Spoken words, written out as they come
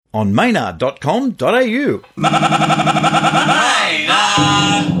on maynard.com.au. Maynard!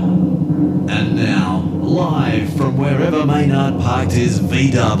 And now, live from wherever Maynard parked his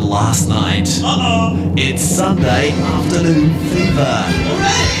V-dub last night. It's Sunday Afternoon Fever.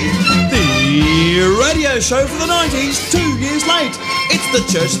 The radio show for the 90s, 2 years late. It's the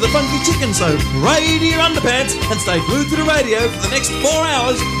Church of the Funky Chicken, so braid your underpants and stay glued to the radio for the next 4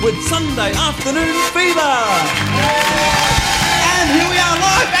 hours with Sunday Afternoon Fever. And here we are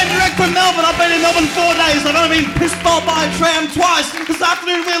live and direct from Melbourne. I've been in Melbourne 4 days. I've only been pissed balled by a tram twice. This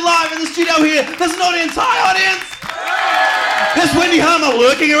afternoon we're live in the studio here. There's an audience. Hi, audience. There's Wendy Harmer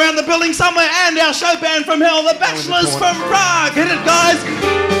lurking around the building somewhere, and our show band from hell, the Bachelors From Prague. Hit it, guys.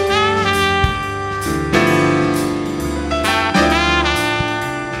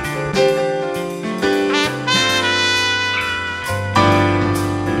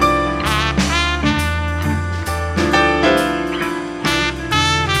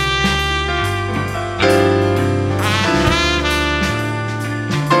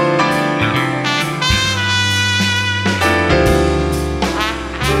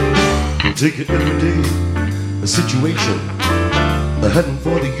 Take it every day, a situation, heading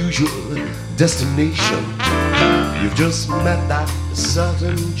for the usual destination. You've just met that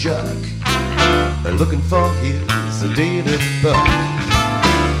certain jerk, looking for his dated buck.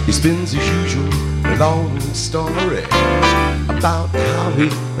 He spins his usual long story about how he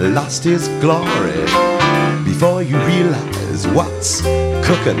lost his glory. Before you realize what's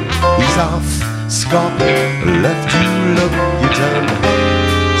cooking, he's off scorping, left you look, you turn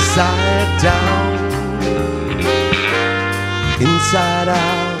upside down, inside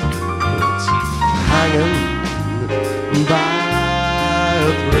out, hanging by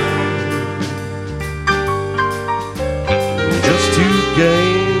a thread, just to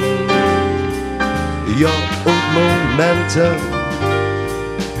gain your old momentum.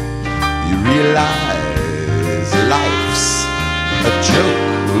 You realize life's a joke.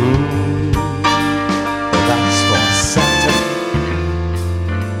 That's for certain.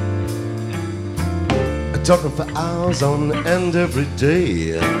 Talking for hours on end every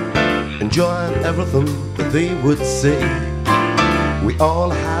day, enjoying everything that they would say. We all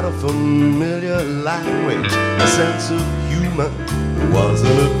had a familiar language, a sense of humor was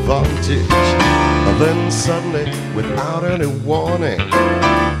an advantage. And then suddenly, without any warning,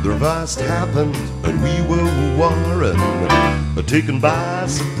 the reverse happened and we were warring. Taken by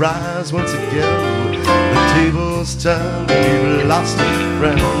surprise once again, the tables turned and we lost a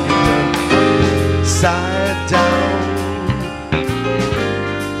friend. Side down,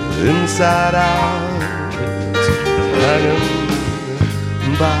 inside out, hanging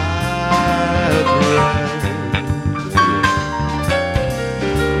by a thread,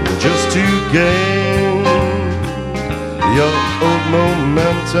 just to gain your old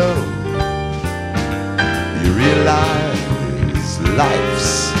momentum. You realize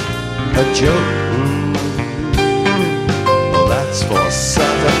life's a joke. Well, that's for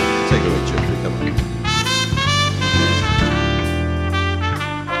certain. Take away, Jeffrey, come on.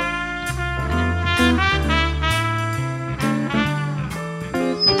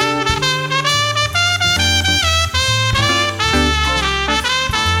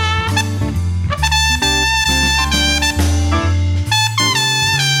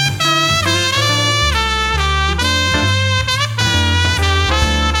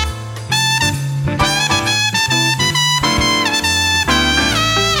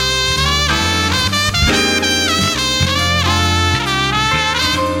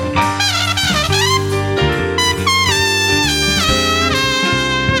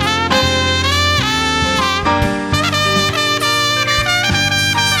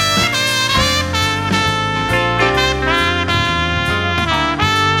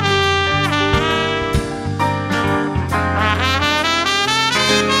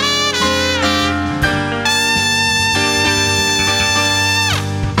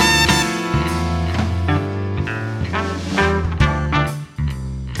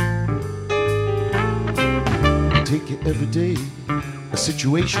 Every day, a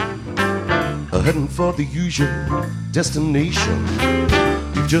situation, heading for the usual destination.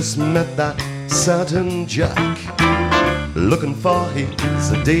 You've just met that certain jerk, looking for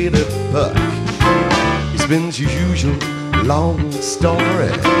his dated buck. He spins his usual long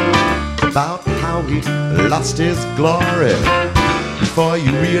story about how he lost his glory. Before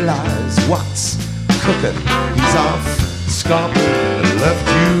you realize what's cooking, he's off scorping and left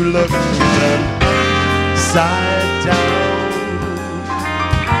you looking side down,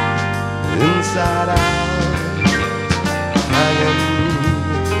 inside out, hanging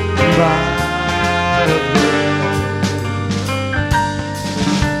by a thread,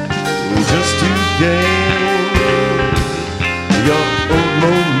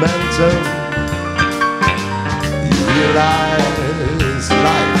 so you realize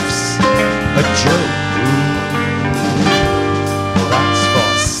life's a joke. That's for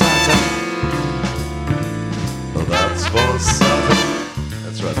certain. That's for certain.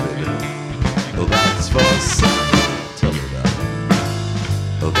 That's right, baby. That's for certain. Tell me that.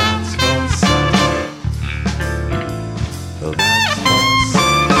 That's for certain. That's for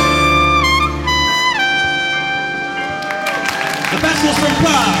certain. The Bachelors From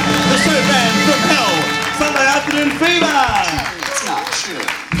Prague, the show band from hell, Sunday afternoon fever. It's not true.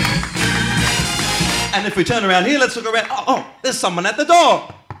 And if we turn around here, let's look around. Oh, there's someone at the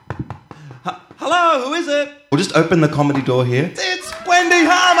door. Hello, who is it? We'll just open the comedy door here. It's Wendy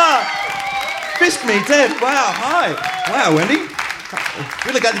Harmer. Fist me dead. Wow, hi. Wow, Wendy.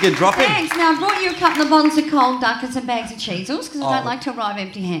 Really glad you could drop in. Thanks. Now, I brought you a couple of bottles of cold duck and some bags of Cheezels because I don't like to arrive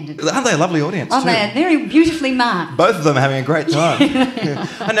empty-handed. Aren't they a lovely audience, Oh, too? they're very beautifully marked. Both of them are having a great time. Yeah.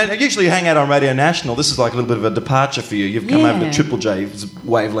 And I usually hang out on Radio National. This is like a little bit of a departure for you. You've come over to Triple J's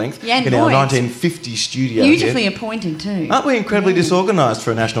wavelength Yeah, in our 1950 studio Beautifully here. appointed, too. Aren't we incredibly disorganised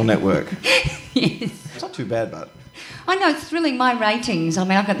for a national network? Yes. It's not too bad, but... I know, it's thrilling, my ratings. I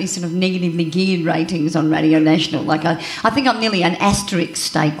mean, I've got these sort of negatively geared ratings on Radio National. Like, I think I'm nearly an asterisk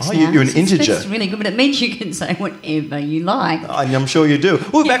stakes Oh, now. you're an integer. That's really good, but it means you can say whatever you like. I'm sure you do.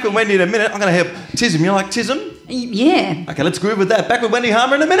 We'll be back with Wendy in a minute. I'm going to have Tism. You like Tism? Yeah. Okay, let's groove with that. Back with Wendy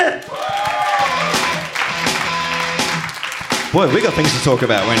Harmer in a minute. Boy, we got things to talk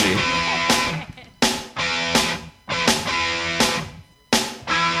about, Wendy.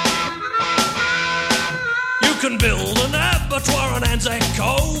 You can build an abattoir on Anzac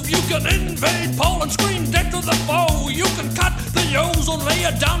Cove. You can invade Poland, screen death to the foe. You can cut the ozone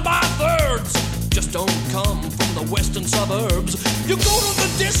layer down by thirds. Just don't come from the western suburbs. You go to the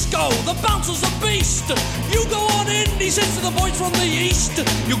disco, the bouncer's a beast. You go on in, he says to the boys from the east.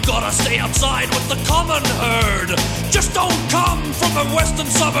 You gotta stay outside with the common herd. Just don't come from the western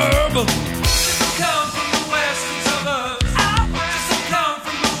suburb. Just don't come from the western suburbs. Just don't come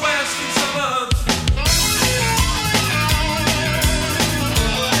from the western suburbs.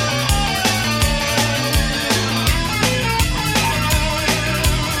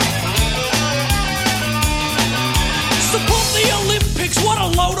 Support the Olympics, what a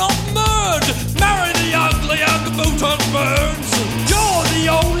load of merd. Marry the ugly young Bhutan burns. You're the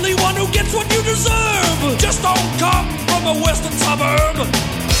only one who gets what you deserve. Just don't come from a western suburb.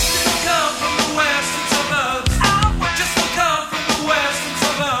 Just don't come from the western suburbs. Just don't come from the western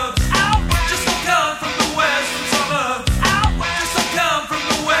suburbs. Just don't come from the western suburbs. Just don't come from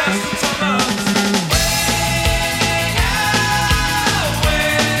the western suburbs.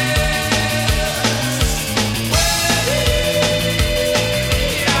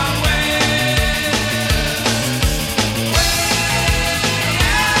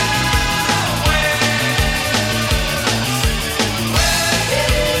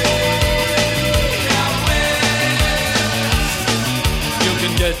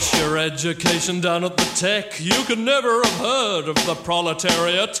 Get your education down at the Tech. You could never have heard of the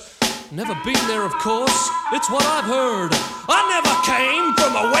proletariat. Never been there, of course. It's what I've heard. I never came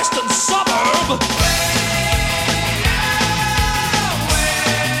from a western suburb.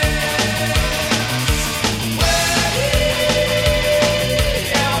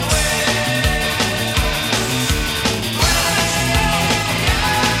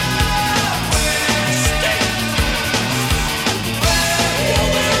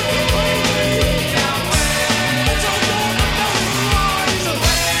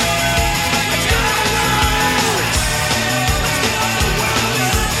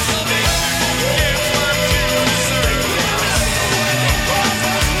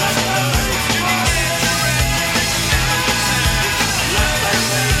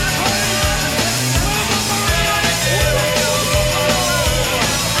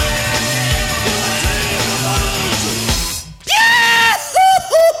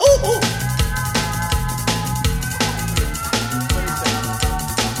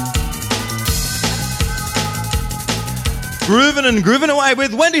 Grooving away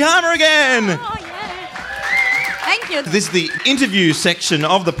with Wendy Harmer again. Oh, yeah. Thank you. This is the interview section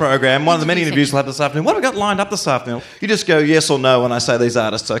of the program. One of the many Interview interviews we'll have this afternoon. What have we got lined up this afternoon? You just go yes or no when I say these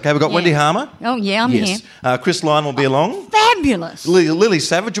artists, okay? We've got Yeah. Wendy Harmer. Oh, yeah, I'm Yes. here. Chris Lyon will be along. Fabulous. Lily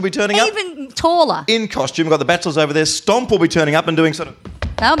Savage will be turning up. Even taller. In costume. We've got the Bachelors over there. Stomp will be turning up and doing sort of...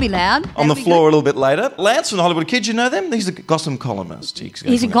 They'll be loud. On the That'll be floor a good. little bit later. Lance from the Hollywood Kids, you know them? He's a gossip columnist.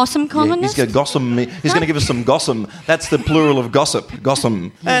 He's a gossip columnist? Yeah, he's going to give us some gossip. That's the plural of gossip.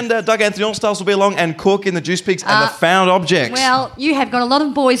 Gossip. And Doug Anthony Allstars will be along, and Corky and the Juice Pigs and the Found Objects. Well, you have got a lot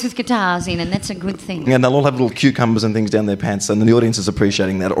of boys with guitars in, and that's a good thing. And they'll all have little cucumbers and things down their pants, and the audience is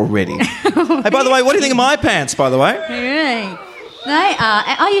appreciating that already. Hey, by the way, what do you think of my pants, by the way? Really? They are.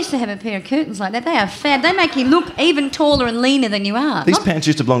 I used to have a pair of curtains like that. They are fab. They make you look even taller and leaner than you are. These pants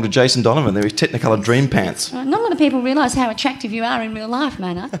used to belong to Jason Donovan. They're his Technicolor dream pants. Not a lot of people realise how attractive you are in real life,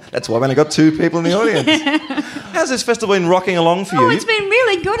 Maynard. That's why I've only got 2 people in the audience. How's this festival been rocking along for you? Oh, it's been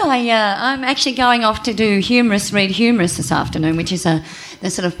really good. I'm actually going off to do Read Humorous this afternoon, which is the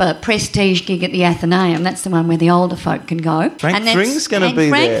sort of prestige gig at the Athenaeum. That's the one where the older folk can go. Frank Thring's going to be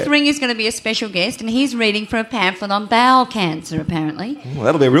Frank there. Thring is going to be a special guest, and he's reading for a pamphlet on bowel cancer, apparently. Well,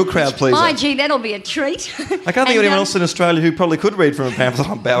 that'll be a real crowd pleaser. My gee, that'll be a treat. I can't think of anyone else in Australia who probably could read from a pamphlet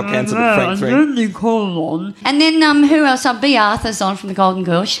on bowel cancer but Frank Thring. And then who else? B. Arthur's on from the Golden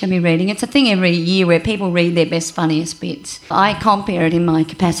Girls. She's going to be reading. It's a thing every year where people read their best, funniest bits. I compare it in my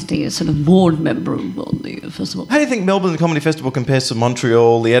capacity as sort of board member of the festival. How do you think Melbourne Comedy Festival compares to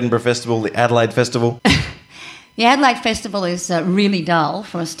Montreal, the Edinburgh Festival, the Adelaide Festival? The Adelaide Festival is really dull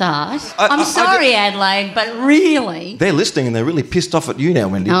for a start. I'm sorry, Adelaide, but really... They're listening and they're really pissed off at you now,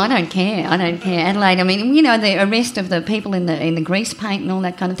 Wendy. No, I don't care. Adelaide, I mean, you know, the arrest of the people in the grease paint and all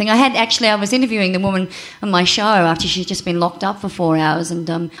that kind of thing. I was interviewing the woman on my show after she'd just been locked up for 4 hours,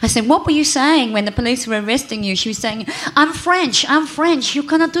 and I said, what were you saying when the police were arresting you? She was saying, I'm French. You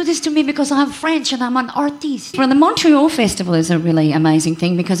cannot do this to me because I'm French and I'm an artiste. Well, the Montreal Festival is a really amazing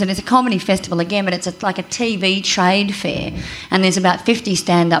thing because it is a comedy festival again, but it's like a TV trade fair, and there's about 50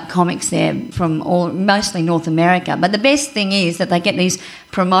 stand-up comics there from mostly North America. But the best thing is that they get these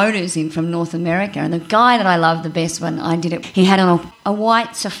promoters in from North America, and the guy that I love the best when I did it, he had on a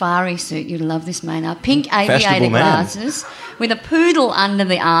white safari suit. You'd love this, Maynard. Pink aviator glasses with a poodle under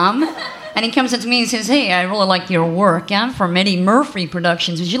the arm. And he comes up to me and says, hey, I really like your work. I'm from Eddie Murphy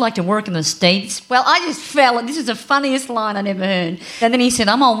Productions. Would you like to work in the States? Well, I just fell. This is the funniest line I'd ever heard. And then he said,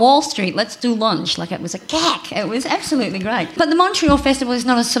 I'm on Wall Street. Let's do lunch. Like it was a gag. It was absolutely great. But the Montreal Festival is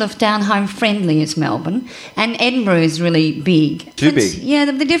not as sort of down-home friendly as Melbourne. And Edinburgh is really big. Too big. Yeah,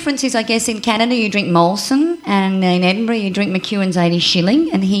 the difference is, I guess, in Canada you drink Molson, and in Edinburgh you drink McEwen's 80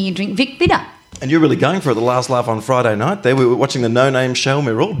 shilling, and here you drink Vic Bitter. And you're really going for it. The last laugh on Friday night there, we were watching the No Name show and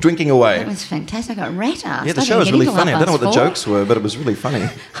we were all drinking away. That was fantastic. I got rat-assed. Yeah, the show was really funny. I don't know what the jokes were, but it was really funny.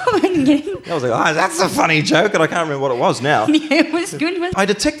 I was like, that's a funny joke, and I can't remember what it was now. Yeah, it was good. I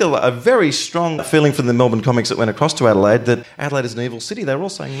detected a very strong feeling from the Melbourne comics that went across to Adelaide that Adelaide is an evil city. They were all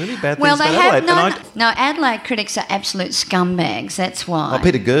saying really bad things about Adelaide. No, Adelaide critics are absolute scumbags. That's why. Oh,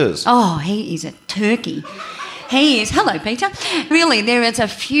 Peter Gers. Oh, he is a turkey. He is. Hello, Peter. Really, there is a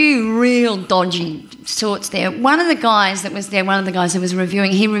few real dodgy sorts there. One of the guys that was there, one of the guys that was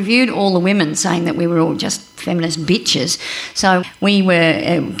reviewing, he reviewed all the women saying that we were all just feminist bitches. So we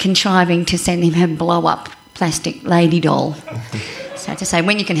were contriving to send him her blow-up plastic lady doll. So to say,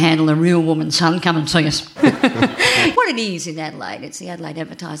 when you can handle a real woman, son, come and see us. What it is in Adelaide, it's the Adelaide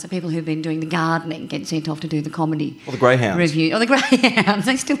Advertiser. People who've been doing the gardening get sent off to do the comedy Or the greyhounds. review. Or the greyhounds.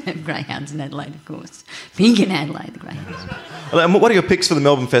 They still have greyhounds in Adelaide, of course. Big in Adelaide, the greyhounds. And what are your picks for the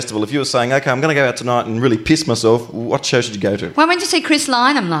Melbourne Festival? If you were saying, OK, I'm going to go out tonight and really piss myself, what show should you go to? Well, I went to see Chris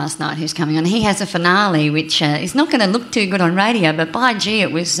Lynam last night, who's coming on. He has a finale, which is not going to look too good on radio, but by gee,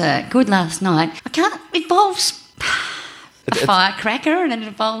 it was good last night. It involves a firecracker, and it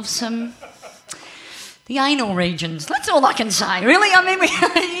involves the anal regions. That's all I can say, really. I mean,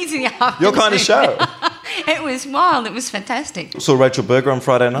 easy after. Your kind of show. It was wild. It was fantastic. Saw Rachel Berger on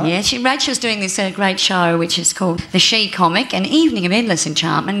Friday night. Yeah, Rachel's doing this great show which is called The She Comic, an evening of endless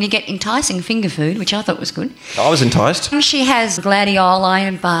enchantment, and you get enticing finger food, which I thought was good. I was enticed. She has gladioli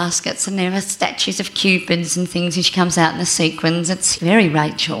and baskets, and there are statues of cupids and things, and she comes out in the sequins. It's very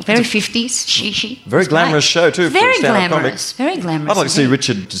Rachel, very 50s, she. Very glamorous show too. Very for a stand-up glamorous, very glamorous. I'd like to see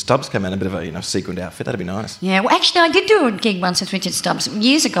Richard Stubbs come out in a bit of a sequined outfit. That'd be nice. Yeah, well, actually, I did do a gig once with Richard Stubbs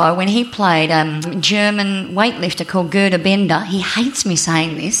years ago when he played a German weightlifter called Gerda Bender. He hates me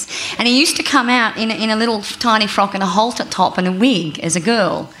saying this, and he used to come out in a little tiny frock and a halter top and a wig as a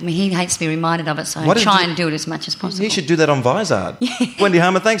girl. I mean, he hates to be reminded of it, so I try and do it as much as possible. He should do that on Vizard. Wendy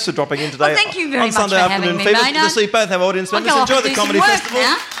Harmer, thanks for dropping in today. Well, thank you very on much Sunday for afternoon having me, Fever. Maynard. Good to see both our audience members. I'll go Enjoy off the and do comedy some work festival.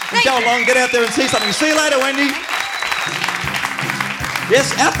 now. And go along, get out there and see something. See you later, Wendy.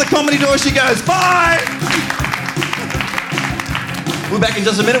 Yes, out the comedy door she goes. Bye! We're back in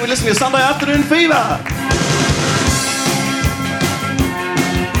just a minute. We're listening to Sunday Afternoon Fever.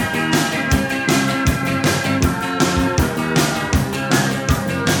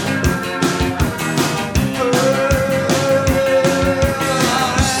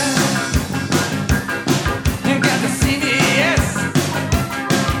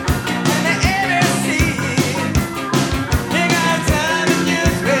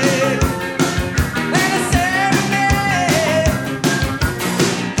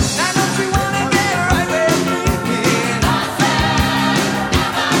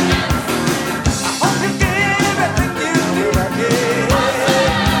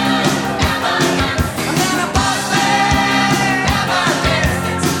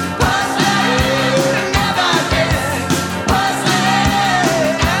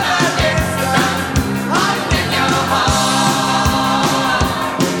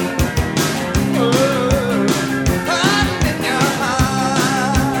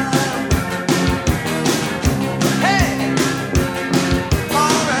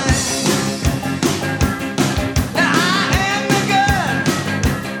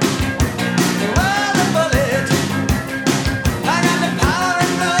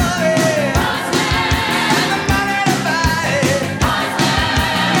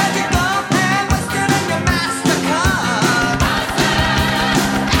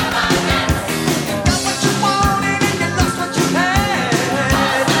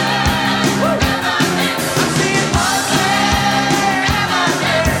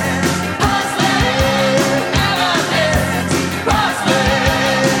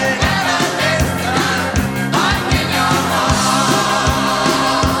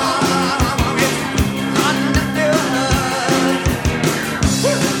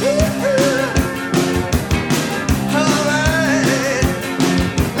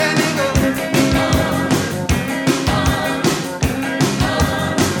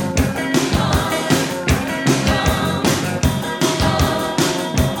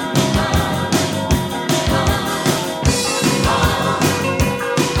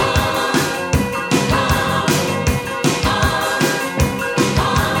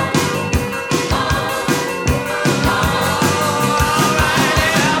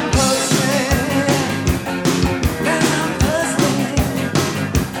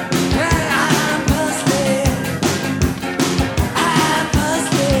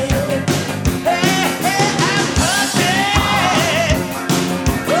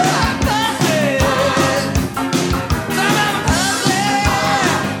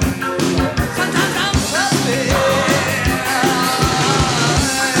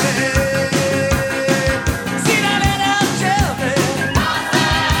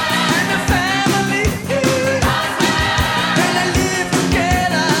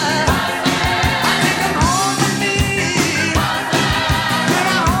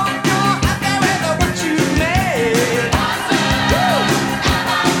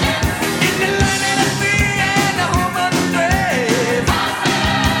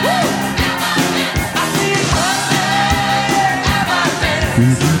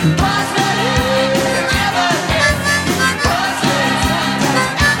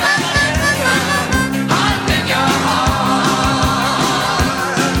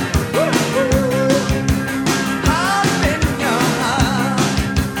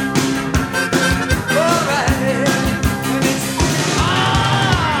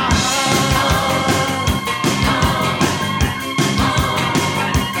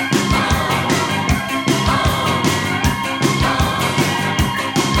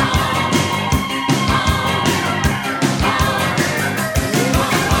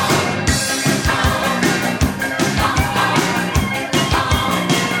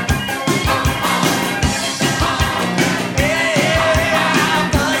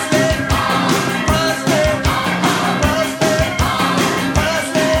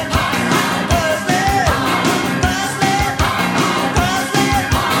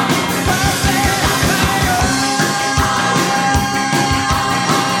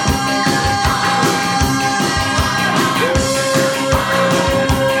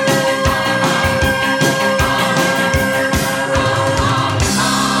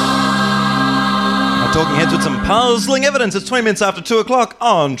 Talking Heads with some puzzling evidence. It's 20 minutes after 2 o'clock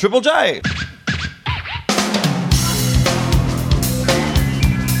on Triple J.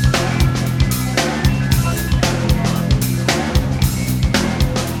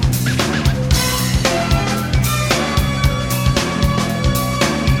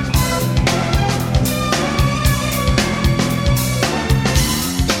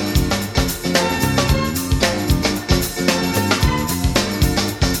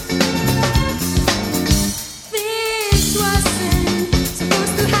 This wasn't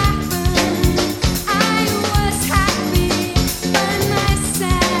supposed to happen.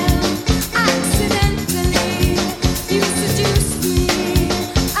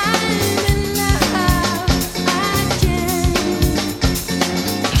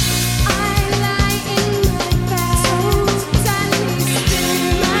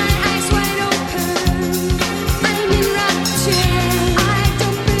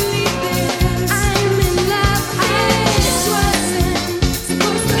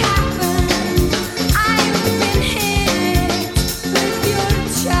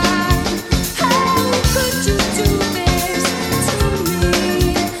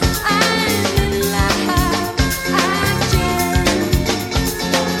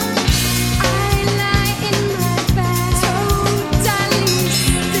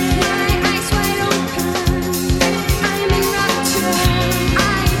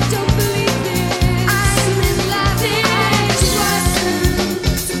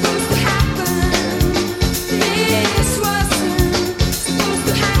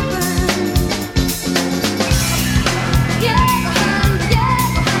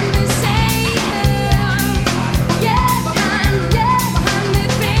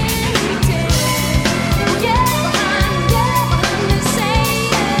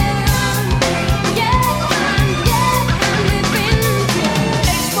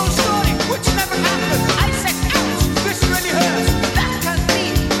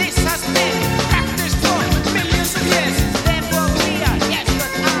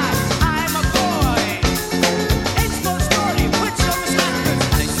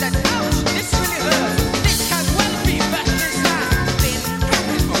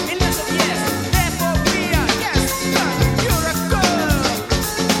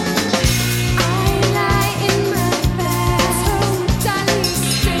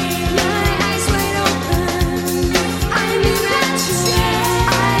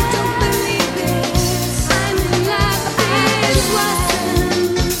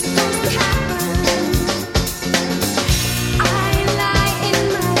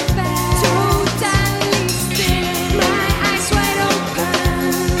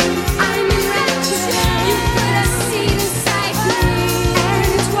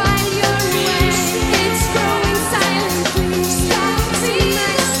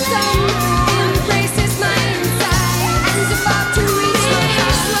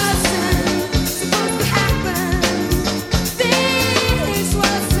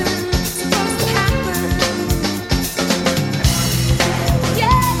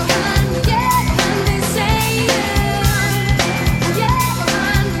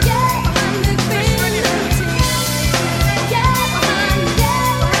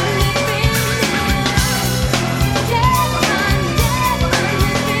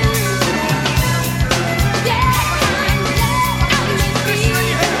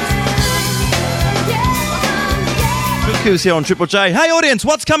 Who's here on Triple J. Hey audience,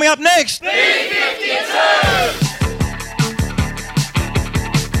 what's coming up next? B52!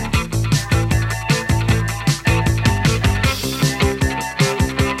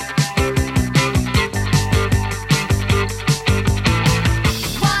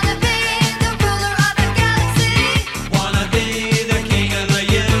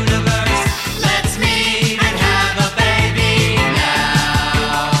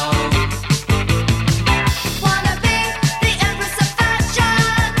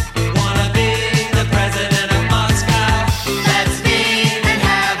 Wanna be the president of my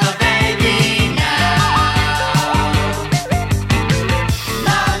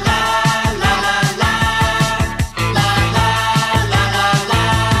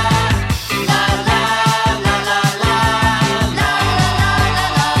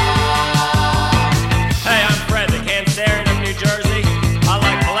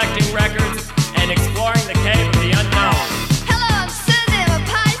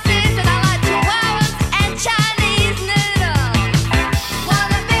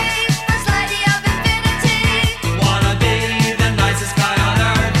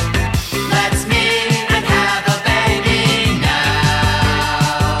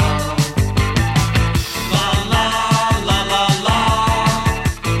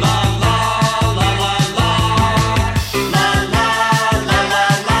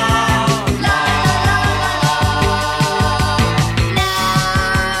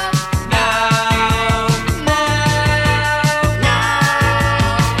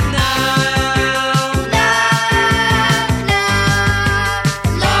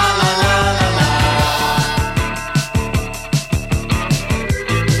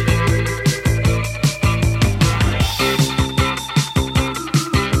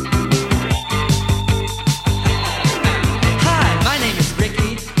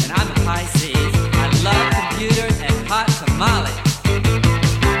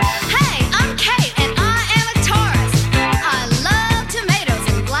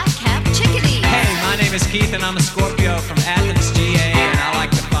name is Keith and I'm a Scorpio from Athens, GA, and I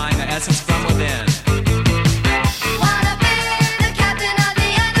like to find the essence from within. Wanna be the captain of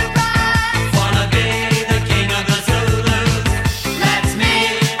the Enterprise. Wanna be the king of the Zulus. Let's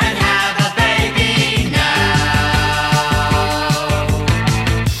meet and have a baby now.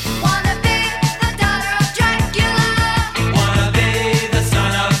 Wanna be the daughter of Dracula. Wanna be the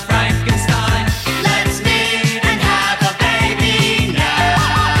son of Frankenstein. Let's meet and have a baby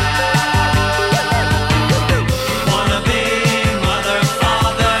now. Wanna be mother,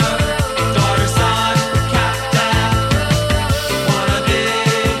 father, daughter, son, captain. Wanna be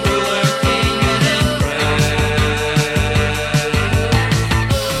ruler, king, and empress.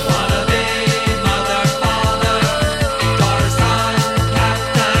 Wanna be mother, father, daughter, son,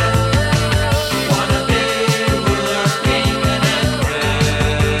 captain. Wanna be ruler, king, and empress.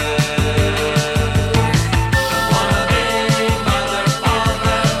 Wanna be mother,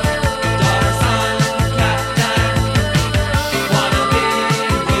 father, daughter, son, captain. Wanna be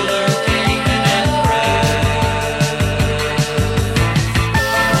ruler, king, and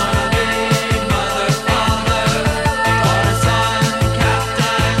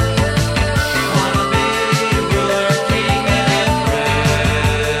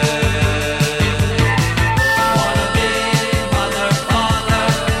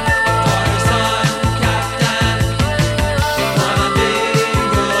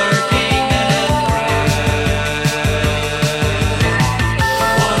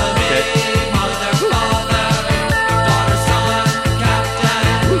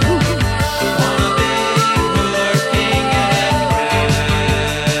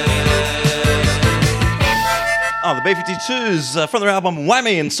Oh, the B-52s from their album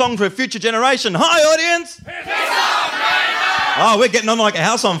Whammy and Song for a Future Generation. Hi, audience! Oh, we're getting on like a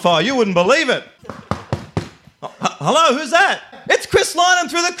house on fire. You wouldn't believe it. Oh, hello, who's that? It's Chris Lynam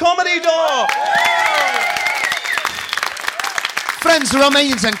through the comedy door. Friends,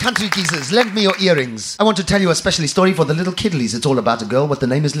 Romanians and country geezers, lend me your earrings. I want to tell you a special story for the little kiddies. It's all about a girl what the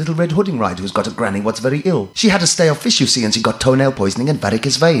name is Little Red Hooding Ride, who's got a granny what's very ill. She had a stale fish, you see, and she got toenail poisoning and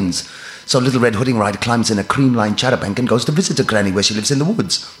varicose veins. So Little Red Hooding Ride climbs in a cream-lined charabanc and goes to visit her granny where she lives in the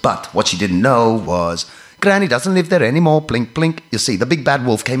woods. But what she didn't know was Granny doesn't live there anymore, plink, plink. You see, the big bad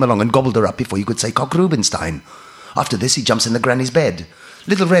wolf came along and gobbled her up before you could say Cock Rubinstein. After this, he jumps in the granny's bed.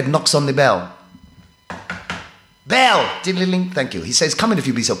 Little Red knocks on the bell. Bell! Diddling, thank you. He says, come in if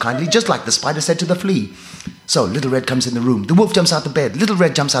you be so kindly, just like the spider said to the flea. So Little Red comes in the room. The wolf jumps out the bed. Little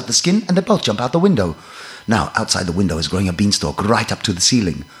Red jumps out the skin, and they both jump out the window. Now, outside the window is growing a beanstalk right up to the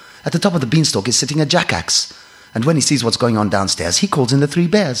ceiling. At the top of the beanstalk is sitting a jackaxe. And when he sees what's going on downstairs, he calls in the three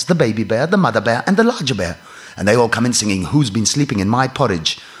bears, the baby bear, the mother bear, and the larger bear. And they all come in singing, who's been sleeping in my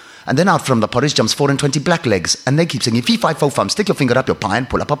porridge? And then out from the porridge jumps 4 and 20 blacklegs, and they keep singing, fee, fi, fo, fum, stick your finger up your pie and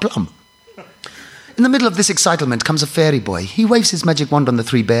pull up a plum. In the middle of this excitement comes a fairy boy. He waves his magic wand on the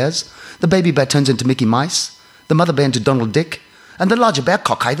three bears. The baby bear turns into Mickey Mice, the mother bear into Donald Dick, and the larger bear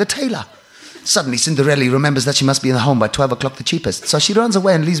Cockeye the tailor. Suddenly Cinderella remembers that she must be in the home by 12 o'clock the cheapest, so she runs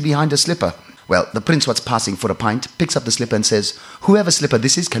away and leaves behind her slipper. Well, the prince what's passing for a pint picks up the slipper and says, whoever slipper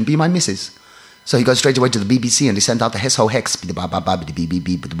this is can be my missus. So he goes straight away to the BBC and he sent out the Hess Ho Hex.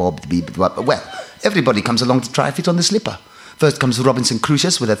 Well, everybody comes along to try a fit on the slipper. First comes Robinson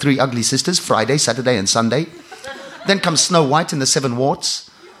Crusoe with her 3 ugly sisters, Friday, Saturday and Sunday. Then comes Snow White and the 7 warts.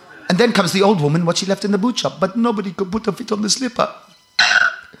 And then comes the old woman, what she left in the boot shop, but nobody could put a fit on the slipper.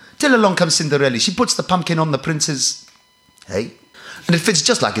 Till along comes Cinderella. She puts the pumpkin on the prince's... Hey? And it fits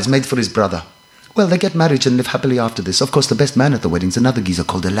just like it's made for his brother. Well, they get married and live happily after this. Of course, the best man at the wedding's another geezer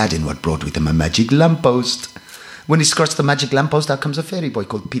called Aladdin, what brought with him a magic lamppost. When he scratched the magic lamppost, out comes a fairy boy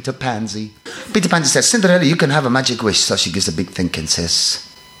called Peter Pansy. Peter Pansy says, Cinderella, you can have a magic wish. So she gives a big think and says,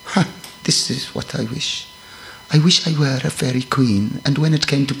 this is what I wish. I wish I were a fairy queen, and when it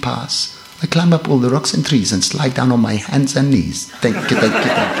came to pass, I climb up all the rocks and trees and slide down on my hands and knees. Thank you, thank you,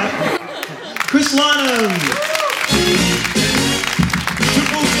 thank you. Chris Lynam!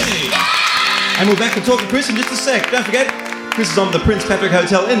 And we're back to talk to Chris in just a sec. Don't forget, Chris is on the Prince Patrick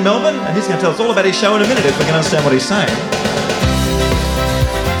Hotel in Melbourne, and he's going to tell us all about his show in a minute if we can understand what he's saying.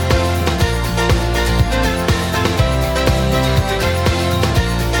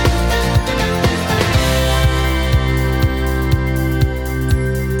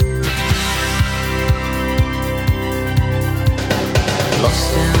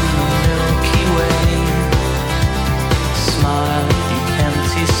 Lost in the Milky Way, smile at the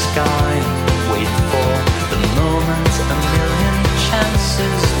empty sky, wait for the moment a million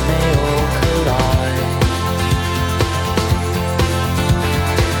chances may all collide.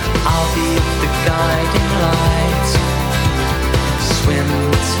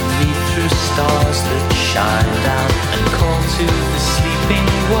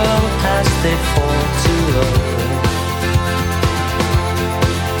 they fall too low.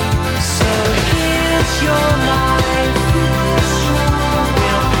 So here's your life.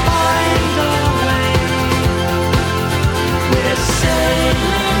 We'll find a way. We're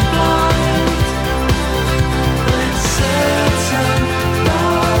sailing blind, but certain,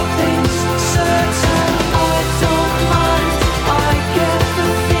 nothing's certain. I don't mind. I get the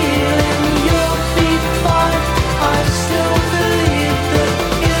feeling you'll be fine. I still believe that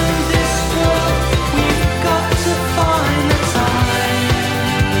in this world we've got to find the time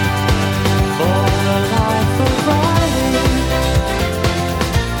for a life of riding.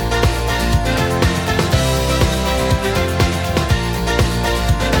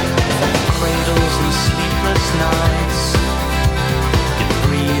 Cradles and sleepless nights, you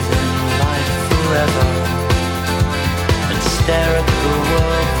breathe in life forever and stare at the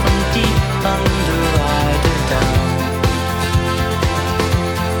world from deep under Eider down.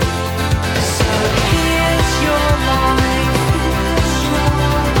 So here's your life.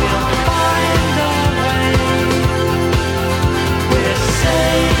 We'll find a way. We're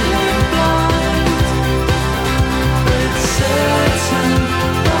sailing blind, but certain,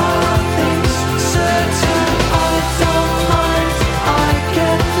 nothing's certain. I don't mind. I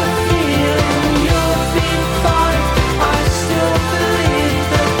get the feeling you'll be fine. I still believe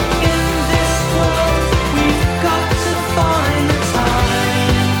that in this world we've got to find the time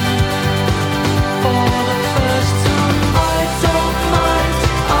for the first time. I don't mind.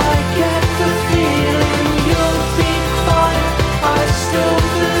 I get the feeling you'll be fine. I still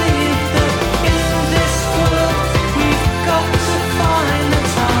believe that in this world we've got to find the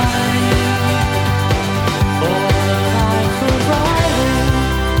time for the life of riding.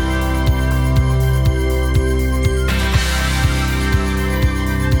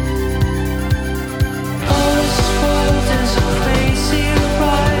 This world is a crazy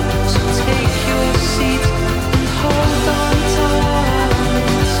ride, so take your seat and hold on tight.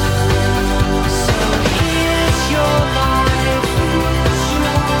 So here's your life.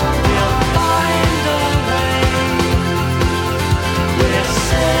 We'll find a way. We're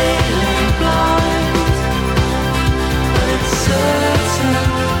sailing blind, but certain,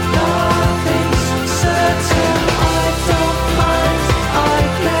 nothing's certain. I don't mind. I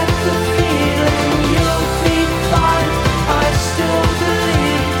get the feeling you'll be fine. I still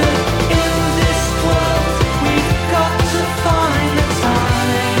believe that in this world we've got to find the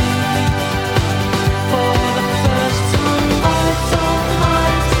time for the first time. I don't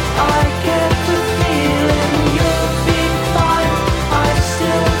mind. I get the feeling you'll be fine. I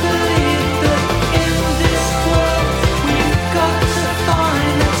still believe that in this world we've got to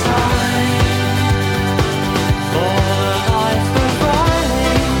find the time for the life of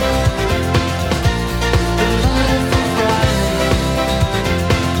riding. The life of riding.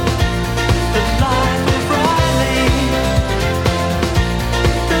 The life of riding.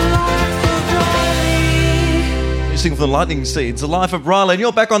 The life of riding. You sing from the Lightning Seeds, The Life of Riley, and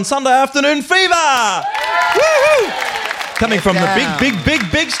you're back on Sunday Afternoon Fever! Woo-hoo! Coming from the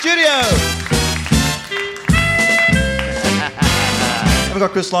big studio. We've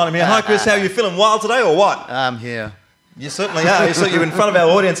got Chris Lynam here. Hi, Chris. How are you feeling? Wild today or what? I'm here. You certainly are. You're in front of our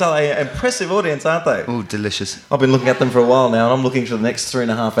audience. Are they? Impressive audience, aren't they? Oh, delicious. I've been looking at them for a while now, and I'm looking for the next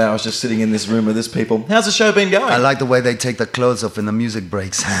 3.5 hours just sitting in this room with this people. How's the show been going? I like the way they take their clothes off in the music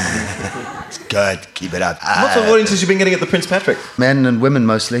breaks. It's good. Keep it up. What sort of audiences you been getting at the Prince Patrick? Men and women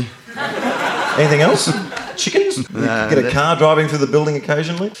mostly. Anything else? Chickens? You get a car driving through the building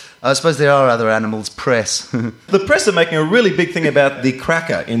occasionally? I suppose there are other animals. Press. The press are making a really big thing about the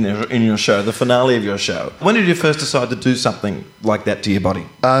cracker in your show, the finale of your show. When did you first decide to do something like that to your body?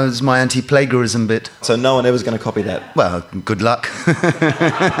 It was my anti-plagiarism bit. So no one ever's going to copy that? Well, good luck.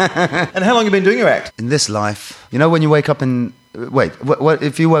 And how long have you been doing your act? In this life, you know when you wake up in... Wait, what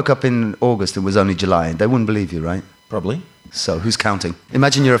if you woke up in August, it was only July, they wouldn't believe you, right? Probably. So, who's counting?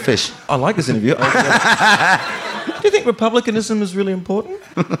 Imagine you're a fish. I like this interview. Do you think republicanism is really important?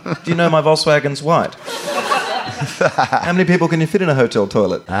 Do you know my Volkswagen's white? How many people can you fit in a hotel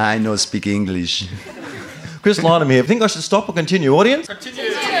toilet? I know speak English. Chris Lynam here. Think I should stop or continue, audience?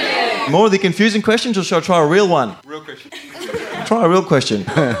 Continue. More of the confusing questions, or shall I try a real one? Real question. Try a real question.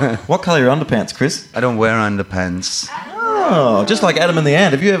 What colour are your underpants, Chris? I don't wear underpants. Oh, just like Adam and the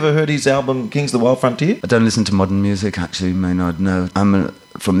Ant. Have you ever heard his album Kings of the Wild Frontier? I don't listen to modern music, actually, Maynard, no.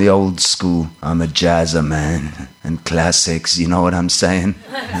 From the old school. I'm a jazzer, man. And classics, you know what I'm saying?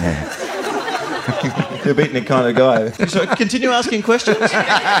 Yeah. You're a beatnik kind of guy. So continue asking questions.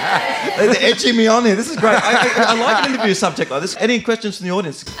 They're edging me on here. This is great. I like an interview subject like this. Any questions from the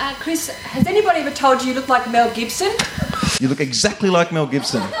audience? Chris, has anybody ever told you look like Mel Gibson? You look exactly like Mel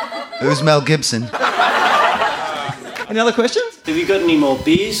Gibson. It was Mel Gibson. Any other questions? Have you got any more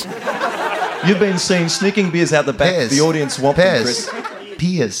beers? You've been seen sneaking beers out the back. Pears. The audience want them, Chris.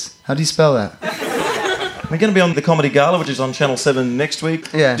 Pears. How do you spell that? We're going to be on the Comedy Gala, which is on Channel 7 next week.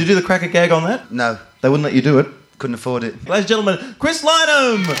 Yeah. Did you do the cracker gag on that? No. They wouldn't let you do it. Couldn't afford it. Ladies and gentlemen, Chris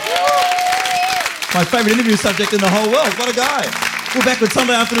Lynam! My favourite interview subject in the whole world. What a guy. We're back with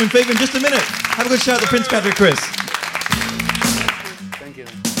Sunday Afternoon Fever in just a minute. Have a good show at the Prince Patrick, Chris. Thank you.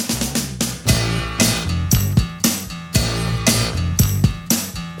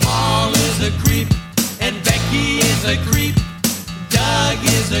 Paul is a creep, and Becky is a creep. Doug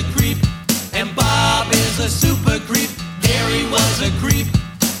is a creep, and Bob is a super creep. Gary was a creep,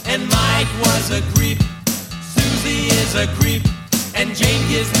 and Mike was a creep. Susie is a creep, and Jane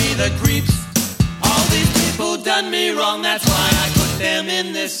gives me the creeps. All these people done me wrong, that's why I put them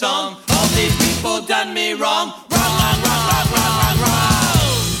in this song. All these people done me wrong, wrong, wrong, wrong, wrong, wrong, wrong, wrong.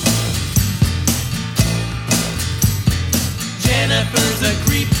 Jennifer's a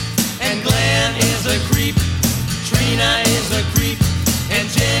creep, and Glenn is a creep. Trina is a creep, and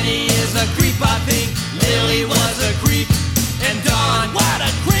Jenny is a creep, I think. Lily was a creep, and Dawn, what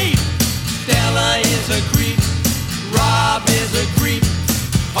a creep. Stella is a creep, Rob is a creep.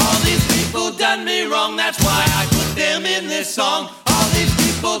 All these people done me wrong, that's why I put them in this song. All these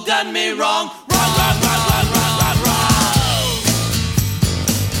people done me wrong, wrong, wrong, wrong, wrong, wrong, wrong, wrong.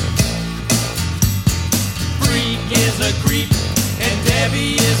 Freak is a creep, and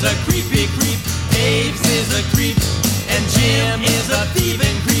Debbie is a creepy creep. Aves is a creep, and Jim is a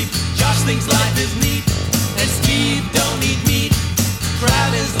thieving creep. Josh thinks life is neat, and Steve don't eat meat.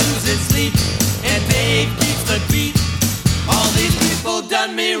 Travis loses sleep, and Dave keeps the beat. All these people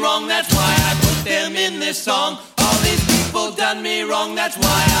done me wrong, that's why I put them in this song. All these people done me wrong, that's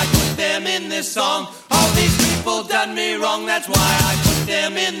why I put them in this song. All these people done me wrong, that's why I put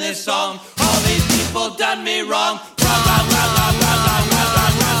them in this song. All these people done me wrong, wrong, wrong, wrong, wrong, wrong, wrong, wrong,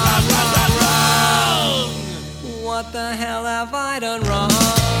 wrong, wrong, wrong, wrong, wrong. What the hell have I done wrong?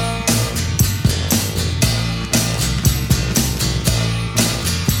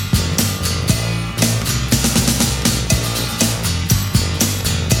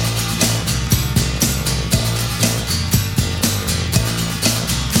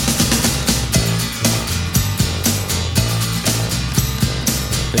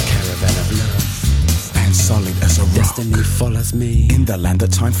 Solid as a rock. Destiny follows me in the land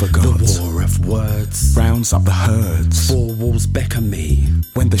that time forgot. The war of words rounds up the herds. Four walls beckon me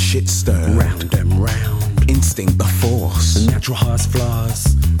when the shit stirs. Round and round, instinct the force. The natural heart's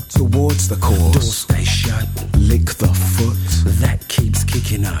flies towards the course. Doors stay shut, lick the foot that keeps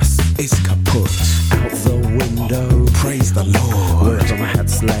kicking us. It's kaput. Out the window, praise the Lord. Wherever my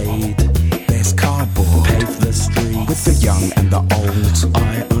hat's laid, there's cardboard. Pave the streets with the young and the old.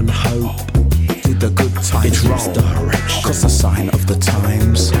 I unhope the good times roll, cause the sign of the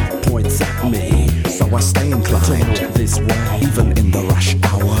times points at me, so I stay inclined this way, even in the rush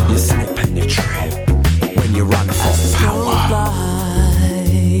hour. You slip and you trip when you run for power.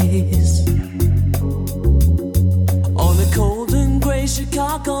 On a cold and grey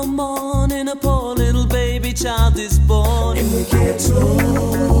Chicago morning, a poor little baby child is born in the ghetto.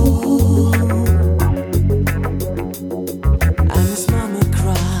 And his mama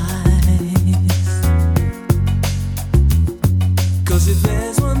cries, 'cause if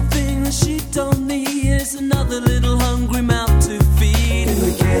there's one thing that she don't need, is another little hungry mouth to feed in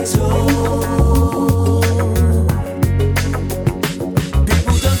the ghetto.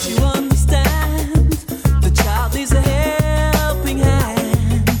 People, don't you understand? The child needs a helping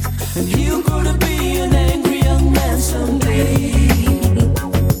hand, and he'll grow to be an angry young man someday.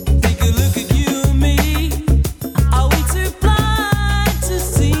 Take a look at you and me. Are we too blind to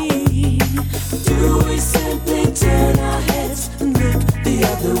see? Do we simply turn our heads and look the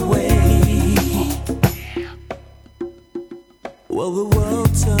other way? Well, the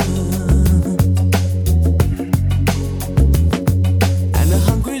world turned, and a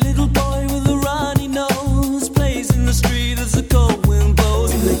hungry little boy with a runny nose plays in the street as the cold wind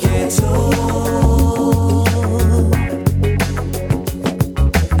blows in the ghetto.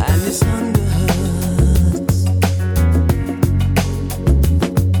 And his hunger hurts,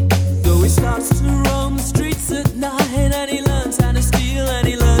 though he starts to roam the streets at night, and he learns how to steal and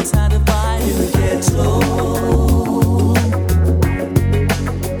he learns how to fight in the ghetto.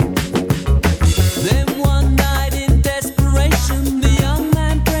 Then one night in desperation, the young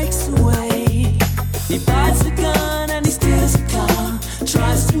man breaks away. He buys a gun and he steals a car,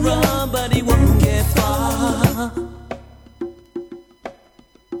 tries to run but he won't get far.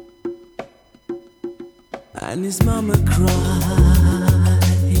 And his mama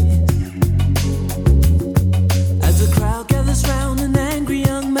cries,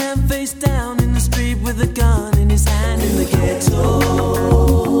 with a gun in his hand in the ghetto.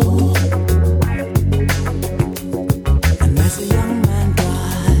 And as a young man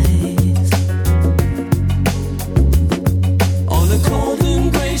dies on a cold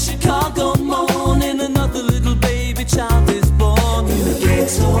and grey Chicago morning, another little baby child is born in the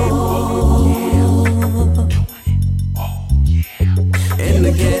ghetto. In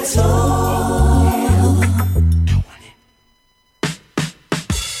the ghetto.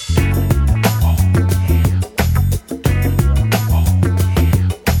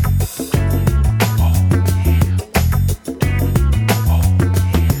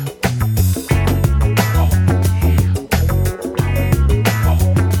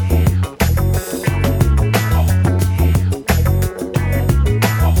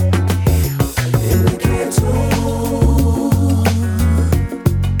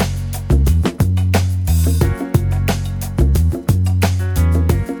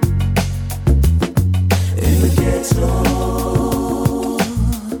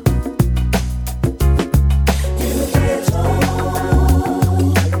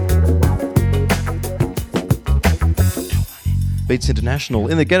 Beats International,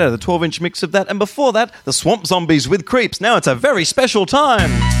 In the Ghetto, the 12-inch mix of that, and before that, the Swamp Zombies with Creeps. Now it's a very special time.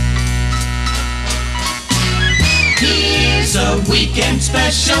 Here's a weekend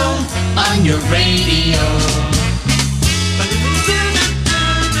special on your radio.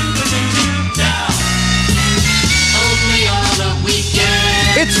 Only on the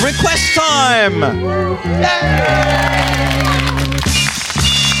weekend. It's request time!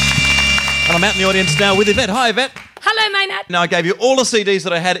 And I'm out in the audience now with Yvette. Hi, Yvette. Hello, Maynard. Now, I gave you all the CDs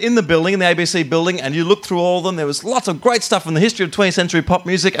that I had in the building, in the ABC building, and you looked through all of them. There was lots of great stuff from the history of 20th century pop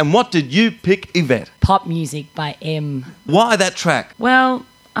music. And what did you pick, Yvette? Pop Music by M. Why that track? Well,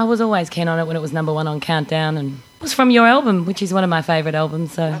 I was always keen on it when it was number one on Countdown, and it was from your album, which is one of my favourite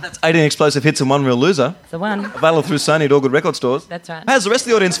albums. So that's 18 explosive hits and one real loser. That's the one. Available through Sony at all good record stores. That's right. How does the rest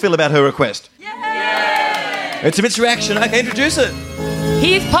of the audience feel about her request? Yay! It's a mixed reaction. Okay, introduce it.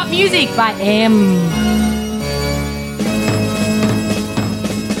 Here's Pop Music by M.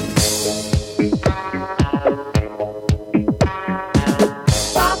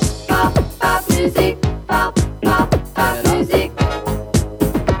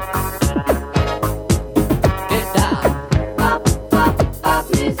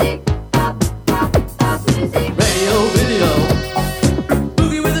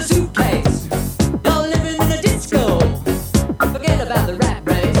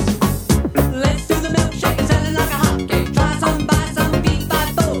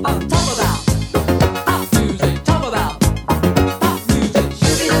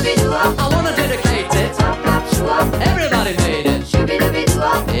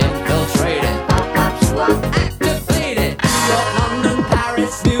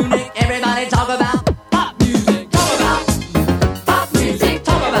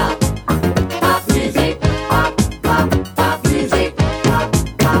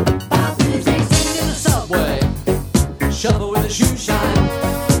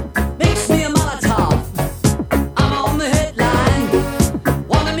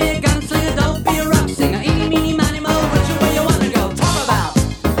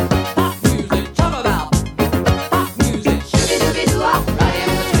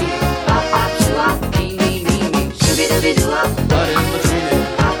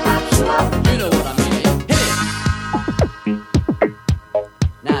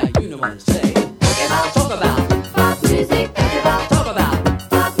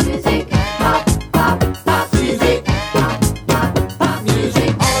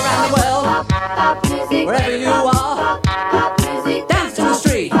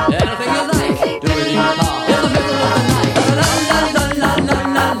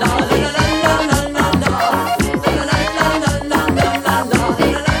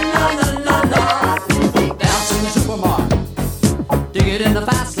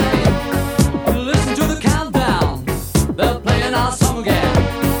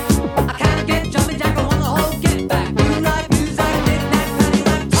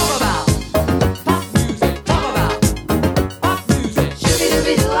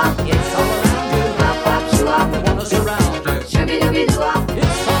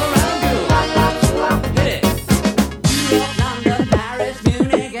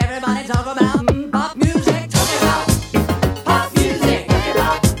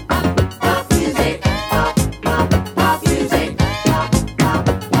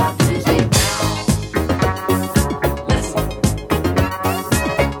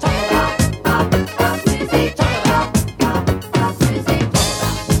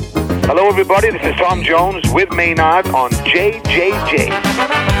 Everybody, this is Tom Jones with Maynard on JJJ.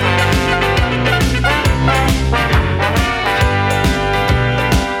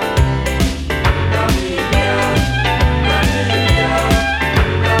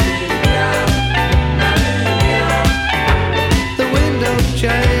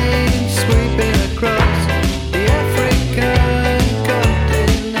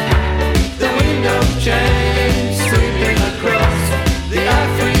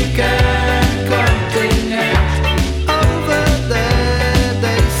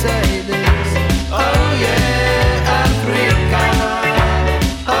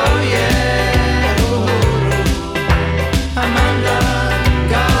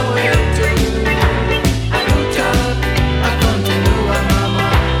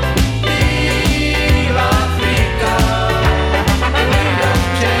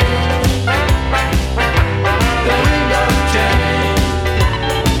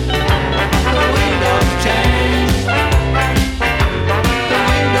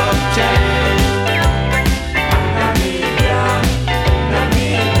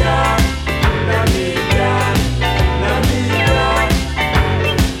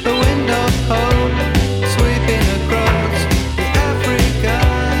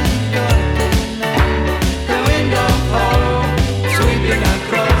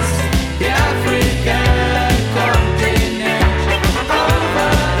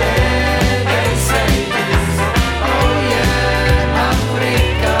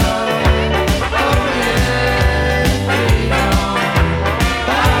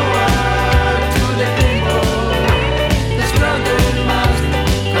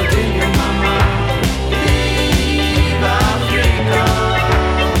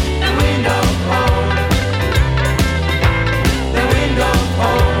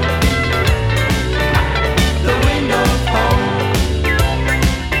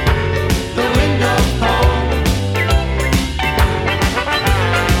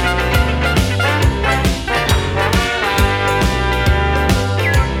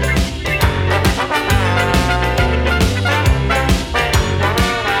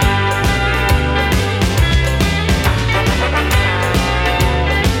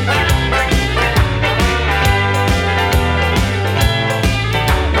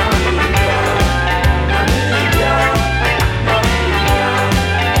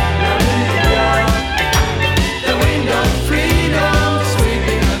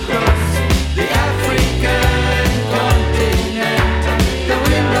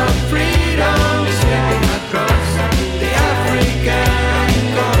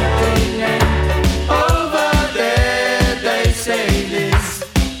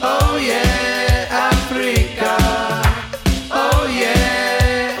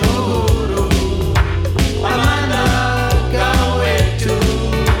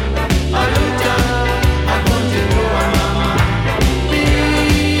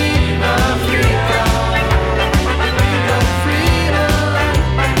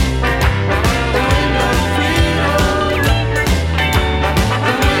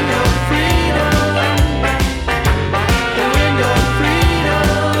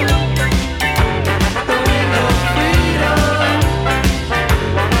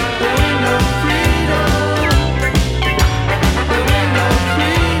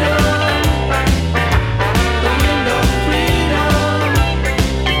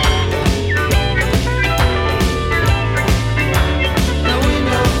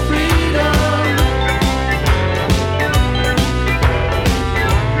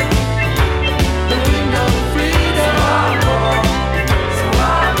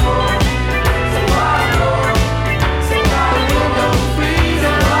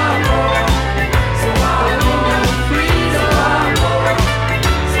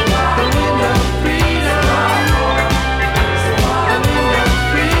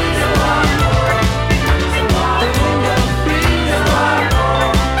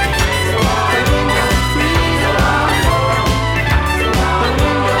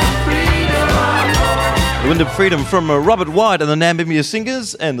 Wind of Freedom from Robert White and the Namibia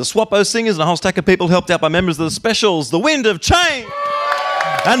Singers and the Swappo Singers and a whole stack of people helped out by members of the Specials, the Wind of Change.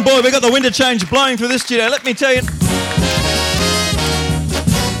 And boy, we got the wind of change blowing through this studio, let me tell you.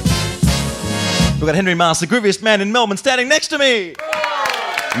 We've got Henry Mars, the grooviest man in Melbourne, standing next to me.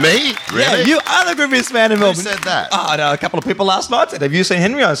 Me? Really? Yeah, you are the grooviest man in Melbourne. Who said that? Oh, no, a couple of people last night said, have you seen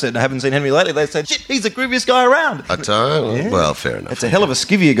Henry? I said, I haven't seen Henry lately. They said, shit, he's the grooviest guy around. I told you. Yeah. Well, fair enough. It's a hell of a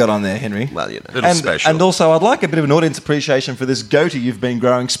skivvy you got on there, Henry. Well, you know, a little special. And also, I'd like a bit of an audience appreciation for this goatee you've been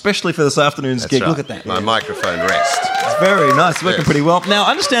growing, especially for this afternoon's That's gig. right. Look at that. My microphone rest. It's very nice. It's working Yes. pretty well. Now,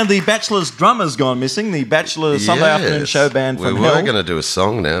 I understand the Bachelors drummer's gone missing, the Bachelors Sunday afternoon show band from We Hell. were going to do a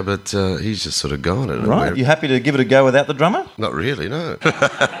song now, but he's just sort of gone. Right. You happy to give it a go without the drummer? Not really, no.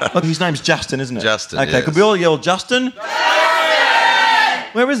 Look, his name's Justin, isn't it? Justin, Okay, yes. could we all yell Justin?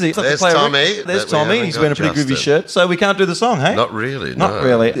 Where is he? It's like There's to play a Tommy, record. There's but we Tommy. haven't He's got wearing a pretty groovy Justin. shirt. So we can't do the song, hey? Not really, no. Not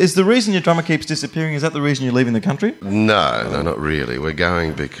really. Is the reason your drummer keeps disappearing, is that the reason you're leaving the country? No, not really. We're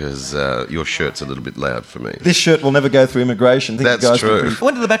going because your shirt's a little bit loud for me. This shirt will never go through immigration. I think That's you guys true. can-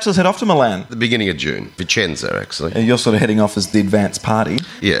 When did the Bachelors head off to Milan? The beginning of June. Vicenza, actually. And you're sort of heading off as the advance party.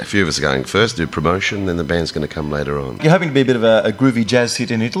 Yeah, a few of us are going first, do promotion, then the band's going to come later on. You're hoping to be a bit of a groovy jazz hit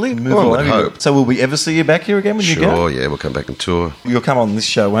in Italy? Move Well, I all would over. hope. So will we ever see you back here again when you go? Sure, yeah, we'll come back and tour. You'll come on this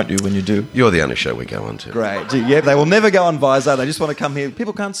show, won't you, when you do? You're the only show we go on to. Great. Gee, yeah, they will never go on Visor. They just want to come here.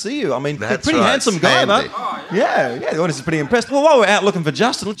 People can't see you. I mean, you're a That's pretty right. handsome guy, Handy. mate. Yeah, the audience is pretty impressed. Well, while we're out looking for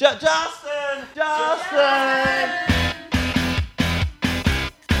Justin, Justin!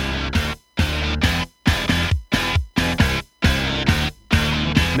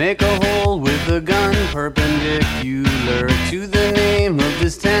 Make a hole with a gun perpendicular to the name of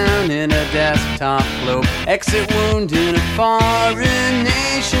this town in a desktop globe. Exit wound in a foreign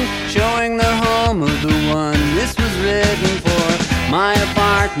nation, showing the home of the one this was written for. My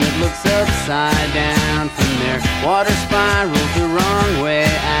apartment looks upside down from there. Water spirals the wrong way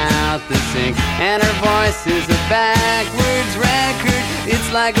out the sink, and her voice is a backwards record.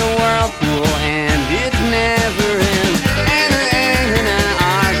 It's like a whirlpool and it never ends. And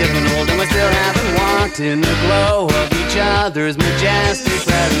I are getting old and we still haven't walked in the glow of each other's majestic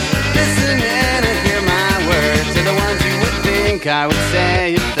presence. Listen in and hear my words to the ones you would think I would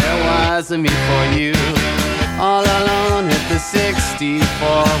say if there was a me for you. All alone at the 64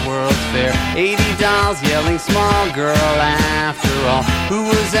 World's Fair, 80 dolls yelling small girl after all. Who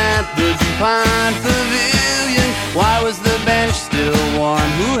was at the DuPont Pavilion? Why was the bench still warm?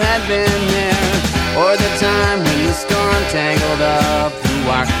 Who had been there? Or the time when the storm tangled up the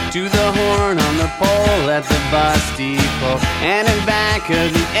wire to the horn on the pole at the bus depot. And in back of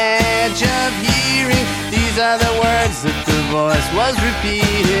the edge of hearing, these are the words that the voice was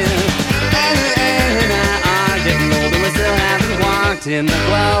repeating. And I are getting old and we still haven't walked in the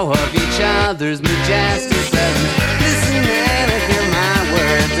glow of each other's majestic presence. Listen in and hear my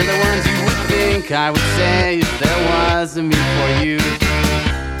words are the ones you would think I would say if there was a me for you.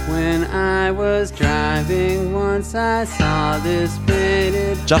 When I was driving once I saw this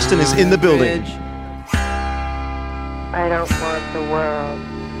painted Justin is in the building. bridge. I don't want the world.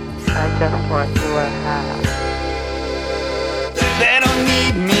 I just want you a house. They don't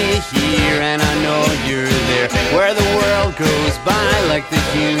need me here, and I know you're there, where the world goes by like the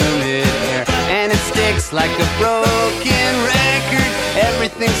humid air, and it sticks like a broken record.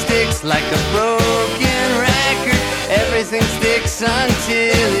 Everything sticks like a broken record. Everything sticks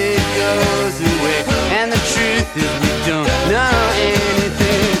until it goes away. And the truth is we don't know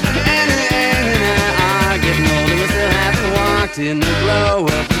anything. And I are getting old and we still haven't walked in the glow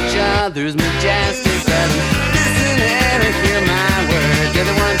of each other's majestic presence. Listen in and hear my words. They're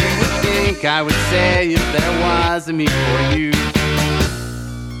the ones you would think I would say if there was a me for you.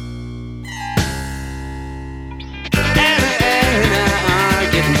 And I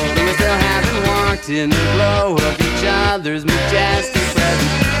are getting old and we still haven't walked in the glow of each other's majestic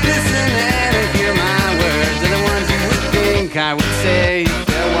presence. Listen in and hear my words. They're the ones you would think I would say if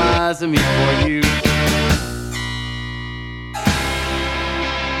there was a me for you.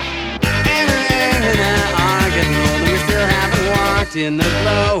 And I are getting old and we still haven't walked in the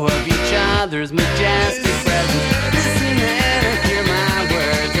glow of each other's majestic presence. Listen in and hear my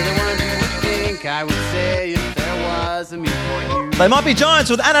words. They're the ones you would think I would say if there was a me for you. They might be giants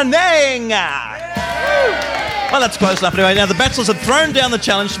with Anna Nang. Well, that's close enough anyway. Now, the Bachelors had thrown down the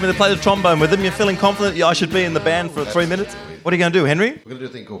challenge for me to play the trombone with them. You're feeling confident I should be in the band for 3 minutes? What are you going to do, Henry? We're going to do a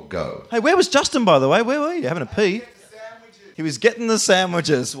thing called Go. Hey, where was Justin, by the way? Where were you? Having a pee? He was getting the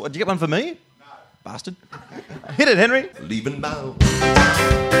sandwiches. What, did you get one for me? No. Bastard. Hit it, Henry. Leaving now.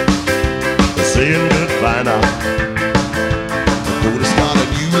 Saying goodbye now. We're going to start a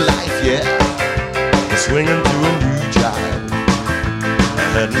new life, yeah. Swinging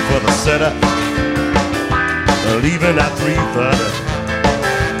center, leaving at 3:30.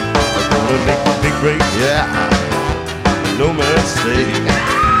 I'm gonna make the big break, yeah, no mistake.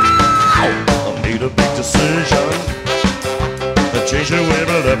 I made a big decision, I changed the way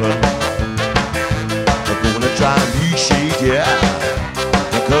to live. I'm gonna try and reshape, yeah,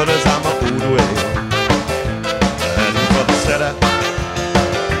 because I'm a old way. And for the center,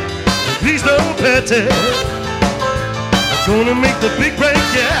 please don't pity. I'm gonna make the big break,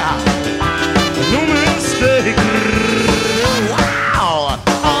 yeah, no mistake. Wow!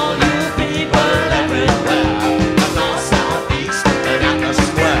 All you people everywhere, north, south, east, and at the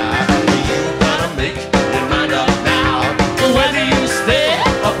square, you gotta make your mind up now. Whether you stay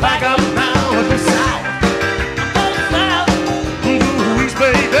or back up now, go south, Go east,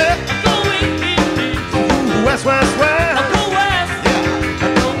 baby. go east, West, west, west. go west.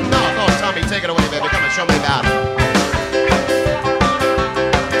 Yeah. Go north. Oh, Tommy, take it away, baby. Come and show me about it.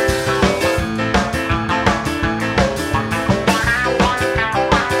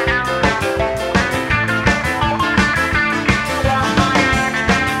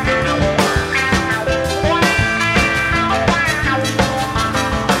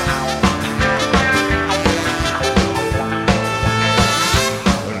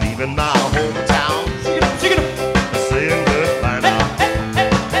 Leaving my hometown, saying goodbye now.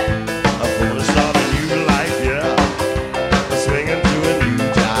 I'm gonna start a new life, yeah, swinging to a new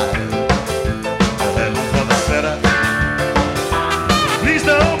jive. Heading for the center, please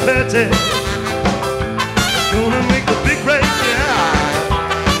don't pity. Gonna make the big break, yeah,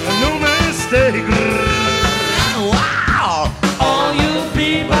 no mistake. Wow! All you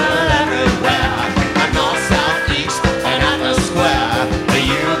people everywhere, north, south, east, and at the square,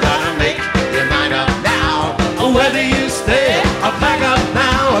 you gotta make your mind up now. Whether you stay or back up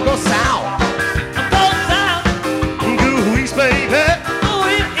now, Now I go south, go south, go east, baby. go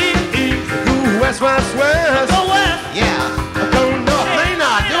east, Go west, west, west. go west. Yeah, go north.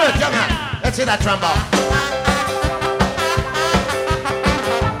 Maynard, do it, young man. Let's hear that trombone.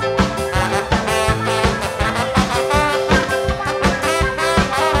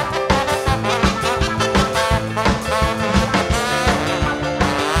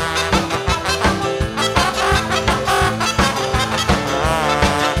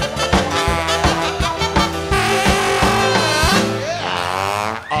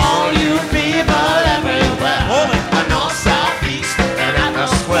 All you people everywhere, north, south, east, and at the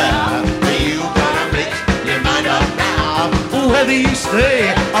square, you gotta make your mind up now. Whether you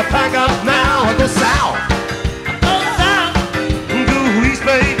stay or pack up now, I go south, Go south, go east,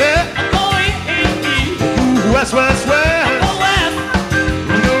 baby. go east, Go west, west, west. go west,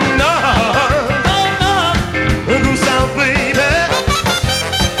 Go north, go north. go south, baby.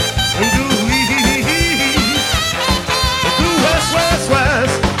 Go east, go west, west,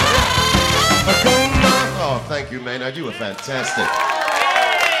 west. Go north. Oh, thank you, Maynard. You were fantastic.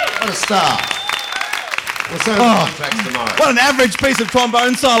 What a star. We'll send tracks tomorrow. What an average piece of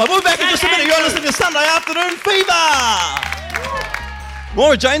trombone solo. We'll be back in just a minute. You're listening to Sunday Afternoon Fever.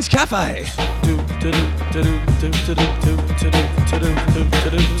 More at Jane's Cafe.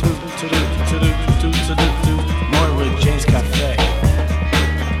 More with Jane's Cafe.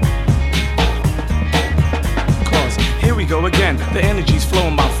 Cause here we go again. The energy's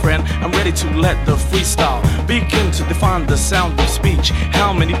flowing, my friend. I'm ready to let the freestyle begin to define the sound of speech.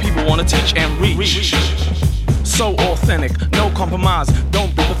 How many people want to teach and reach? So authentic, no compromise.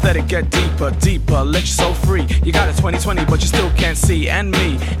 Don't be pathetic, get deeper, deeper. Let your soul free. You got a 20/20, but you still can't see. And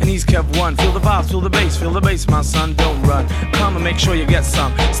me, and he's kept one. Feel the vibes, feel the bass, my son. Don't run. Come and make sure you get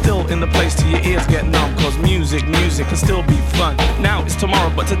some. Still in the place till your ears get numb. Cause music can still be fun. Now it's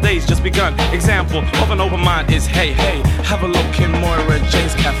tomorrow, but today's just begun. Example of an open mind is hey, hey. Have a look in Moira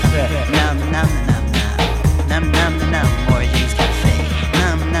Jane's Cafe. Nam nam nam nam nam nam nam Moira Jane's Cafe.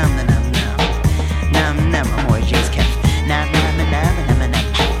 Nam nam nam nam nam nam Moira Jane's Cafe. Nam nam nam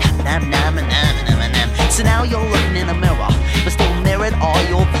nam nam nam nam nam nam. So now you're looking in a mirror, but still mirrored all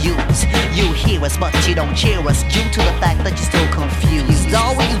your views. You hear us, but you don't cheer us due to the fact that you're still confused.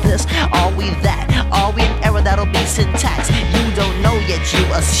 Are we this? Are we that? Are we an error that'll be syntax? You don't know yet, you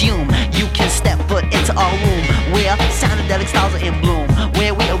assume you can step foot into our room where soundedelic styles are in bloom,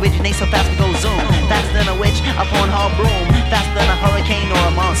 where we originate so fast we go zoom, faster than a witch upon her broom, faster than a hurricane or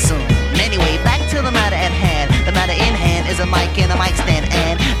a monsoon. Anyway, back to the matter at hand. The matter in hand is a mic and a mic stand,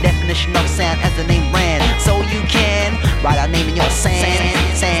 and definition of sound as the name brand. So you can write our name in your sand,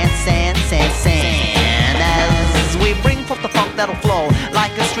 sand, sand, sand, sand. As we bring forth the funk that'll flow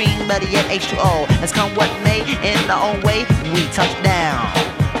like a stream, better yet H2O. Let's come what may, in our own way, we touch down.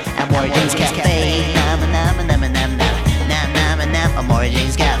 At Moira Jane's Cafe. Nam nam nam nam nam nam nam nam nam. Moira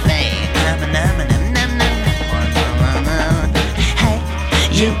Jane's Cafe.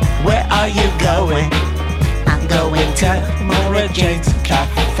 where are you going? I'm going to Mora Jane's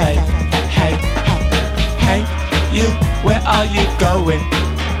Cafe. Hey, hey, you, where are you going?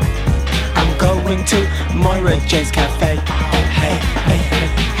 I'm going to Moira Jane's Cafe. Hey, hey, hey,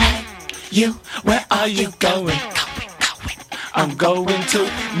 hey, you, where are you going? I'm going to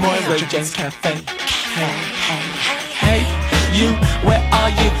Moira Jane's Cafe. Hey, hey, hey, you, where are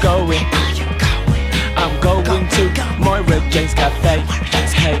you going? I'm going to Moira Jane's Cafe.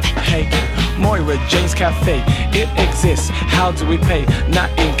 Hey, hey, Moira Jane's Cafe. It exists. How do we pay? Not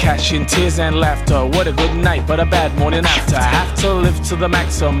in cash, in tears and laughter. What a good night, but a bad morning after. I have to live to the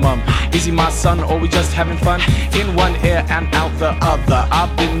maximum. Is he my son, or we just having fun? In one ear and out the other.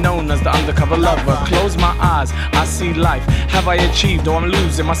 I've been known as the undercover lover. Close my eyes, I see life. Have I achieved, or I'm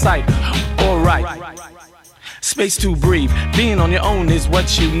losing my sight? Alright. Space to breathe. Being on your own is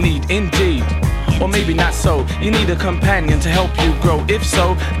what you need, indeed. Or maybe not so. You need a companion to help you grow. If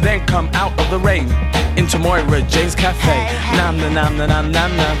so, then come out of the rain into Moira Jane's Cafe. Nam na nam na nam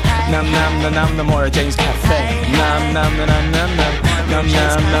nam nam nam nam na nam na Moira Jane's Cafe. Nam nam na nam nam nam nam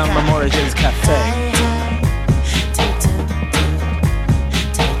nam nam na Moira Jane's Cafe.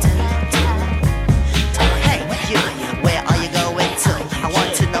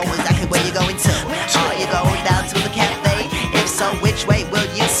 Which way will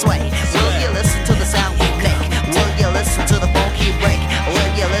you sway? Will you listen to the sound we make? Will you listen to the funky break?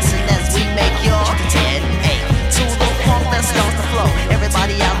 Will you listen as we make your 10-8 to the funk that starts to flow?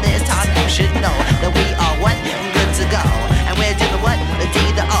 Everybody out there, it's time you should know that we are what? Good to go. And we're doing what? The D,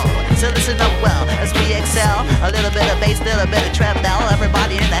 the O. So listen up well as we excel. A little bit of bass, little bit of treble.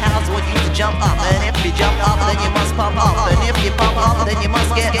 Everybody in the house want you to jump up. And if you jump up, then you must pump up. And if you pump up, then you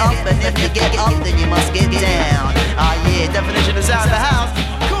must get up. And if you get up, then you must get down. Definition is out of the house.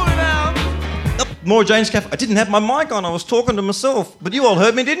 Cool it out. Moira Jane's Cafe. I didn't have my mic on. I was talking to myself. But you all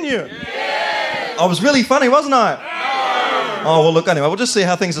heard me, didn't you? Yeah. I was really funny, wasn't I? No. Oh, well, look, anyway, we'll just see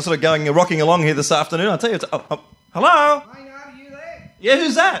how things are sort of going, rocking along here this afternoon. I'll tell you. Hello? Maynard, are you there? Yeah,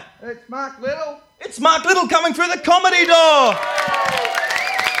 who's that? It's Mark Little. It's Mark Little coming through the comedy door.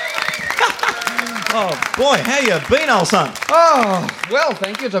 Oh, boy, how you been, old son? Oh, well,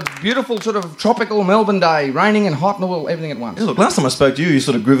 thank you. It's a beautiful sort of tropical Melbourne day, raining and hot and all, everything at once. Yeah, look, last time I spoke to you, you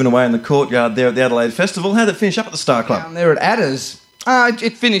sort of grooving away in the courtyard there at the Adelaide Festival. How did it finish up at the Star Club? Down there at Adders.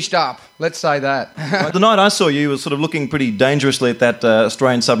 It finished up, let's say that. The night I saw you was sort of looking pretty dangerously at that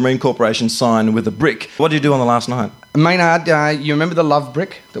Australian Submarine Corporation sign with a brick. What did you do on the last night? Maynard, you remember the love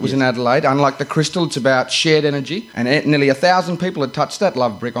brick that was in Adelaide? Unlike the crystal, it's about shared energy. And nearly 1,000 people had touched that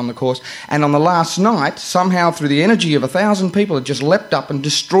love brick on the course. And on the last night, somehow through the energy of 1,000 people, it just leapt up and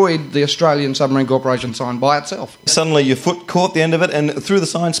destroyed the Australian Submarine Corporation sign by itself. Suddenly your foot caught the end of it and through the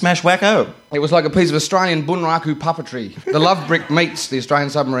sign, smash, whack-o. It was like a piece of Australian bunraku puppetry. The love brick meets the Australian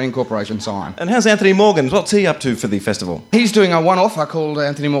Submarine Corporation sign. And how's Anthony Morgan? What's he up to for the festival? He's doing a one-off I called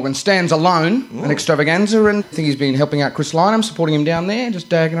Anthony Morgan Stands Alone, an extravaganza, and I think he's been helping out Chris Lynam, supporting him down there, just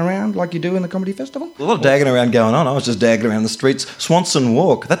dagging around like you do in the comedy festival. A lot of dagging around going on. I was just dagging around the streets. Swanson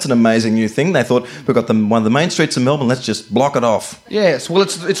Walk, that's an amazing new thing. They thought, we've got one of the main streets in Melbourne, let's just block it off. Yes, well,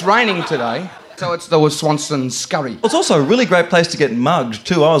 it's raining today. So it's the Swanson Scurry. It's also a really great place to get mugged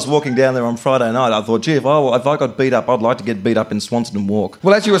too. I was walking down there on Friday night. I thought, gee, if I got beat up, I'd like to get beat up in Swanson Walk.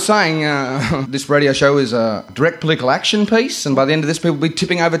 Well, as you were saying, this radio show is a direct political action piece, and by the end of this, people will be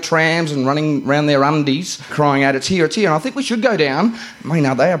tipping over trams and running around their undies, crying out, it's here, it's here. And I think we should go down.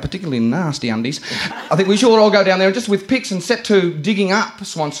 Maynard, they are particularly nasty undies. I think we should all go down there just with picks and set to digging up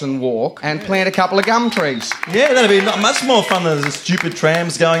Swanson Walk and plant a couple of gum trees. Yeah, that'd be much more fun than the stupid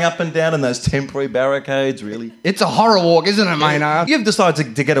trams going up and down and those temporary barricades, really. It's a horror walk, isn't it, Maynard? You've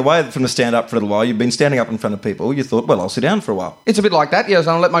decided to get away from the stand-up for a little while. You've been standing up in front of people. You thought, well, I'll sit down for a while. It's a bit like that, yes.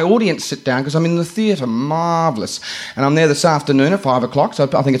 I'll let my audience sit down because I'm in the theatre. Marvellous. And I'm there this afternoon at 5 o'clock, so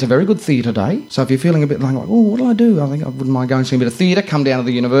I think it's a very good theatre day. So if you're feeling a bit like, oh, what'll I do? I think I wouldn't mind going and seeing a bit of theatre. Come down to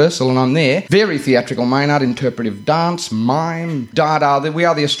the Universal and I'm there. Very theatrical, Maynard. Interpretive dance, mime, dada. We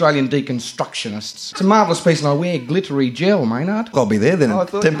are the Australian deconstructionists. It's a marvellous piece and I wear glittery gel, Maynard. I'll be there then.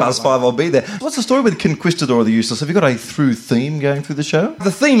 10 past 5, I'll be there. What's the story with Conquistador of the Useless? Have you got a through theme going through the show?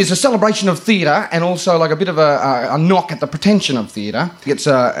 The theme is a celebration of theatre and also like a bit of a knock at the pretension of theatre. It's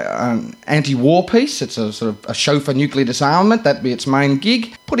an anti-war piece. It's a sort of a show for nuclear disarmament. That'd be its main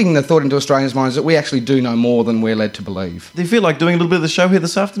gig. Putting the thought into Australians' minds that we actually do know more than we're led to believe. Do you feel like doing a little bit of the show here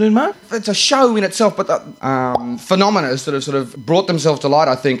this afternoon, Mark? It's a show in itself, but the phenomena that have sort of brought themselves to light,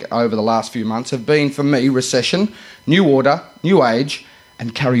 I think, over the last few months have been, for me, recession, new order, new age,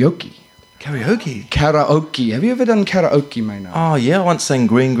 and karaoke. Karaoke? Karaoke. Have you ever done karaoke, Maynard? Oh, yeah. I once sang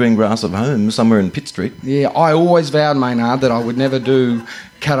Green, Green Grass of Home somewhere in Pitt Street. Yeah, I always vowed, Maynard, that I would never do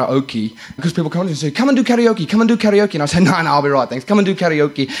karaoke because people come and say, come and do karaoke, come and do karaoke. And I say, no, I'll be right, thanks. Come and do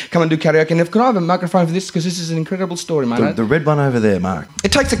karaoke, come and do karaoke. And could I have a microphone for this? Because this is an incredible story, mate. The red one over there, Mark.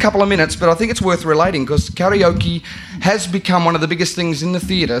 It takes a couple of minutes, but I think it's worth relating because karaoke has become one of the biggest things in the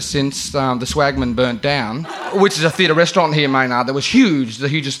theatre since the Swagman burnt down, which is a theatre restaurant here, Maynard, that was huge, the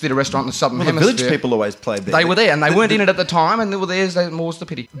hugest theatre restaurant in the Southern Hemisphere. The village people always played there. They were there, and they weren't in it at the time, and they were there, so more's the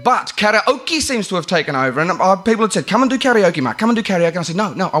pity. But karaoke seems to have taken over, and people had said, come and do karaoke, Mark, come and do karaoke. And I said,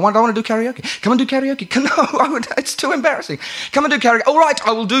 no, I want to do karaoke. Come and do karaoke. No, it's too embarrassing. Come and do karaoke. All right,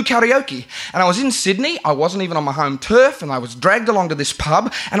 I will do karaoke. And I was in Sydney, I wasn't even on my home turf, and I was dragged along to this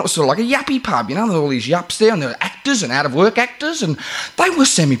pub, and it was sort of like a yuppie pub, you know, there were all these yups there, and there were actors and out-of-work actors, and they were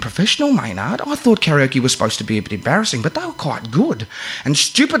semi-professional, Maynard. I thought karaoke was supposed to be a bit embarrassing, but they were quite good. And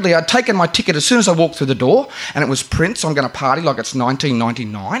stupidly, I'd taken my ticket as soon as I walked through the door, and it was Prince, I'm going to party like it's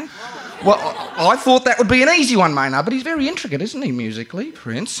 1999. Well, I thought that would be an easy one, Maynard, but he's very intricate, isn't he, musically,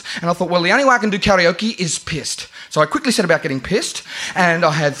 Prince? And I thought, well, the only way I can do karaoke is pissed. So I quickly set about getting pissed, and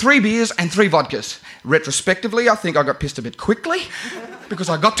I had 3 beers and 3 vodkas. Retrospectively, I think I got pissed a bit quickly, because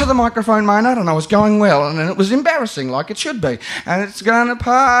I got to the microphone, Maynard, and I was going well, and it was embarrassing, like it should be. And it's gonna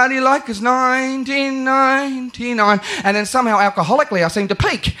party like it's 1999. And then somehow, alcoholically, I seemed to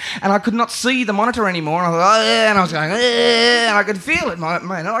peak, and I could not see the monitor anymore. And I thought, and I was going, and I could feel it,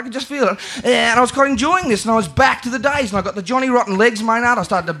 Maynard, I could just feel it. And I was quite enjoying this, and I was back to the days, and I got the Johnny Rotten legs, Maynard. I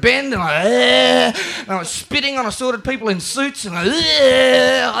started to bend, and I was spitting on assorted people in suits, and and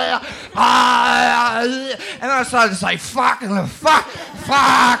then I started to say, fuck, and fuck.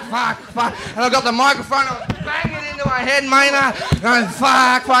 And I got the microphone, I was banging it into my head, Maynard, and I went,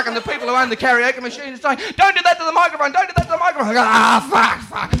 fuck, and the people who own the karaoke machine saying, don't do that to the microphone, don't do that to the microphone. I go,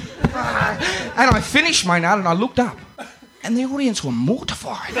 fuck. And I finished, Maynard, and I looked up, and the audience were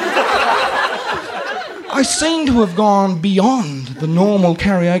mortified. I seem to have gone beyond the normal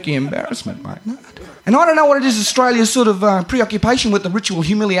karaoke embarrassment, Maynard. And I don't know what it is, Australia's sort of preoccupation with the ritual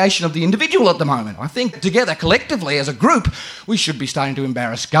humiliation of the individual at the moment. I think together, collectively, as a group, we should be starting to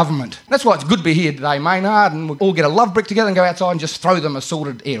embarrass government. That's why it's good to be here today, Maynard, and we'll all get a love brick together and go outside and just throw them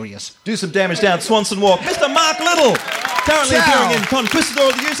assorted areas. Do some damage down Swanson Walk. Mr. Mark Little, currently appearing in Conquistador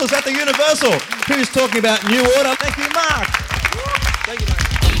of the Useless at the Universal, who's talking about New Order. Thank you, Mark. Thank you, Mark.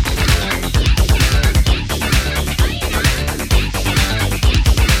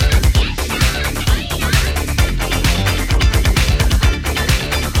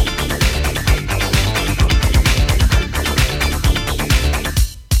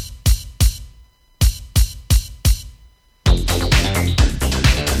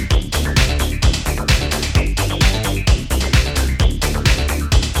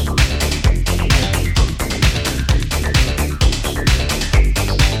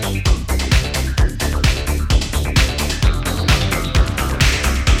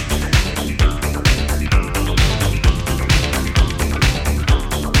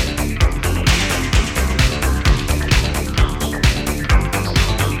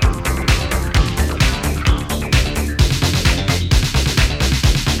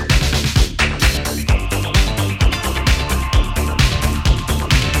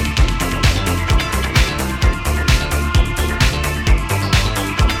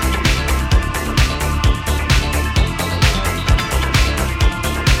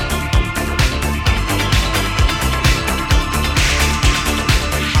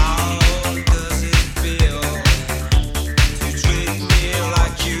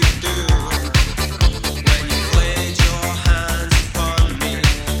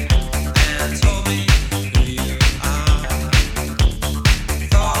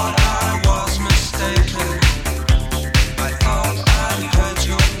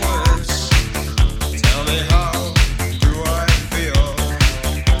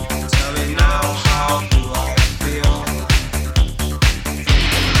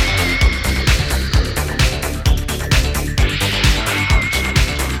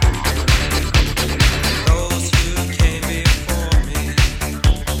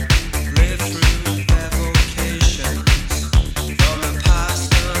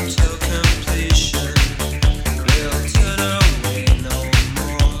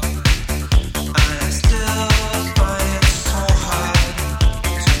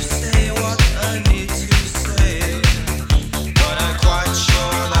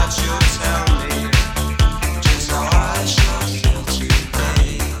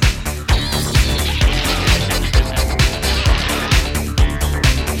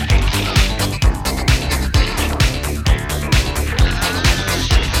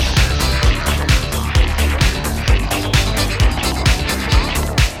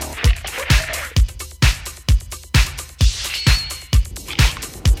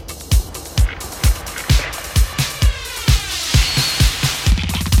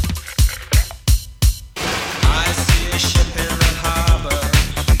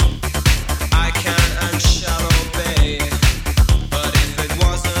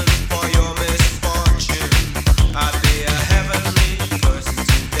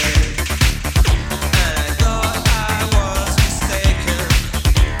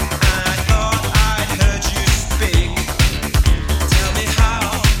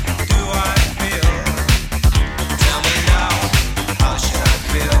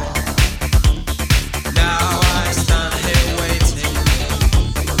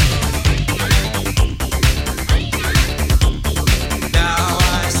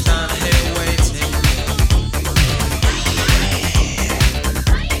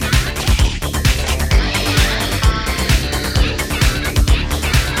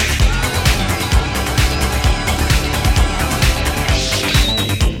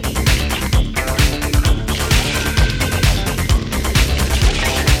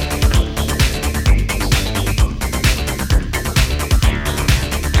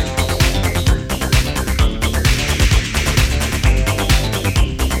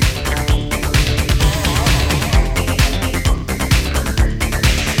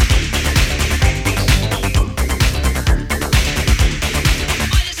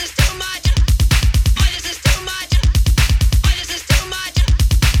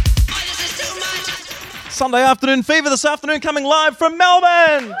 Sunday Afternoon Fever this afternoon, coming live from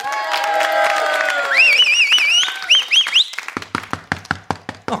Melbourne.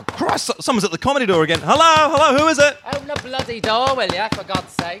 Oh, Christ, someone's at the comedy door again. Hello, who is it? Open the bloody door, will you, for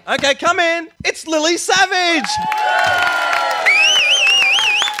God's sake? Okay, come in. It's Lily Savage.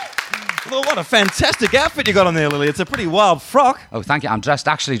 Well, what a fantastic outfit you got on there, Lily. It's a pretty wild frock. Oh, thank you. I'm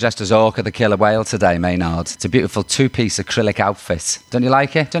actually dressed as Orca the killer whale today, Maynard. It's a beautiful two-piece acrylic outfit. Don't you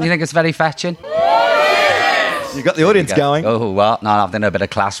like it? Don't you think it's very fetching? You got the audience going. Oh, what? No, I've done a bit of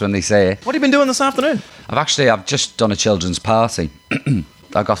class when they say it. What have you been doing this afternoon? I've just done a children's party.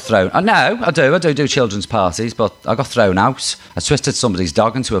 I got thrown. Oh, no, I do children's parties, but I got thrown out. I twisted somebody's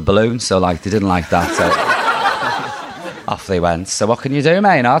dog into a balloon, so they didn't like that. So off they went. So what can you do,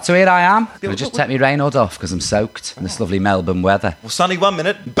 Maynard? So here I am. I'll just take my rain hood off because I'm soaked in this lovely Melbourne weather. Well, sunny 1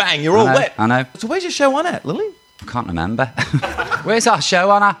 minute, bang, you're all wet. I know. So where's your show on at, Lily? I can't remember. Where's our show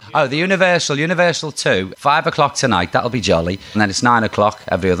on at? Oh, the Universal 2, 5 o'clock tonight. That'll be jolly. And then it's 9 o'clock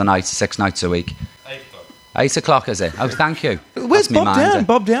every other night, 6 nights a week. 8 o'clock, is it? Oh, thank you. Where's Bob Down?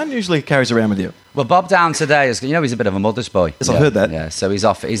 Bob Down usually carries around with you. Well, Bob Down today is, he's a bit of a mother's boy. Yes, I've heard that. Yeah, so he's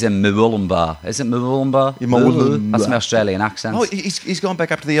off. He's in Moolumbar. Is it Moolumbar? That's my Australian accent. Oh, he's gone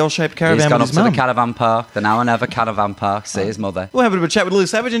back up to the L-shaped caravan. He's gone with up his to mum. the caravan park, the now and ever caravan park, see his mother. We'll have a bit of a chat with Lily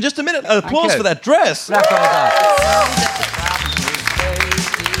Savage in just a minute. Applause you. for that dress. Every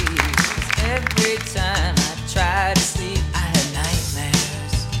time I try to sleep, I have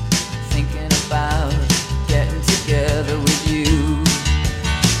nightmares, thinking about getting together with you.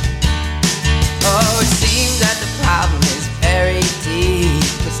 Oh, it seems that the problem is very deep,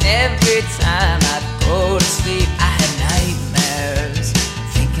 'cause every time I go to sleep, I have nightmares,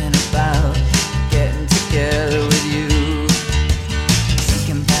 thinking about getting together with you.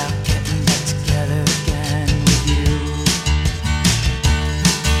 Thinking about getting back together again with you.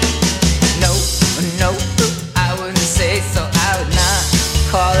 No, I wouldn't say so, I would not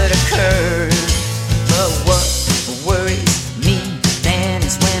call it a curse. But what worries me then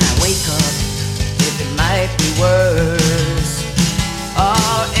is when I wake up, if it might be worse.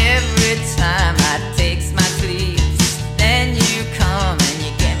 Oh, every time I takes my sleeps, then you come and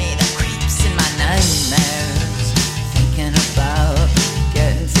you give me the creeps in my nightmares, thinking about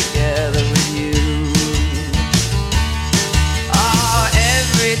getting together with you. Oh,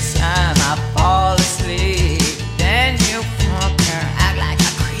 every time I fall asleep, then you fucker act like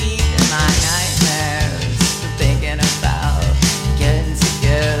a creep in my nightmares, thinking about getting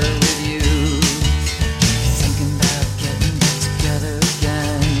together with you, thinking about getting back together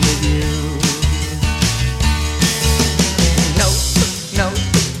again with you. No,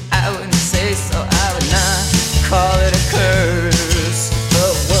 I wouldn't say so, I would not call it a curse.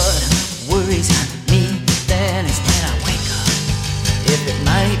 But what worries me then is when I wake up, if it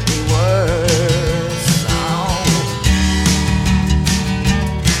might be worse. Oh.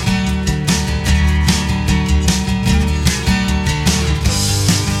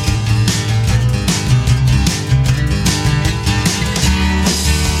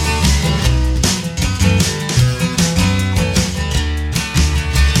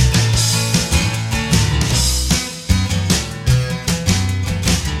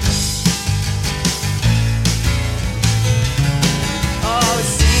 Oh, it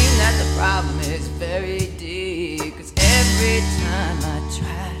seems that the problem is very deep, 'cause every time I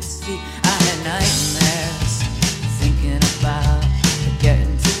try to sleep, I have nightmares, thinking about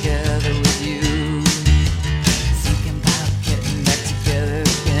getting together with you, thinking about getting back together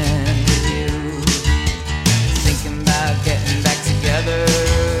again with you, thinking about getting back together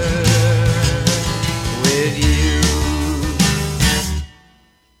with you.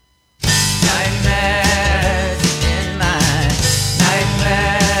 Nightmares in my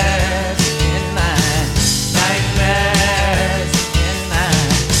nightmares in my nightmares in my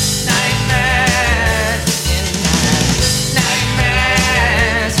nightmares in my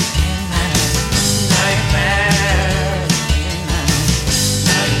nightmares in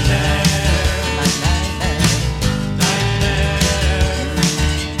my nightmares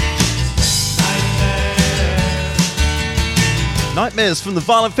Nightmares from the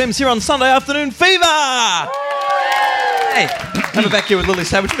Violent Femmes here on Sunday Afternoon Fever. Hey, have a back here with Lily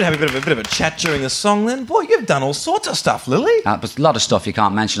Savage. We're going to have a bit of a chat during the song then. Boy, you've done all sorts of stuff, Lily. But a lot of stuff you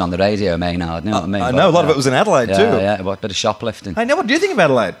can't mention on the radio, Maynard. You know what I mean? I know, a lot of it was in Adelaide too. Yeah, a bit of shoplifting. Hey, now what do you think of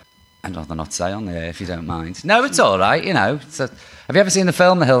Adelaide? I'd rather not say on the air if you don't mind. No, it's all right, Have you ever seen the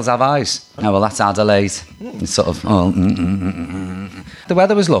film The Hills Have Eyes? No, well, that's Adelaide. It's sort of... The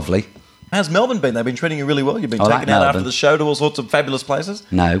weather was lovely. How's Melbourne been? They've been treating you really well. You've been I like taken out after Melbourne. the show to all sorts of fabulous places.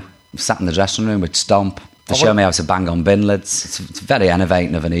 No, sat in the dressing room with Stomp. They show me how to bang on bin lids. It's very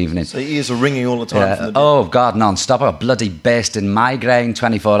enervating of an evening. So your ears are ringing all the time. From the Oh, God, non-stop. I've got bloody bursting migraine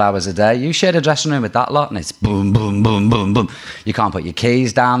 24 hours a day. You share a dressing room with that lot and it's boom, boom, boom, boom, boom. You can't put your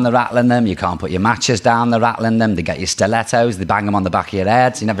keys down, they're rattling them. You can't put your matches down, they're rattling them. They get your stilettos, they bang them on the back of your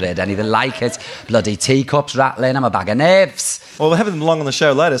head. You never heard anything like it. Bloody teacups rattling. I'm a bag of nerves. Well, we're having them along on the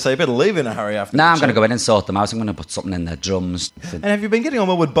show later, so you better leave in a hurry after. I'm going to go in and sort them out. I'm going to put something in their drums. And have you been getting on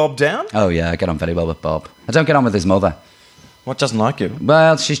well with Bob Down? Oh, yeah, I get on very well with Bob. I don't get on with his mother. What, doesn't like you?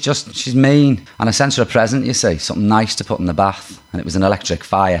 Well, she's mean. And I sent her a present, you see, something nice to put in the bath. And it was an electric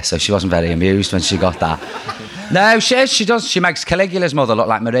fire, so she wasn't very amused when she got that. No, she does. She makes Caligula's mother look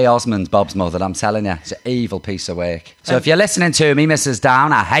like Marie Osmond, Bob's mother, I'm telling you. It's an evil piece of work. So if you're listening to me, Mrs.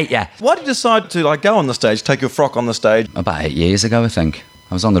 Down, I hate you. Why did you decide to go on the stage, take your frock on the stage? About 8 years ago, I think.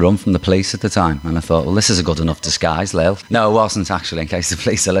 I was on the run from the police at the time, and I thought, well, this is a good enough disguise, Lil. No, it wasn't, actually, in case the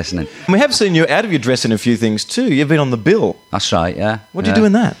police are listening. And we have seen you out of your dress in a few things, too. You've been on the bill. That's right, yeah. What did you do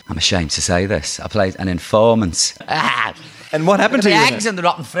in that? I'm ashamed to say this. I played an informant. And what happened to the you? Eggs and the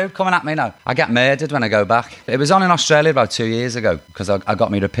rotten fruit coming at me now. I get murdered when I go back. It was on in Australia about 2 years ago because I got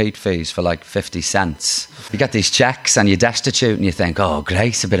me repeat fees for like 50 cents. You get these checks and you're destitute and you think, oh,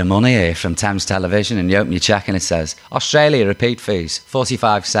 great, a bit of money here from Thames Television, and you open your check and it says, Australia repeat fees,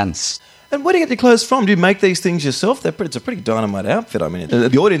 45 cents. And where do you get your clothes from? Do you make these things yourself? It's a pretty dynamite outfit. I mean,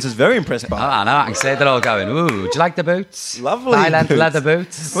 the audience is very impressed by it. Oh, I know, I can see they're all going, ooh, do you like the boots? Lovely High-length boots. leather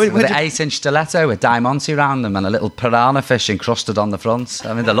boots with an 8-inch stiletto with diamante round them and a little piranha fish encrusted on the front.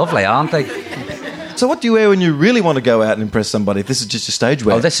 I mean, they're lovely, aren't they? So what do you wear when you really want to go out and impress somebody? If this is just your stage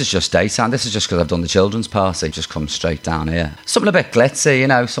wear? Oh, this is just daytime. This is just because I've done the children's party. Just come straight down here. Something a bit glitzy, you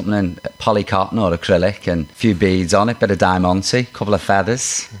know, something in polycotton or acrylic and a few beads on it, bit of diamante, couple of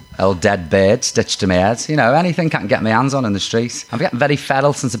feathers, old dead bird stitched to my head. You know, anything I can get my hands on in the streets. I've getting very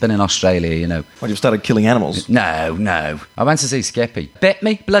feral since I've been in Australia, you know. Well, you've started killing animals? No. I went to see Skippy. Bit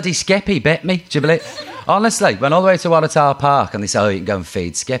me. Bloody Skippy bit me. Do you believe? Honestly, went all the way to Waratah Park and they said, oh, you can go and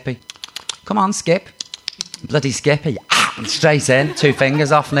feed Skippy. Come on, Skip. Bloody Skippy. Straight in, 2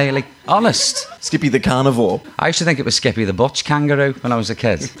 fingers off nearly. Honest. Skippy the carnivore. I used to think it was Skippy the butch kangaroo when I was a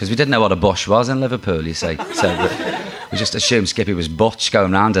kid, because we didn't know what a bush was in Liverpool, you see. So we just assumed Skippy was butch,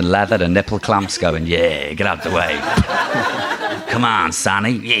 going round in leather and nipple clamps going, yeah, get out the way. Come on,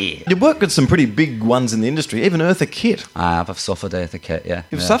 Sonny, yeah. You work with some pretty big ones in the industry, even Eartha Kitt. I've suffered Eartha Kitt, yeah.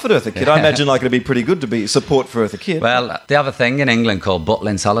 You've suffered Eartha Kitt. I imagine it'd be pretty good to be support for Eartha Kitt. Well, they have a thing in England called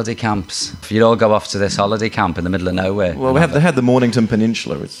Butlins holiday camps. If you all go off to this holiday camp in the middle of nowhere. Well, they had the Mornington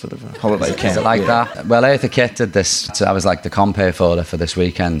Peninsula. It's sort of a holiday camp. Is it like that? Well, Eartha Kitt did this. So I was like the compere for her for this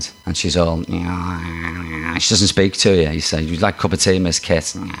weekend, and she's all. She doesn't speak to you. You say, "Would you like a cup of tea, Miss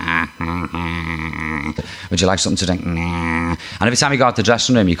Kitt? Would you like something to drink?" And every time you go out the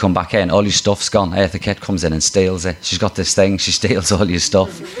dressing room, you come back in, all your stuff's gone. Eartha Kitt comes in and steals it. She's got this thing. She steals all your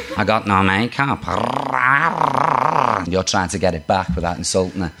stuff. I got no makeup. You're trying to get it back without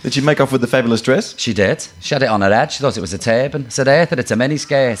insulting her. Did she make off with the fabulous dress? She did. She had it on her head. She thought it was a turban. I said, Eartha, it's a mini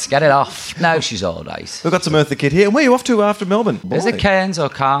skirt. Get it off. No, she's all right. We've got some Eartha Kitt here. And where are you off to after Melbourne? Is it Cairns or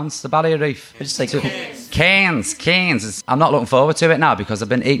Cairns? The Barrier Reef? I just say Cairns. I'm not looking forward to it now because I've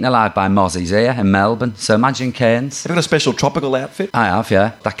been eaten alive by mozzies here in Melbourne. So imagine Cairns. Have you got a special tropical outfit? I have,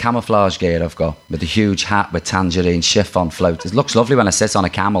 yeah. That camouflage gear I've got with the huge hat with tangerine chiffon float. It looks lovely when I sit on a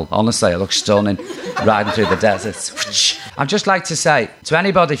camel. Honestly, it looks stunning riding through the deserts. I'd just like to say to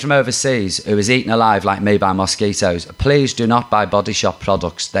anybody from overseas who is eaten alive like me by mosquitoes, please do not buy Body Shop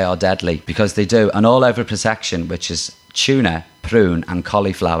products. They are deadly because they do an all-over protection, which is tuna, prune and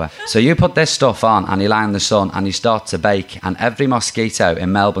cauliflower. So you put this stuff on and you lie in the sun and you start to bake and every mosquito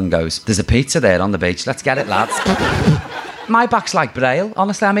in Melbourne goes, there's a pizza there on the beach, let's get it, lads. My back's like Braille.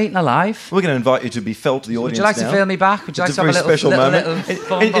 Honestly, I'm eating alive. We're going to invite you to be felt to the audience. Would you like now. to feel me back? Would you like to have a little special moment?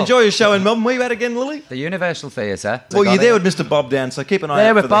 Enjoy your show in Melbourne. Where are you at again, Lily? The Universal Theatre. Well, you're there with Mr. Bob Down, so keep an eye there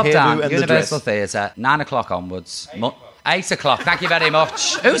out with for Bob the hairdo Down, and Universal the dress. Theatre, 9 o'clock onwards. 8 o'clock, thank you very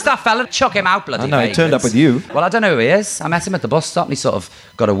much. Who's that fella? Chuck him out, bloody I know, he vagrants. turned up with you. Well, I don't know who he is. I met him at the bus stop and he sort of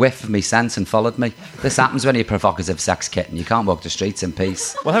got a whiff of me scent and followed me. This happens when you're a provocative sex kitten. You can't walk the streets in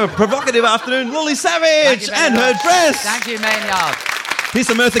peace. We'll have a provocative afternoon. Lily Savage and her dress. Thank you, Maynard. Here's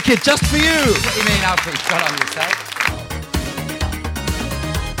some Eartha Kitt just for you. What do you mean outfit you've got on yourself?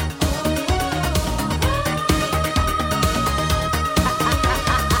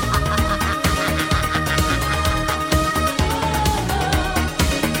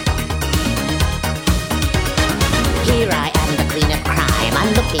 Here I am, the queen of crime.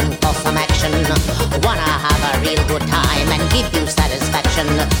 I'm looking for some action. Wanna have a real good time and give you satisfaction.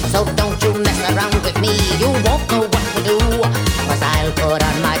 So don't you mess around with me. You won't know what to do. 'Cause I'll put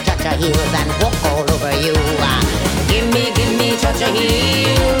on my cha-cha heels and walk all over you.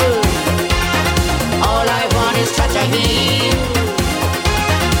 heel. All I want is cha-cha heel.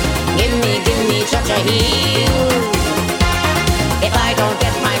 Give me cha-cha heel. If I don't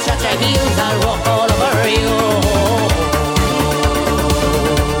get my cha-cha heels, I'll walk all over you.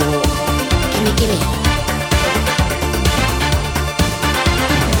 Gimme.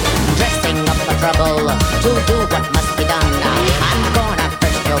 Dressing up for trouble, to do what must be done. I'm gonna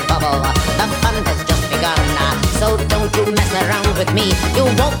burst your bubble, the fun has just begun. So don't you mess around with me, you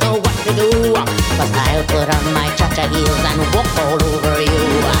won't know what to do. Cause I'll put on my cha-cha heels and walk all over you.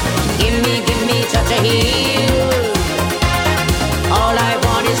 Give me cha-cha heels. All I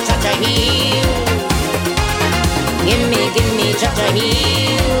want is cha-cha heels. Give me cha-cha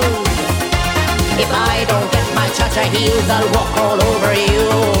heels. If I don't get my cha-cha heels, I'll walk all over you.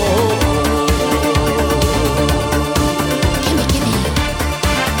 Gimme.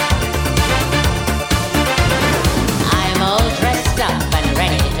 I'm all dressed up and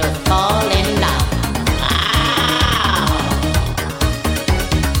ready to fall in love.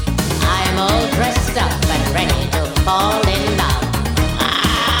 I'm all dressed up and ready to fall in love.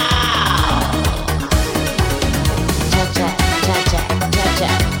 Cha-cha, cha-cha, cha-cha,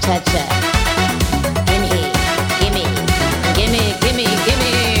 cha-cha. Gimme.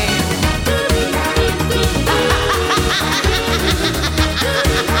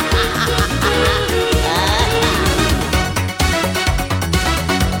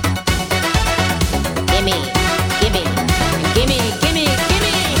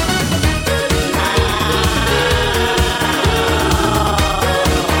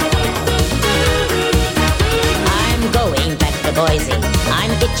 I'm going back to Boise.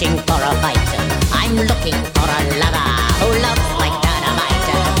 I'm itching for a fight. I'm looking for a lover who loves like dynamite.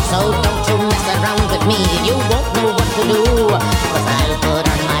 So don't you mess around with me, you won't know what to do. Cause I'll put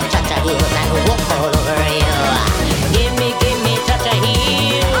on my cha-cha heels and walk all over you. Give me cha-cha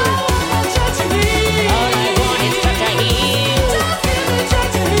heels. All I want is cha-cha heels.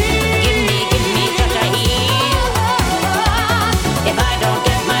 Give me cha-cha heels. If I don't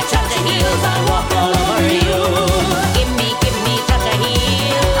get my cha-cha heels, I'll walk all over you. Give me cha-cha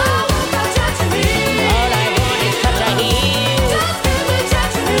heels. All I want is cha-cha heels.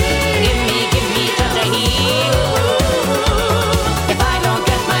 Give me cha-cha heels. If I don't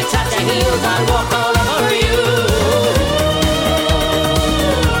get my cha-cha heels, I'll walk all over you.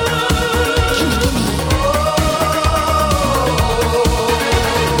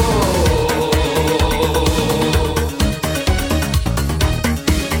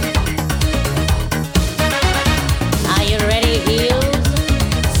 Are you ready, heels?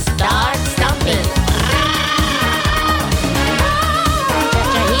 Start stomping.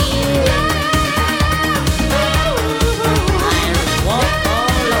 Cha-cha heels. I'll walk all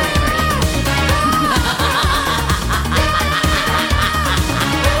over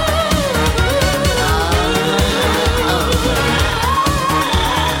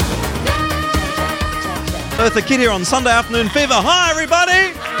Eartha Kitt here on Sunday Afternoon Fever. Hi,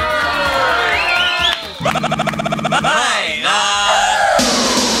 everybody!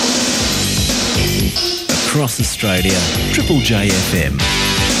 Across Australia, Triple J FM.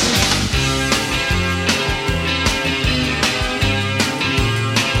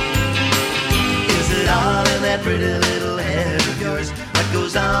 Is it all in that pretty little head of yours? What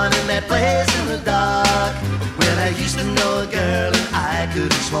goes on in that place in the dark? Well, I used to know a girl and I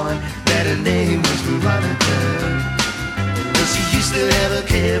could have sworn that her name was Veronica. Well, she used to have a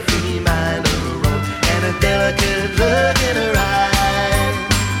carefree mind of her own and a delicate look in her eye.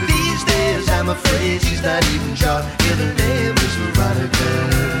 These days I'm afraid she's not even sure if her name was Veronica.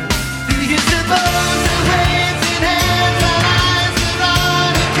 Do you suppose her waves in hands are eyes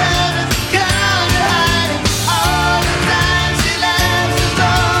Veronica's gone to hiding? All the time she laughs and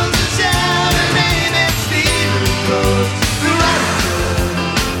blows and shouts her name and Stephen goes Veronica,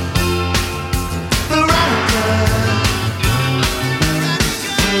 Veronica.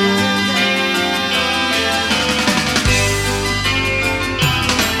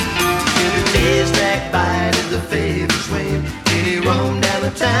 Days dragged by to the favors wane. Did he roam down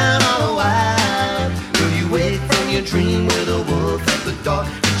the town all a while? Will you wake from your dream with a wolf at the door,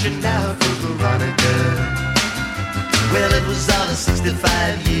 reaching out for Veronica? Well, it was all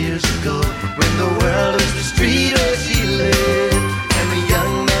 65 years ago, when the world was the street where she lived, and the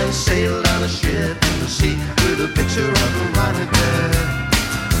young man sailed on a ship in the sea with a picture of Veronica.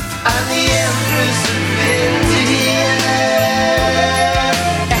 I'm the Empress of India.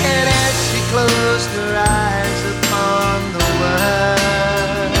 And as she closed her eyes upon the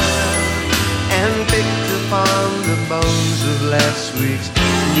world and picked upon the bones of last week's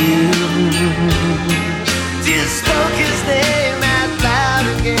news, just spoke his name as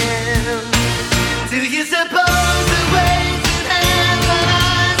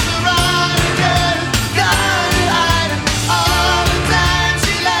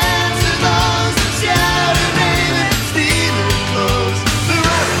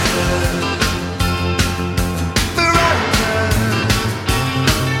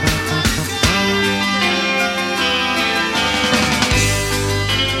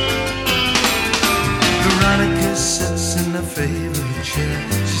chair.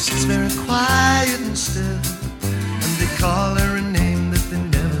 She sits very quiet and still, and they call her a name that they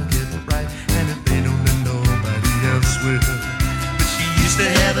never get right. And if they don't, then nobody else will. But she used to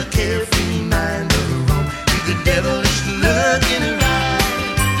have a carefree mind of her own, with a devilish look in her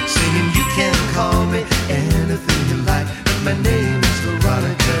eye, singing, you can call me anything you like, but my name is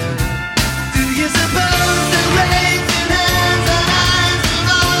Veronica. Do you suppose that raising hands and eyes is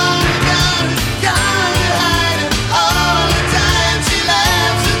all you got? Got to hide it all the time. She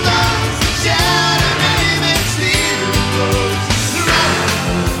laughs at those who shout her name and steal her clothes.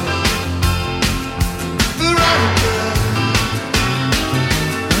 Veronica,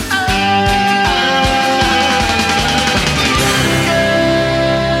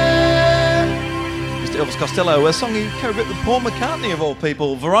 Mr. Elvis Costello, a song he co-wrote with Paul McCartney, of all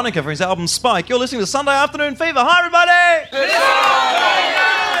people, Veronica, for his album Spike. You're listening to Sunday Afternoon Fever. Hi, everybody!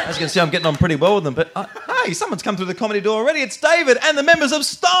 As you can see, I'm getting on pretty well with them, but hey, someone's come through the comedy door already. It's David and the members of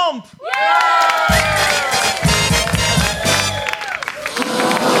Stomp!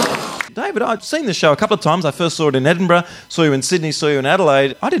 David, I've seen this show a couple of times. I first saw it in Edinburgh, saw you in Sydney, saw you in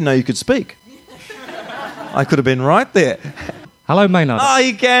Adelaide. I didn't know you could speak. I could have been right there. Hello, Maynard. Oh,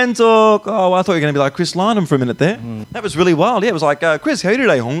 he can talk. Oh, I thought you were going to be like Chris Lynam for a minute there. That was really wild. Yeah, it was like, Chris, how are you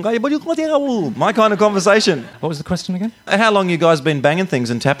today? My kind of conversation. What was the question again? How long you guys been banging things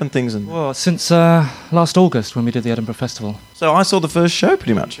and tapping things? And Well, since last August when we did the Edinburgh Festival. So I saw the first show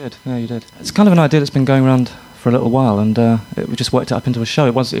pretty much. You did. Yeah, you did. It's kind of an idea that's been going around for a little while, and we just worked it up into a show.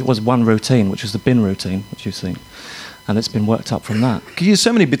 It was one routine, which was the bin routine, which you've seen. And it's been worked up from that. You use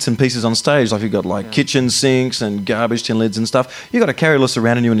so many bits and pieces on stage, like you've got like kitchen sinks and garbage tin lids and stuff. You got to carry all this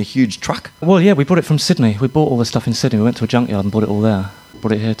around in you in a huge truck. Well, yeah, we brought it from Sydney. We bought all the stuff in Sydney. We went to a junkyard and bought it all there.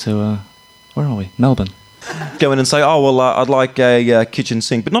 Brought it here to, where are we? Melbourne. Go in and say, oh, well, I'd like a kitchen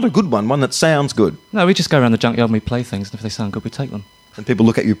sink, but not a good one that sounds good. No, we just go around the junkyard and we play things, and if they sound good, we take them. And people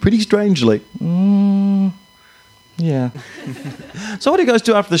look at you pretty strangely. Yeah. So what do you guys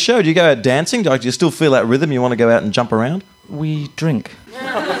do after the show? Do you go out dancing? Do you still feel that rhythm? You want to go out and jump around? We drink.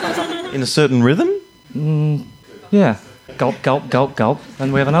 In a certain rhythm? Yeah. Gulp, gulp, gulp, gulp.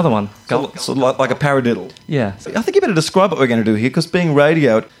 And we have another one. Gulp. So like a paradiddle? Yeah. I think you better describe what we're going to do here, because being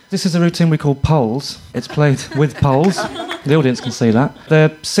radio... This is a routine we call poles. It's played with poles. The audience can see that. They're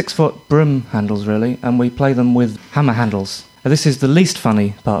 6-foot broom handles, really, and we play them with hammer handles. Now, this is the least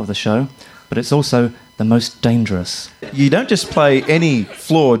funny part of the show, but it's also the most dangerous. You don't just play any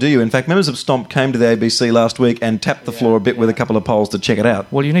floor, do you? In fact, members of Stomp came to the ABC last week and tapped the floor a bit with a couple of poles to check it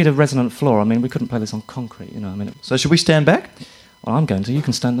out. Well, you need a resonant floor. I mean, we couldn't play this on concrete, you know. I mean, So should we stand back? Well, I'm going to. You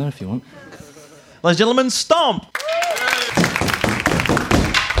can stand there if you want. Ladies and gentlemen, Stomp!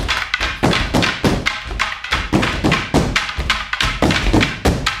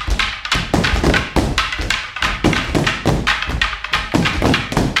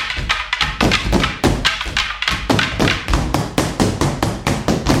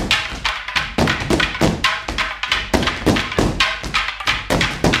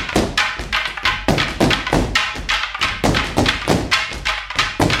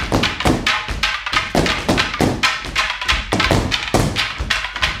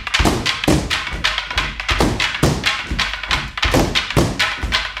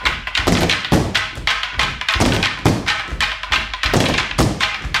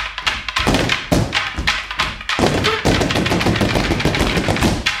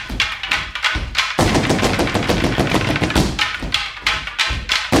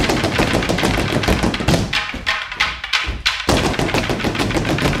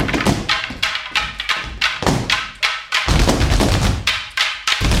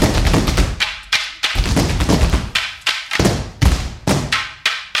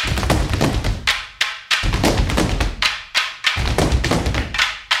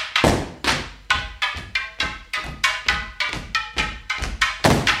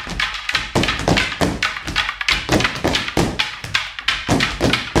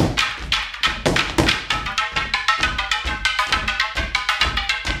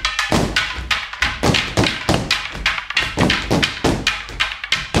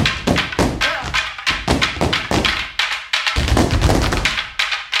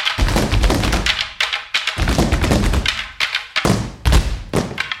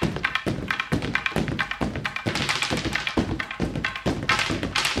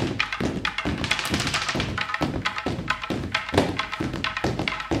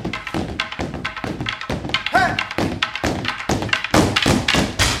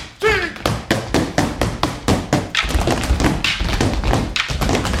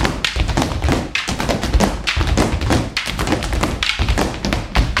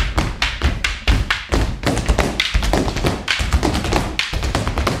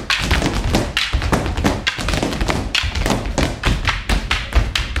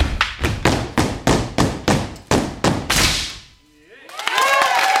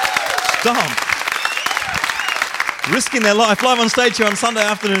 risking their life live on stage here on Sunday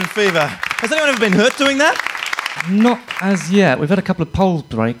Afternoon Fever. Has anyone ever been hurt doing that? Not as yet. We've had a couple of poles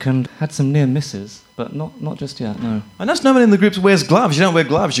break and had some near misses, but not just yet, no. I notice no one in the group wears gloves. You don't wear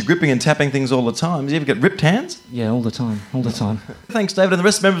gloves. You're gripping and tapping things all the time. Do you ever get ripped hands? Yeah, all the time. Thanks, David, and the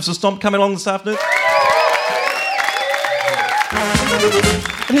rest of the members of Stomp coming along this afternoon.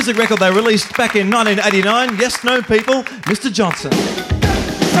 And here's a record they released back in 1989. Yes, no, people, Mr. Johnson.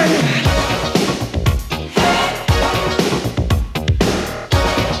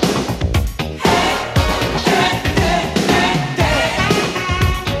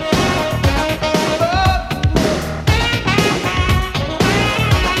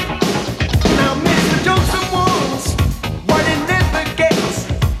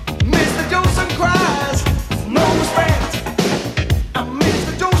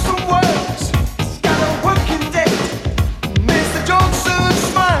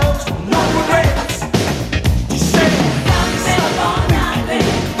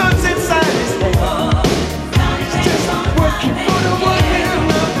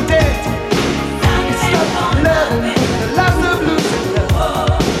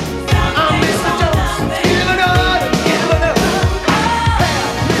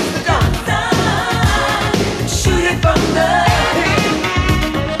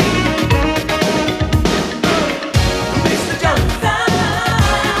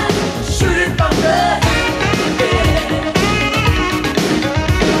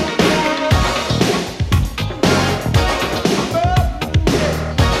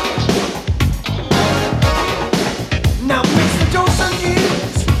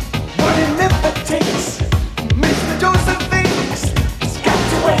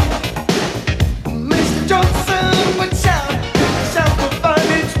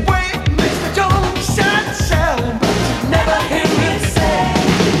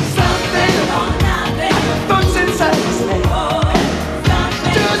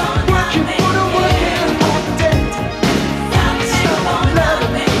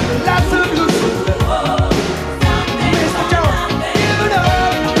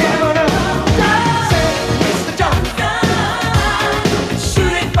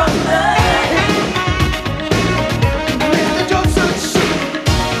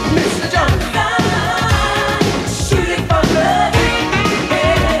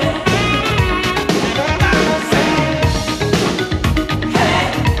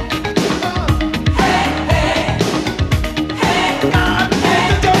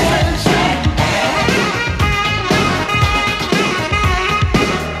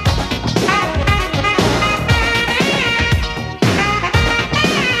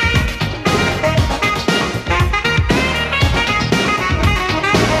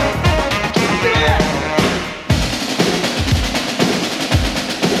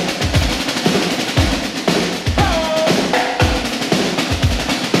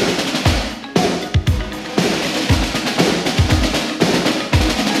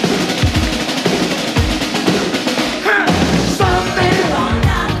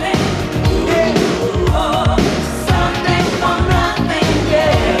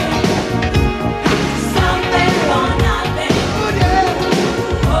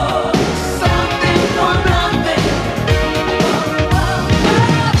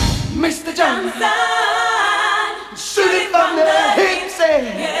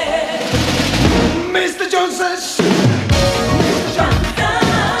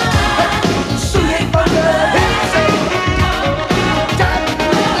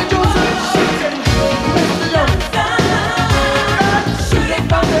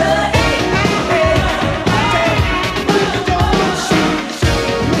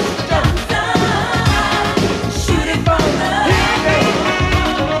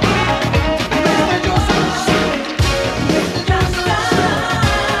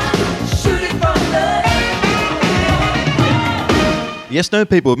 Yes, no,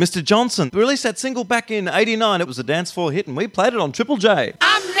 people. Mr. Johnson. We released that single back in 89. It was a dance floor hit, and we played it on Triple J.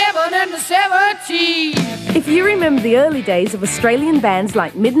 I'm living in the 70s. If you remember the early days of Australian bands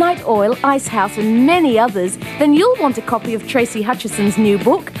like Midnight Oil, Icehouse and many others, then you'll want a copy of Tracy Hutchison's new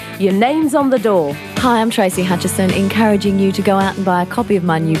book, Your Name's on the Door. Hi, I'm Tracy Hutchison, encouraging you to go out and buy a copy of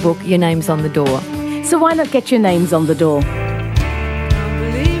my new book, Your Name's on the Door. So why not get your names on the door?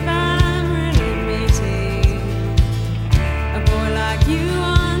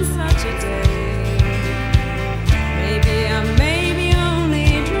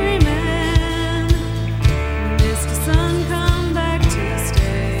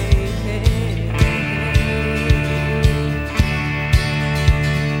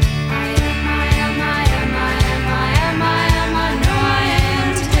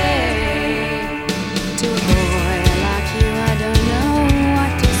 To a boy like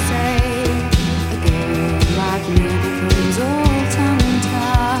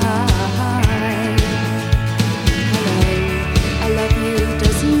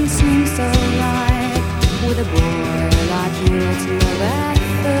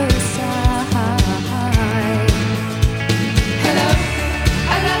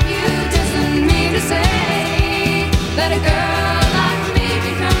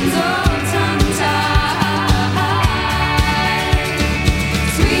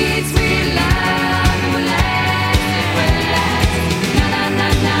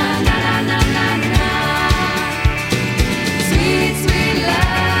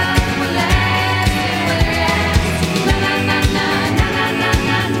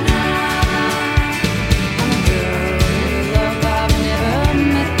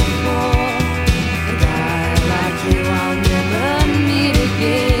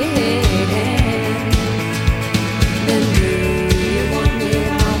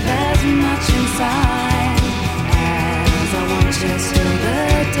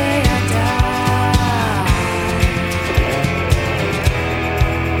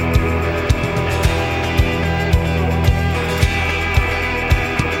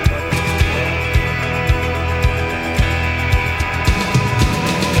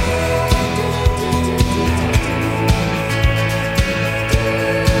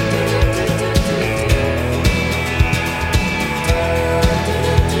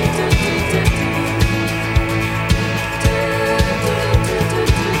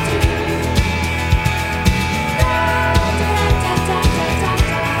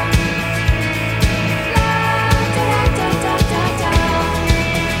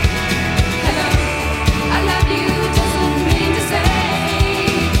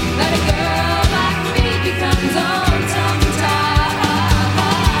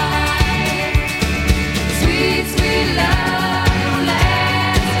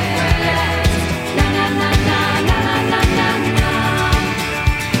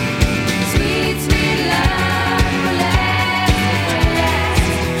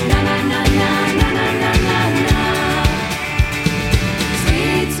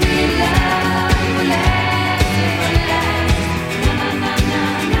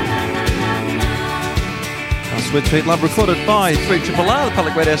Sweet Sweet Love, recorded by 3RRR, the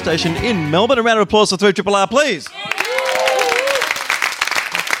public radio station in Melbourne. A round of applause for 3RRR, please.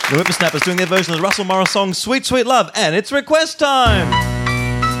 The Whippersnappers doing their version of the Russell Morris song Sweet Sweet Love, and it's request time.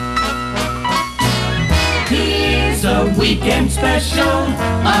 Here's a weekend special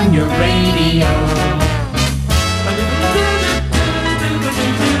on your radio.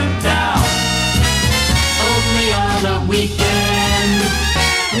 Now, only on a weekend.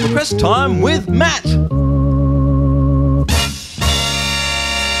 Request time with Matt.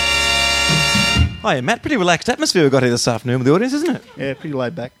 Hi, Matt. Pretty relaxed atmosphere we've got here this afternoon with the audience, isn't it? Yeah, pretty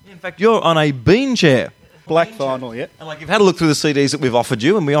laid back. In fact, you're on a bean chair. Black vinyl, yeah. And you've had a look through the CDs that we've offered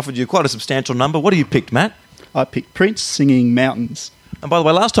you, and we offered you quite a substantial number. What have you picked, Matt? I picked Prince singing Mountains. And by the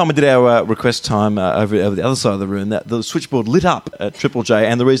way, last time we did our request time over the other side of the room, the switchboard lit up at Triple J,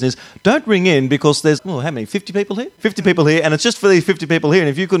 and the reason is, don't ring in because there's, how many, 50 people here? 50 people here, and it's just for these 50 people here, and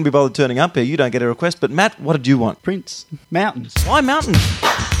if you couldn't be bothered turning up here, you don't get a request. But Matt, what did you want? Prince, Mountains. Why Mountains?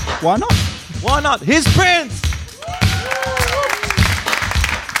 Why not? Why not? Here's Prince!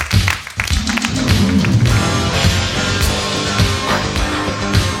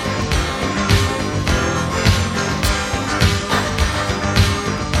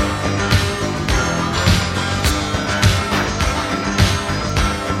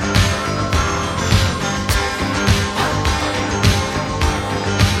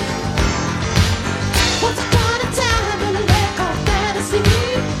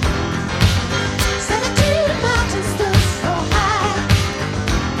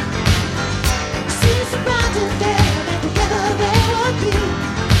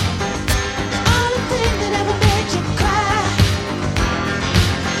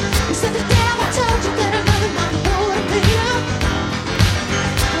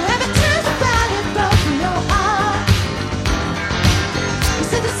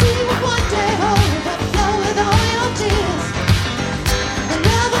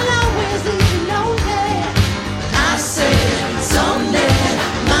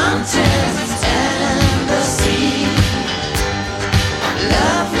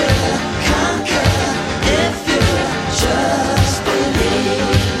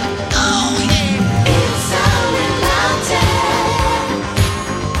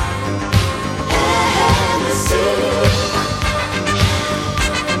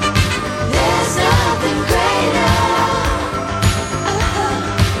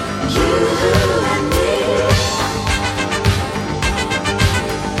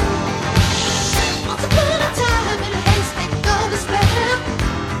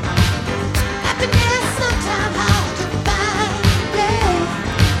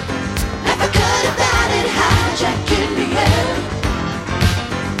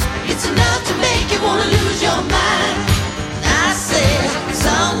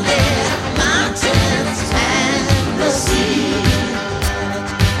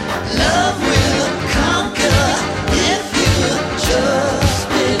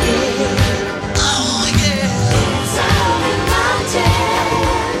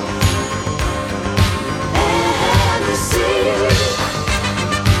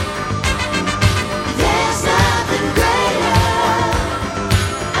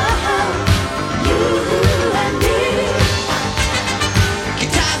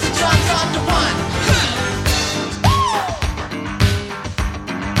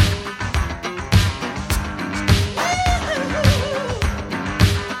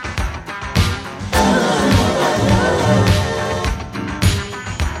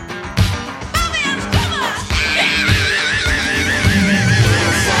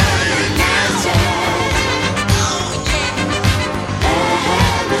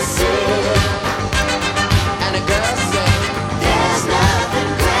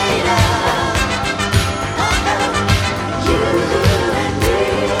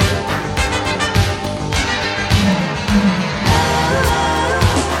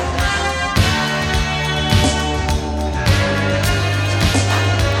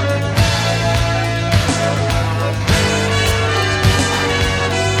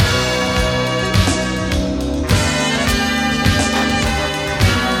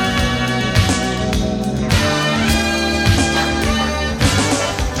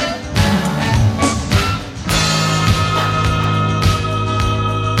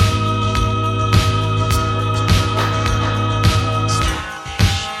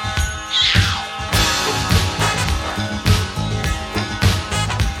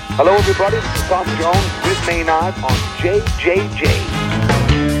 Hello, everybody. This is Tom Jones with Maynard on JJJ.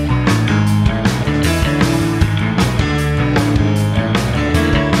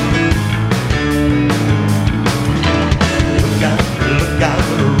 Look out,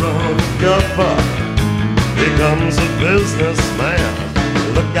 run, cover. Because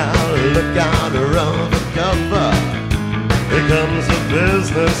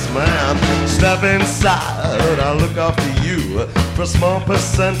businessman. Step inside, I'll look after you. For a small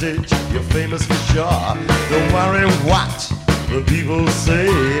percentage, you're famous for sure. Don't worry what the people say.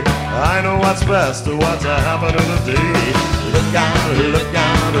 I know what's best to what's happening today. Look out,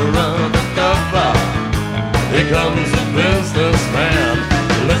 around the cover. Here comes the businessman.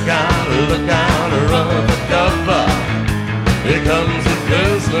 Look out, around the cover. Here comes the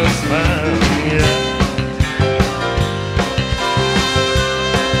businessman, yeah.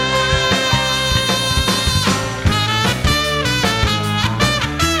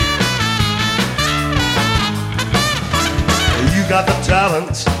 You got the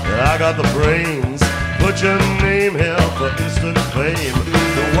talent, I got the brains. Put your name here for instant fame.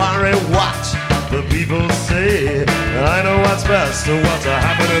 Don't worry what the people say. I know what's best to what's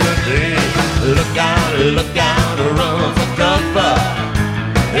happening today. Look out, around the cover.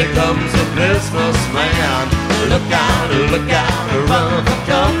 Here comes the businessman. Look out, around the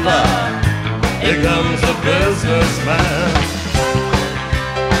cover. Here comes the businessman.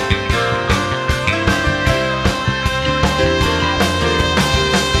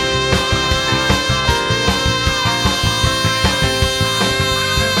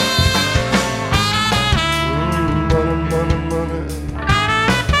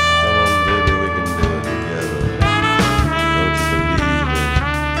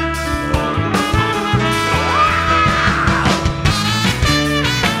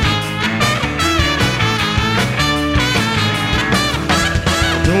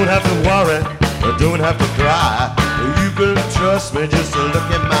 Don't have to worry, don't have to cry. You can trust me just to look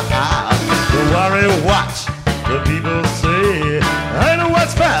in my eyes. Don't worry what the people say. I know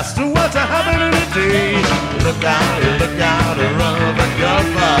what's best to what's happening today. Look out, around the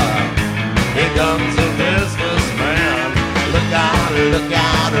cover. Here comes the businessman. Look out, around the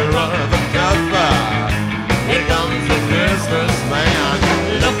cover. Here comes the businessman.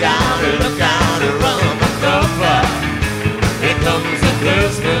 Look out, around the cover. Here comes the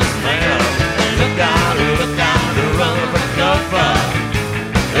businessman. Look out, around the cover.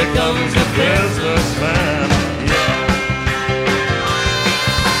 Here comes the businessman. Yeah.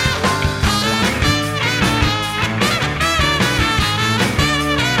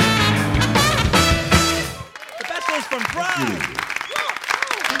 The Bachelors from Prague.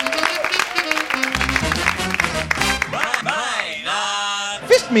 Maynard.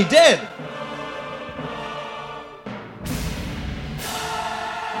 Fist me dead.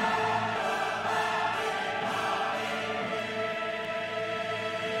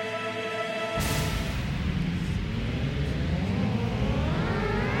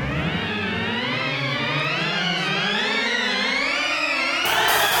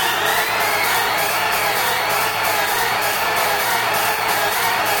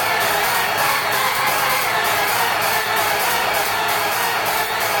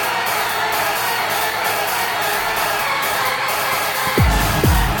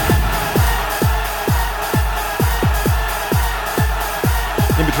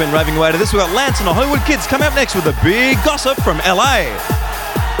 In between raving away to this, we've got Lance and the Hollywood Kids coming up next with a big gossip from LA.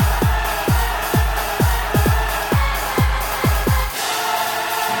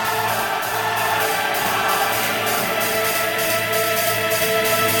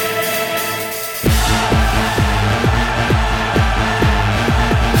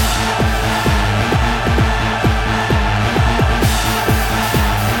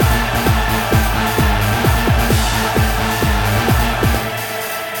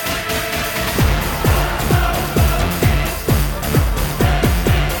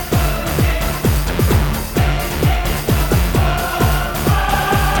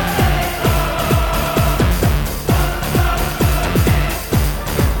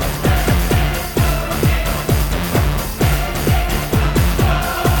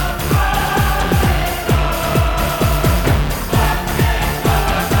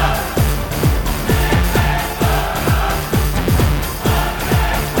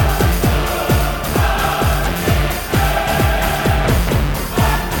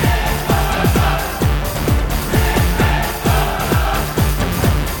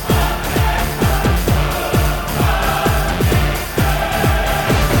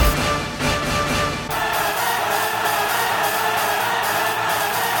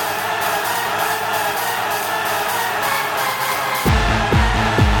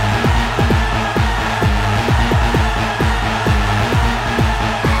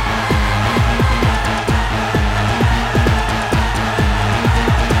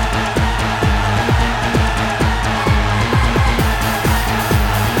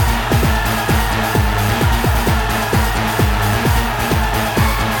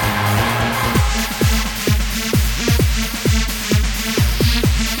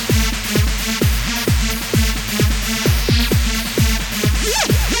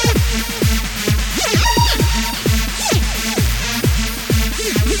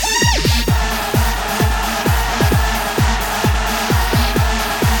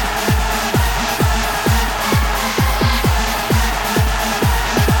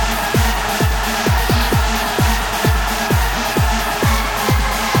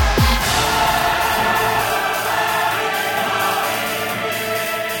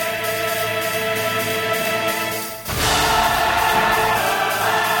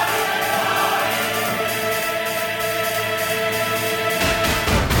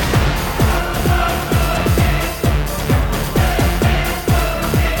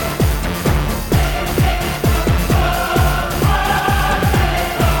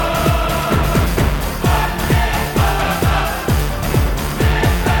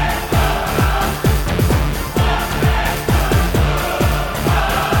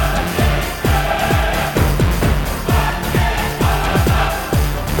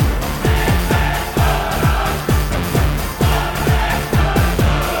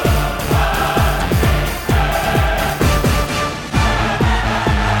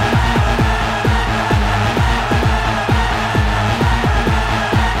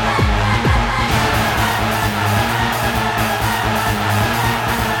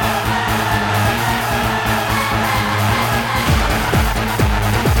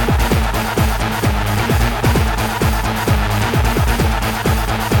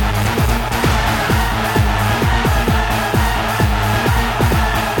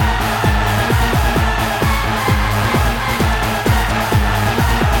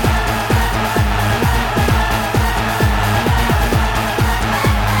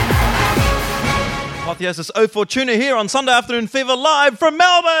 Apotheosis O Fortuna here on Sunday Afternoon Fever live from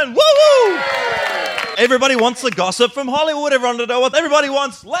Melbourne. Woo-woo! Everybody wants the gossip from Hollywood. Everyone to know what everybody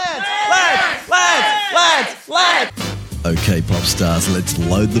wants. Lads. Okay, pop stars, let's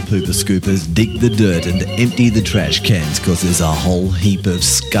load the pooper scoopers, dig the dirt and empty the trash cans, because there's a whole heap of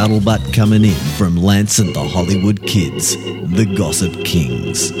scuttlebutt coming in from Lance and the Hollywood Kids, the Gossip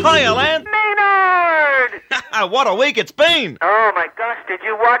Kings. Hiya, Lance. Maynard! What a week it's been. Oh my gosh, did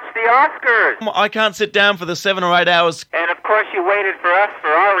you watch the Oscars? I can't sit down for the 7 or 8 hours. And of course you waited for us for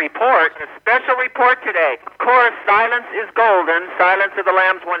our report, a special report today. Of course, silence is golden. Silence of the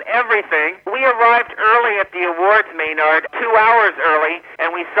Lambs won everything. We arrived early at the awards, Maynard, 2 hours early, and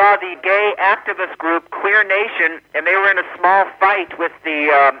we saw the gay activist group Queer Nation, and they were in a small fight with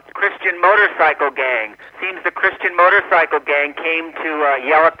the Christian motorcycle gang. Seems the Christian motorcycle gang came to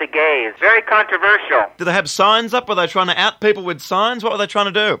yell at the gays. Very controversial. Did they have signs up? Were they trying to out people with signs? What were they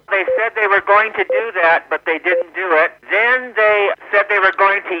trying to do? They said they were going to do that, but they didn't do it. Then they said they were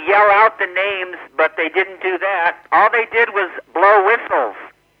going to yell out the names, but they didn't do that. All they did was blow whistles.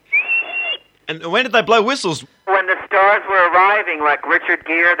 And when did they blow whistles? When the stars were arriving, like Richard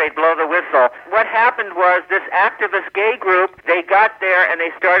Gere, they'd blow the whistle. What happened was this activist gay group, they got there and they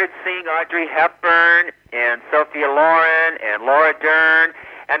started seeing Audrey Hepburn and Sophia Loren and Laura Dern,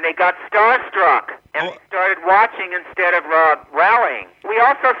 and they got starstruck. And they started watching instead of rallying. We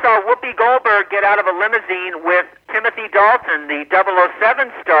also saw Whoopi Goldberg get out of a limousine with Timothy Dalton, the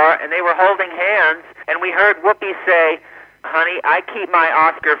 007 star, and they were holding hands. And we heard Whoopi say, "Honey, I keep my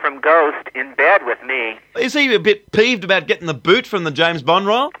Oscar from Ghost in bed with me." Is he a bit peeved about getting the boot from the James Bond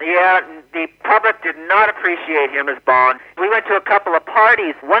role? Yeah, the public did not appreciate him as Bond. We went to a couple of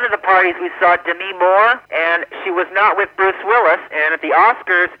parties. One of the parties we saw Demi Moore, and she was not with Bruce Willis. And at the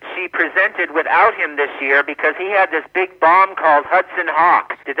Oscars, she presented without him this year because he had this big bomb called Hudson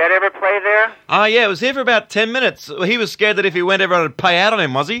Hawk. Did that ever play there? Oh, yeah, it was here for about 10 minutes. He was scared that if he went, everyone would pay out on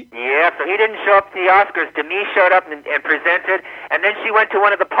him, was he? Yeah, so he didn't show up to the Oscars. Demi showed up and presented, and then she went to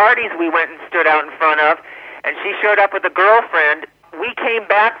one of the parties we went and stood out in front of, and she showed up with a girlfriend. We came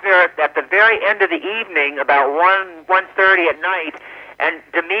back there at the very end of the evening, about 1:30 at night, and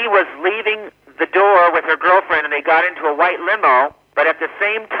Demi was leaving the door with her girlfriend, and they got into a white limo, but at the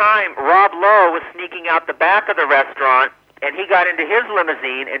same time, Rob Lowe was sneaking out the back of the restaurant, and he got into his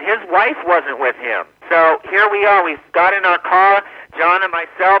limousine, and his wife wasn't with him. So here we are. We got in our car, John and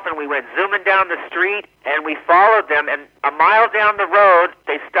myself, and we went zooming down the street, and we followed them, and a mile down the road,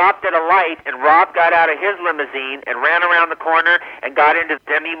 they stopped at a light, and Rob got out of his limousine and ran around the corner and got into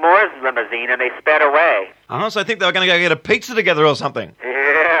Demi Moore's limousine, and they sped away. I also think they were going to go get a pizza together or something.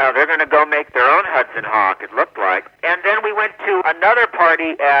 Yeah, they're going to go make their own Hudson Hawk, it looked like. And then we went to another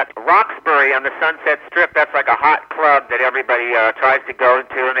party at Roxbury on the Sunset Strip. That's like a hot club that everybody tries to go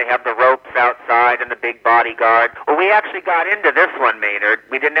to, and they have the ropes outside and the big bodyguard. Well, we actually got into this one, Maynard.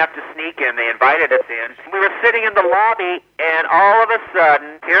 We didn't have to sneak in. They invited us in. We were sitting in the lobby, and all of a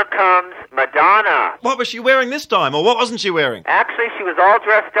sudden, here comes Madonna. What was she wearing this time, or what wasn't she wearing? Actually, she was all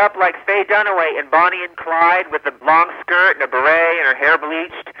dressed up like Faye Dunaway in Bonnie and Clyde with a long skirt and a beret and her hair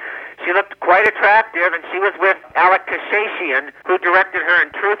bleached. She looked quite attractive, and she was with Alec Kashashian, who directed her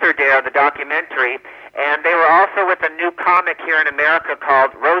in Truth or Dare, the documentary. And they were also with a new comic here in America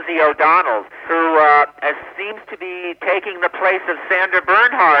called Rosie O'Donnell, who seems to be taking the place of Sandra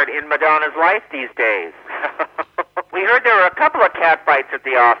Bernhard in Madonna's life these days. We heard there were a couple of catfights at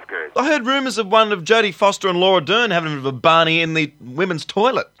the Oscars. I heard rumours of one of Jodie Foster and Laura Dern having a bit of a Barney in the women's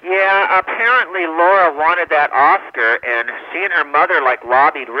toilet. Yeah, apparently Laura wanted that Oscar, and she and her mother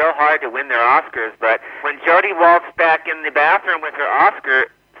lobbied real hard to win their Oscars, but when Jodie waltzed back in the bathroom with her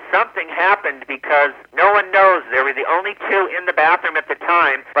Oscar, something happened because no one knows. They were the only two in the bathroom at the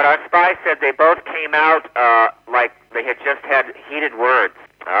time, but our spy said they both came out like they had just had heated words.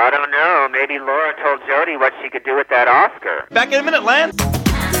 I don't know. Maybe Laura told Jodie what she could do with that Oscar. Back in a minute, Lance.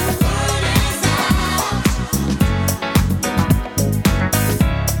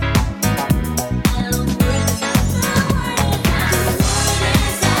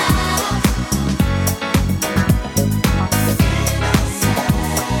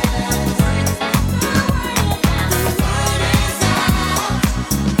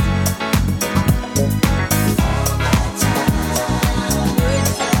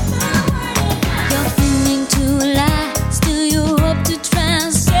 You're clinging to lies, still you hope to try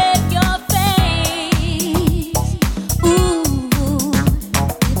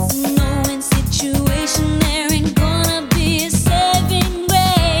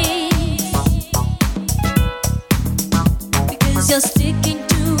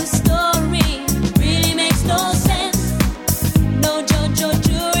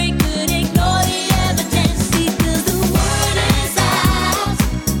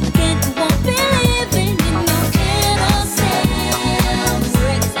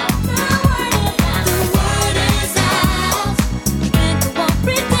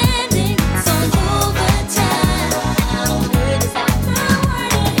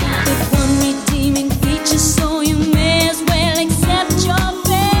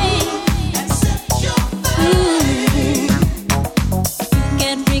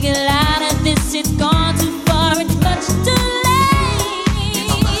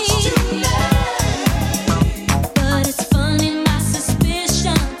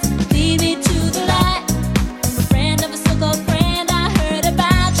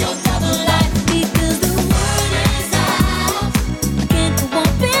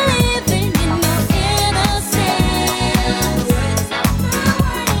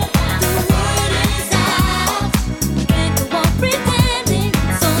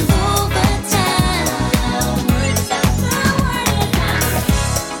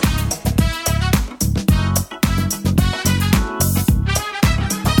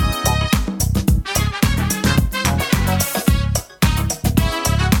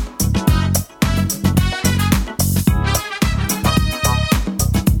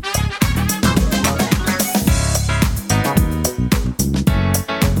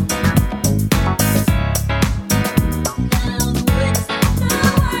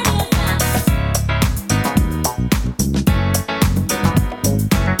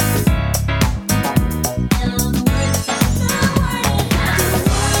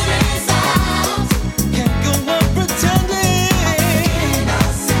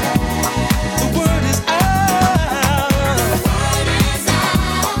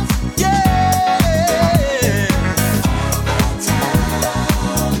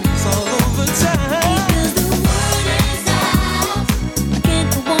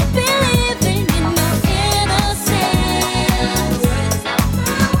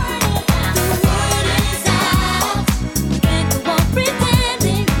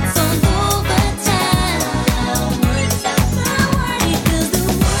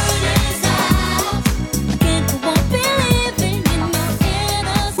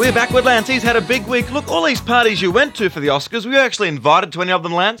We're back with Lance. He's had a big week. Look, all these parties you went to for the Oscars, were you actually invited to any of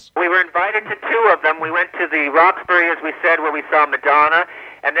them, Lance? We were invited to two of them. We went to the Roxbury, as we said, where we saw Madonna,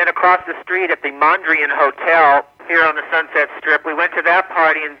 and then across the street at the Mondrian Hotel here on the Sunset Strip. We went to that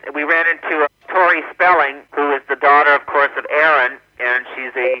party, and we ran into Tori Spelling, who is the daughter, of course, of Aaron, and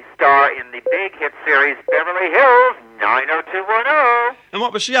she's a star in the big hit series Beverly Hills 90210. And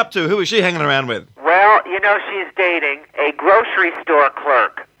what was she up to? Who was she hanging around with? Well, you know, she's dating a grocery store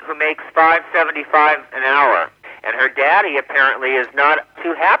clerk who makes $5.75 an hour. And her daddy apparently is not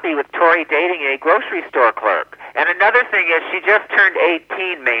too happy with Tori dating a grocery store clerk. And another thing is she just turned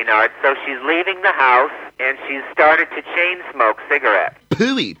 18, Maynard, so she's leaving the house and she's started to chain smoke cigarettes.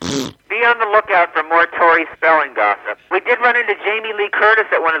 Pooey. Be on the lookout for more Tori Spelling gossip. We did run into Jamie Lee Curtis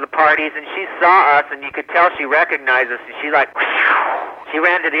at one of the parties, and she saw us, and you could tell she recognized us, and she she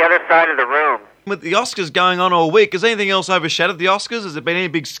ran to the other side of the room. With the Oscars going on all week, has anything else overshadowed the Oscars? Has there been any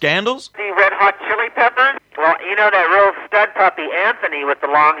big scandals? The Red Hot Chili Peppers? Well, you know that real stud puppy, Anthony, with the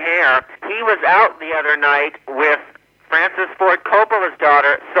long hair? He was out the other night with Francis Ford Coppola's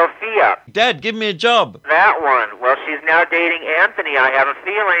daughter, Sophia. Dad, give me a job. That one. Well, she's now dating Anthony, I have a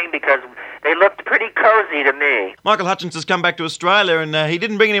feeling, because they looked pretty cozy to me. Michael Hutchins has come back to Australia, and he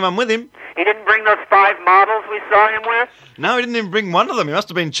didn't bring anyone with him. He didn't bring those 5 models we saw him with? No, he didn't even bring one of them. He must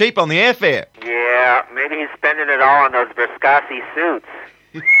have been cheap on the airfare. Yeah, maybe he's spending it all on those Versace suits.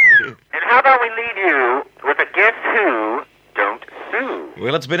 And how about we leave you with a Guess Who, Don't Sue?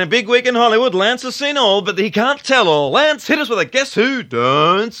 Well, it's been a big week in Hollywood. Lance has seen all, but he can't tell all. Lance, hit us with a Guess Who,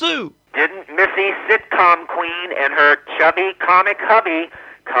 Don't Sue. Didn't Missy Sitcom Queen and her chubby comic hubby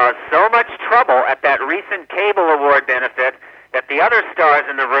cause so much trouble at that recent cable award benefit that the other stars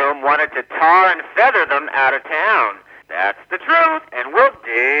in the room wanted to tar and feather them out of town? That's the truth, and we'll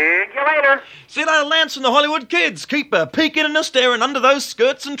dig you later. See you later, Lance and the Hollywood kids. Keep peeking and staring under those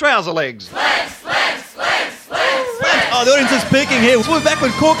skirts and trouser legs. Lance. Oh, the audience is peeking here. We'll be back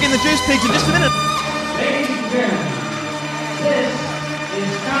with Corky and the Juice Pigs in just a minute. Ladies and gentlemen, this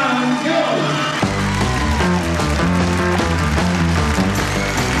is Tom Jones.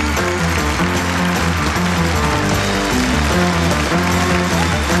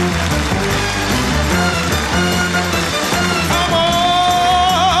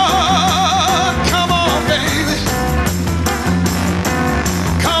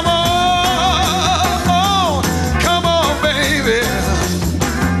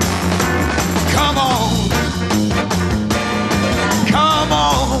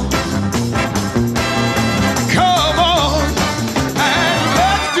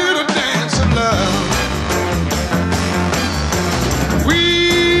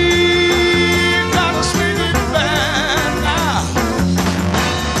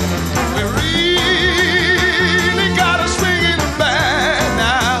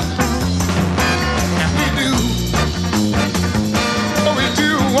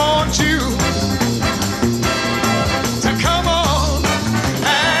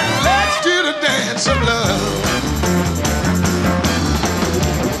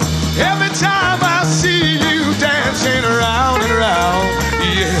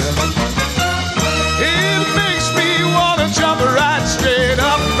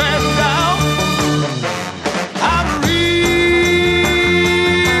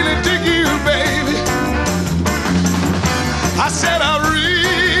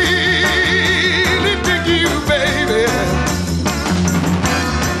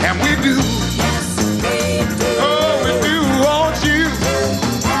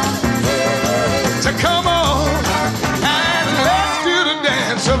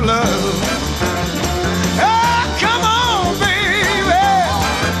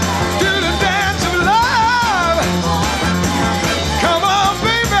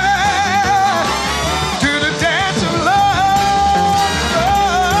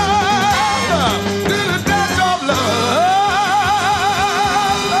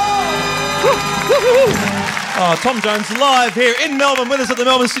 Tom Jones live here in Melbourne with us at the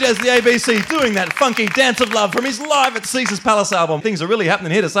Melbourne studios of the ABC, doing that funky Dance of Love from his Live at Caesar's Palace album. Things are really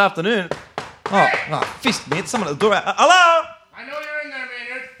happening here this afternoon. Fist me, it's someone at the door. Hello? I know you're in there,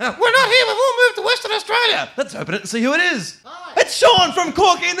 Maynard. We're not here, we've all moved to Western Australia. Let's open it and see who it is. Hi. It's Sean from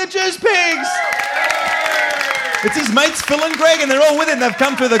Corky and the Juice Pigs. It's his mates Phil and Greg, and they're all with him. They've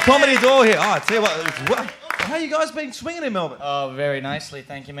come through the comedy door here. Oh, I tell you what, How you guys been swinging in Melbourne? Oh, very nicely,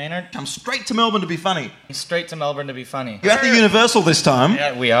 thank you, Maynard. Come straight to Melbourne to be funny. Straight to Melbourne to be funny. You're at the Universal this time.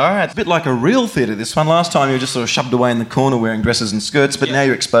 Yeah, we are. It's a bit like a real theatre, this one. Last time you were just sort of shoved away in the corner wearing dresses and skirts, but now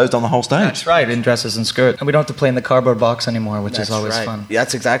you're exposed on the whole stage. That's right, in dresses and skirts. And we don't have to play in the cardboard box anymore, which is always right. fun. Yeah,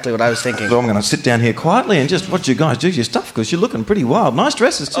 that's exactly what I was thinking. So I'm going to sit down here quietly and just watch you guys do your stuff, because you're looking pretty wild. Nice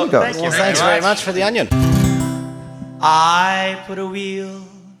dresses too, guys. Well, thanks very much for the onion. I put a wheel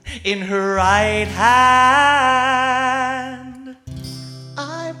in her right hand.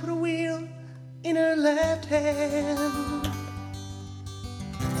 I put a wheel in her left hand.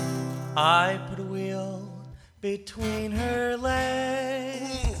 I put a wheel between her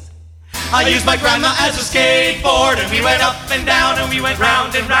legs. I used my grandma as a skateboard, and we went up and down, and we went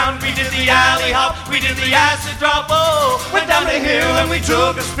round and round. We did the alley hop, we did the acid drop, oh, went down the hill and we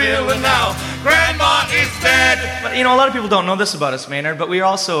took a spill, and now Grandma is dead. But you know, a lot of people don't know this about us, Maynard, but we are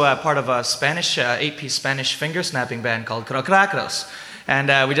also part of a Spanish, 8-piece Spanish finger snapping band called Crocracros.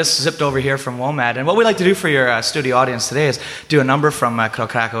 And we just zipped over here from WOMAD. And what we like to do for your studio audience today is do a number from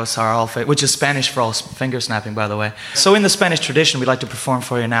Crocracos, which is Spanish for all finger snapping, by the way. So in the Spanish tradition, we'd like to perform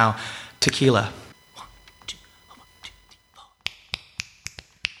for you now Tequila.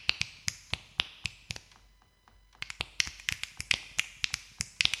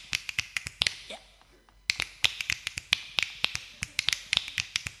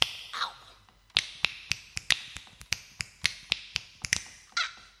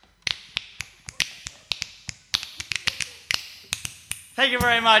 Thank you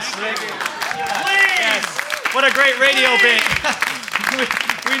very much. Thank you. Yes. What a great radio bit.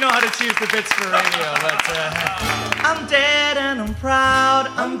 We know how to choose the bits for radio, but I'm dead and I'm proud.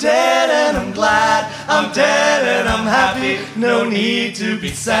 I'm dead and I'm glad. I'm dead and I'm happy. No need to be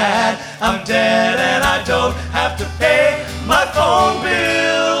sad. I'm dead and I don't have to pay my phone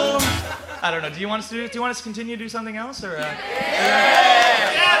bill. I don't know. Do you want us to continue to do something else, or? Yeah.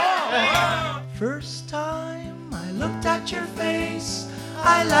 First time I looked at your face,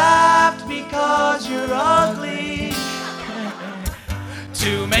 I laughed because you're ugly.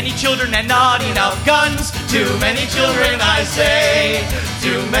 Too many children and not enough guns. Too many children, I say.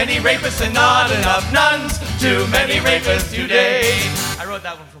 Too many rapists and not enough nuns. Too many rapists today. I wrote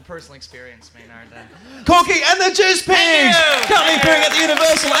that one from personal experience, Maynard. Corky and the Juice Pigs! Currently appearing at the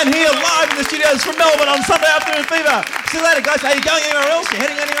Universal and here live in the studios from Melbourne on Sunday Afternoon Fever. See you later, guys. Are you going anywhere else? You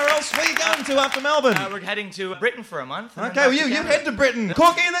heading anywhere else? Where are you going to after Melbourne? We're heading to Britain for a month. Okay, well, you head to Britain.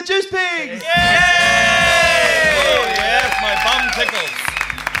 Corky and the Juice Pigs! Yay! Oh, yes, my bum tickles.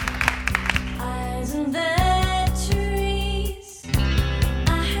 Eyes in the trees,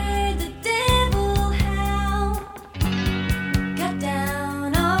 I heard the devil howl. Got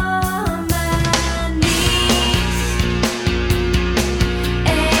down on my knees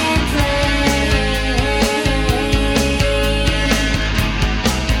and prayed.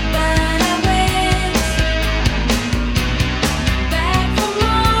 But I went back for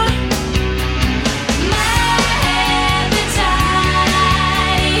more. My appetite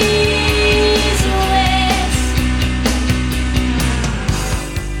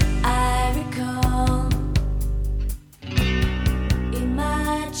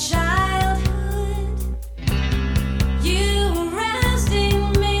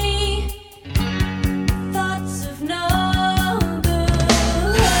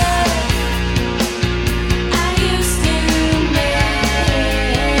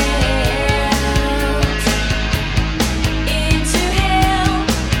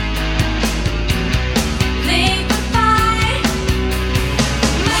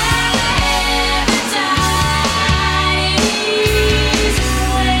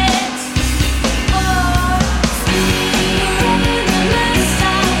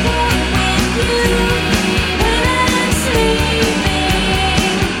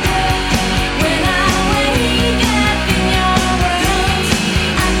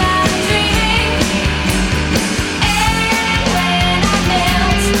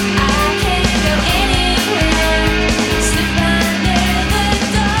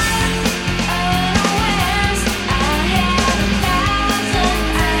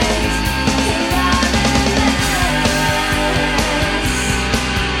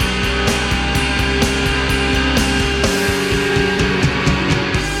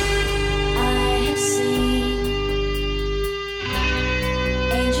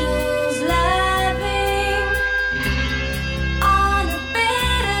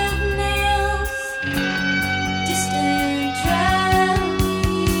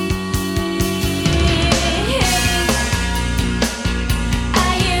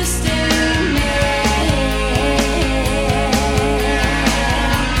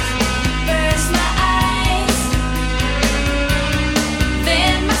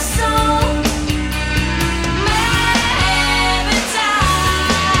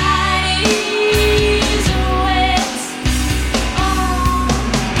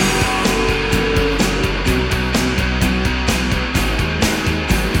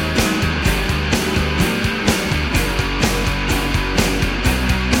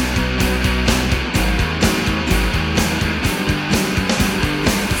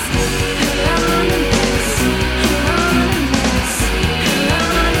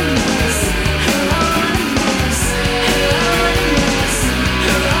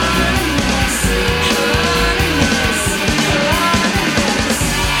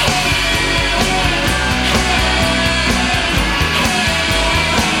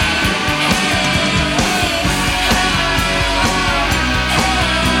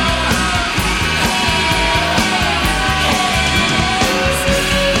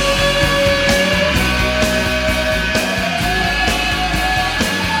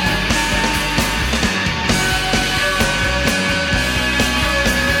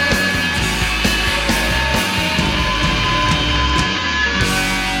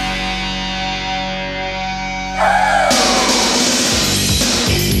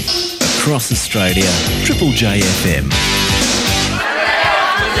across Australia. Triple JFM.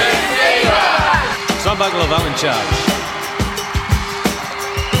 Some buckle of I'm in charge.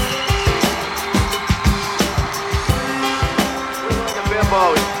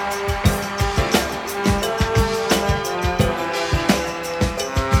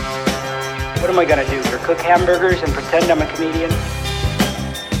 What am I gonna do? Cook hamburgers and pretend I'm a comedian?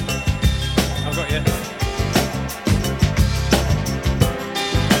 I've got you.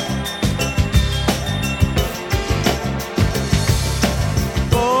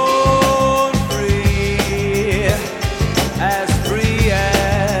 Born free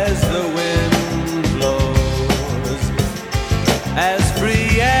as the wind blows, as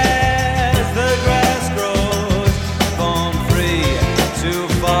free as the grass grows, born free to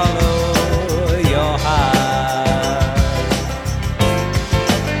follow your heart.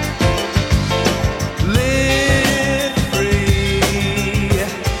 Live free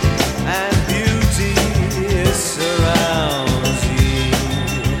and beauty surrounds you.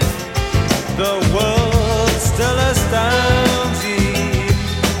 The world still astounds you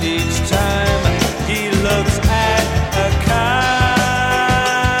each time he looks at a car.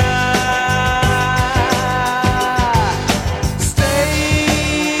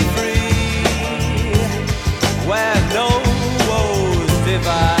 Stay free where no woes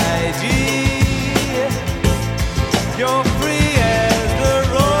divide ye. You're free as the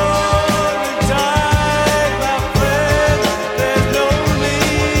roaring tide, my friend. There's no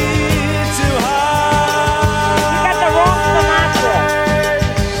need to hide. You got the wrong Sinatra.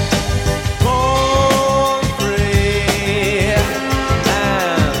 Born free,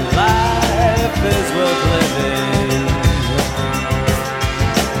 and life is worth living,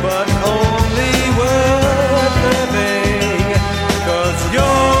 but only worth living 'cause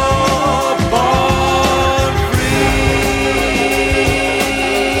you're born free.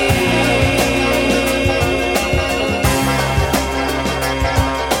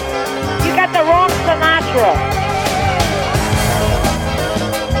 You got the wrong Sinatra.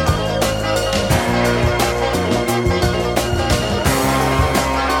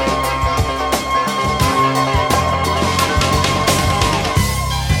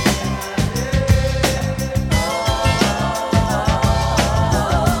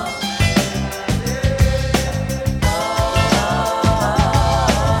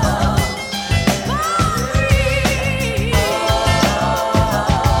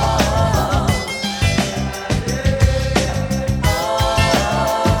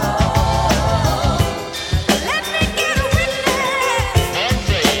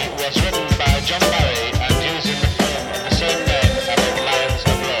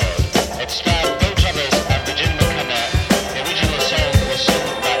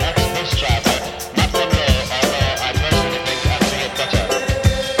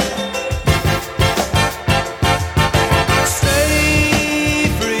 Stay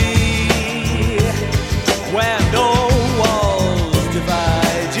free where no walls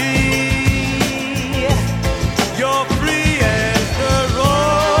divide ye. You're free as the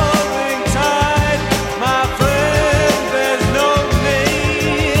roaring tide, my friend. There's no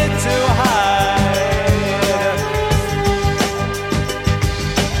need to hide.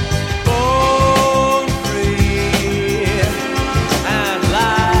 Born free, and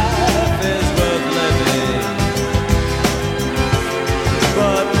life is worth living,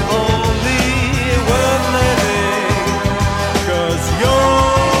 but only worth living 'cause you're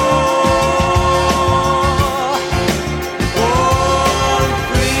born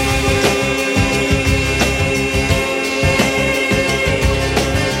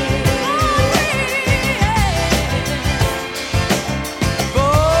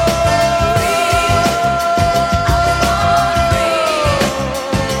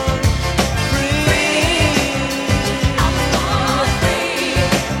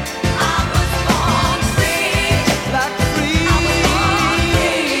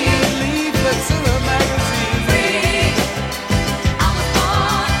leaflets in a magazine.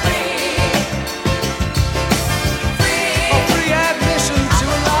 Oh, free admission to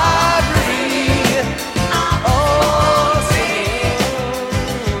a library. Oh,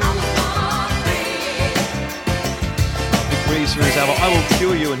 Big Breeze for his album I Will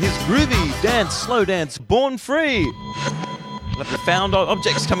Cure You and his groovy dance, slow dance, Born Free. We'll have the Found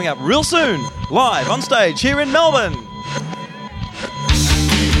Objects coming up real soon, live on stage here in Melbourne.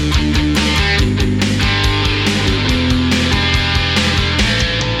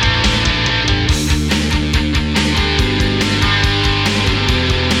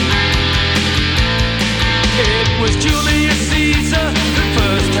 it was Julius Caesar that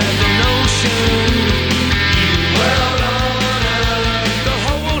first had the notion. Well, on earth, the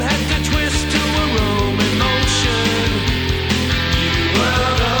whole had to twist.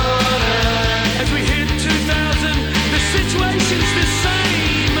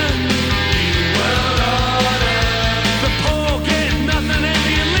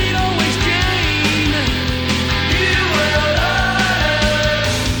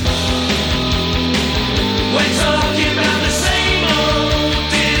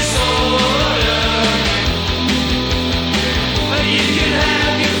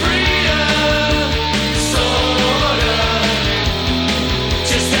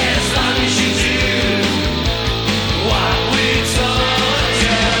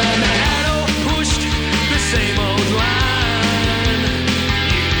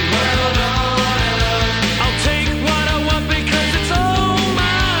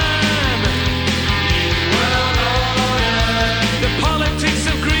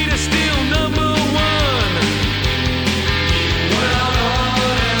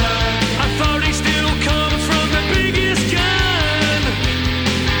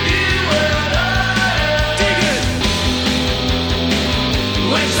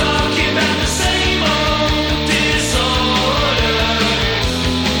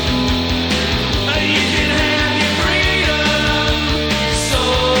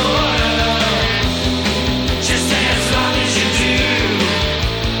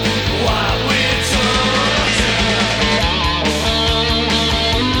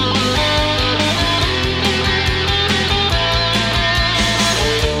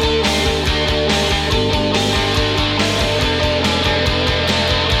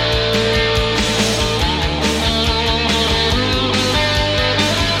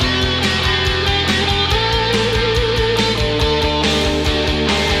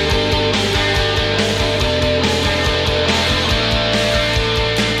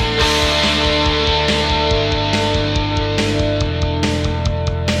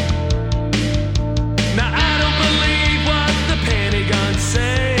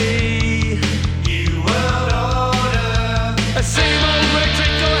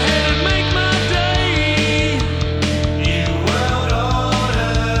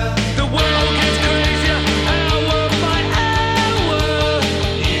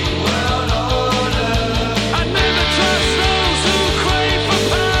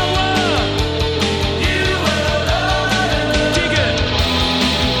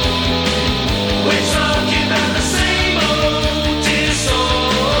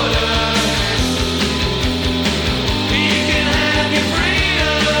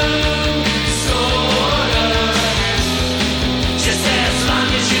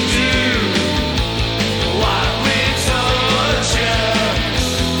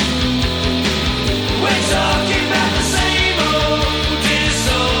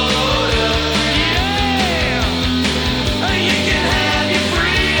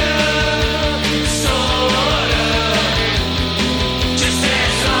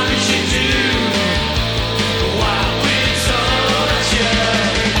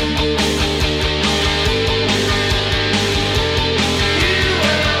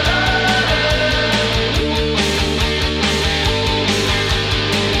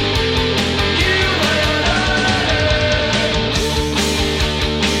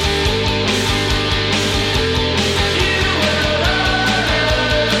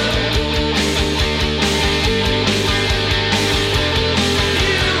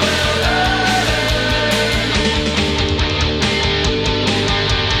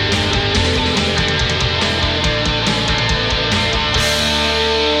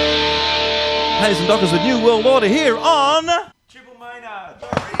 Hayes and Dockers with New World Order here on Triple Maynard.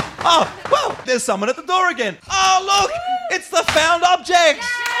 Oh, well, there's someone at the door again. Oh, look, it's the Found Objects.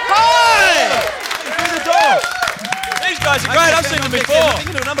 Hi! Through the door. These guys are great. I've seen them before.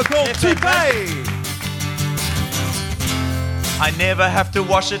 Thinking of a number called Toupee. I never have to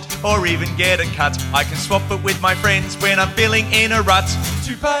wash it or even get a cut. I can swap it with my friends when I'm feeling in a rut.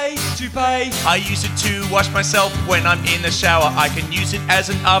 Toupee, toupee. I use it to wash myself when I'm in the shower. I can use it as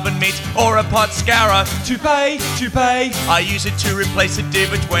an oven mitt or a pot scourer. Toupee, toupee. I use it to replace a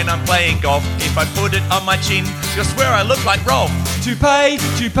divot when I'm playing golf. If I put it on my chin, you'll swear I look like Rolf. Toupee,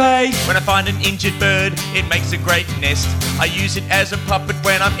 toupee. When I find an injured bird, it makes a great nest. I use it as a puppet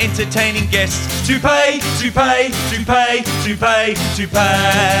when I'm entertaining guests. Toupee, toupee, toupee, toupee,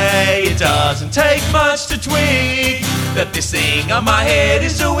 toupee. It doesn't take much to twig that this thing on my head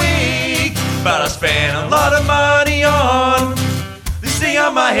is a wig, but I spent a lot of money on this thing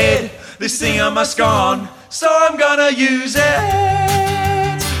on my head, this thing on my scone. So I'm gonna use it.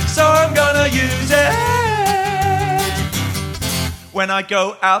 So I'm gonna use it. When I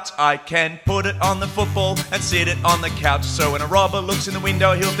go out, I can put it on the football and sit it on the couch. So when a robber looks in the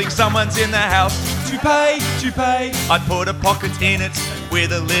window, he'll think someone's in the house. Toupee, toupee. I put a pocket in it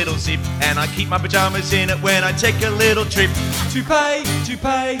with a little zip, and I keep my pyjamas in it when I take a little trip. Toupee,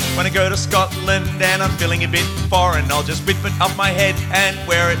 toupee. When I go to Scotland and I'm feeling a bit foreign, I'll just whip it off my head and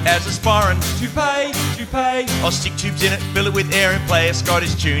wear it as a sporran. Toupee, toupee. I'll stick tubes in it, fill it with air and play a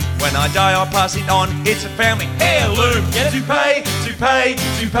Scottish tune. When I die, I'll pass it on. It's a family heirloom. Get it? Toupee, toupee,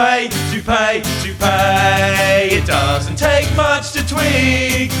 toupee, toupee, toupee. It doesn't take much to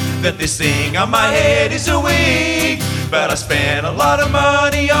twig that this thing on my head is a wig, but I spent a lot of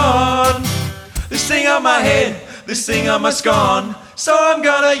money on this thing on my head, this thing on my scone. So I'm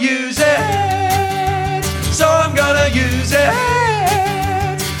gonna use it. So I'm gonna use it.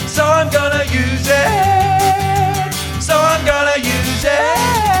 So I'm gonna use it. So I'm gonna use it.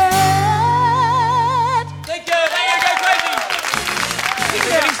 Thank you. Thank you. Go crazy. You're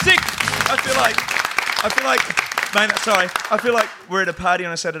getting sick. I feel like, man, sorry. I feel like we're at a party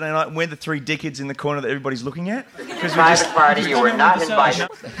on a Saturday night and we're the three dickheads in the corner that everybody's looking at. Private party, you were not invited.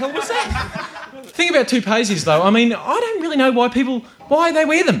 What the hell was that? The thing about toupees is, though, I mean, I don't really know why they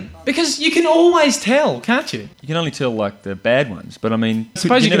wear them. Because you can always tell, can't you? You can only tell, like, the bad ones, but I mean... I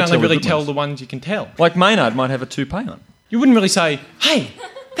suppose you can only really tell ones. the ones you can tell. Like Maynard might have a toupee on. You wouldn't really say, hey,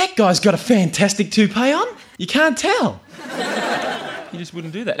 that guy's got a fantastic toupee on. You can't tell. You just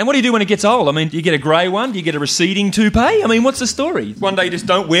wouldn't do that. And what do you do when it gets old? I mean, do you get a grey one? Do you get a receding toupee? I mean, what's the story? One day you just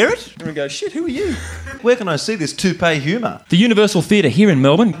don't wear it? And we go, shit, who are you? Where can I see this toupee humour? The Universal Theatre here in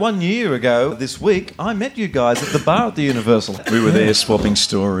Melbourne. 1 year ago this week, I met you guys at the bar at the Universal. We were there swapping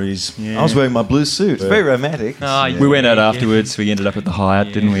stories. Yeah. I was wearing my blue suit. It's very romantic. We went out afterwards. We ended up at the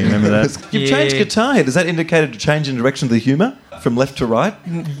Hyatt, didn't we? Remember that? You've changed guitar here. Does that indicate a change in direction of the humour? From left to right?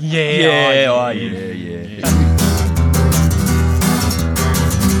 Yeah.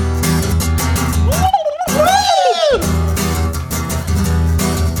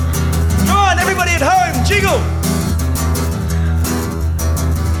 Come on, everybody at home, jiggle!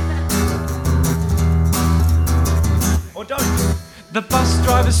 Or don't. The bus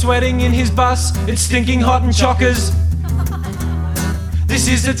driver's sweating in his bus. It's stinking hot and chockers. This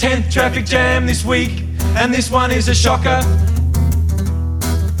is the 10th traffic jam this week, and this one is a shocker.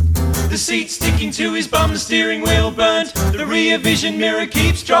 The seat sticking to his bum, the steering wheel burnt. The rear vision mirror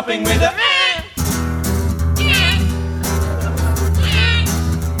keeps dropping with a...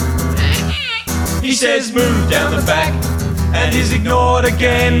 He says move down the back and is ignored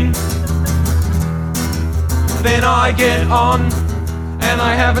again. Then I get on and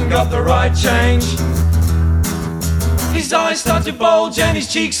I haven't got the right change. His eyes start to bulge and his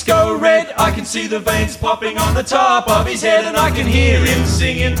cheeks go red. I can see the veins popping on the top of his head, and I can hear him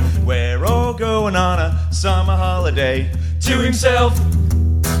singing, We're all going on a summer holiday. to himself.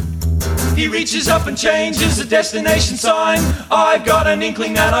 He reaches up and changes the destination sign. I've got an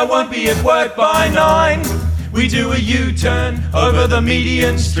inkling that I won't be at work by 9. We do a U-turn over the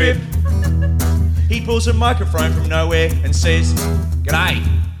median strip. He pulls a microphone from nowhere and says, G'day,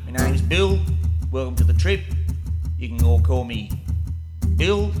 my name's Bill. Welcome to the trip. You can all call me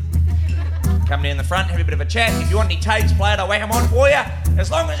Bill. Come down the front, have a bit of a chat. If you want any tapes played, I'll whack them on for you.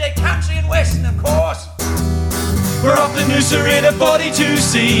 As long as they're country and western, of course. We're off the Noosa in a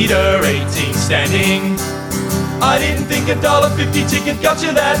 42-seater, 18 standing. I didn't think $1.50 ticket got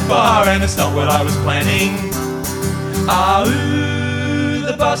you that far, and it's not what I was planning. Ooh,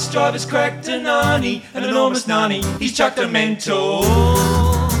 the bus driver's cracked a nanny, an enormous nanny, he's chucked a mental.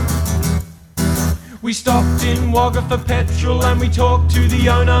 We stopped in Wagga for petrol and we talked to the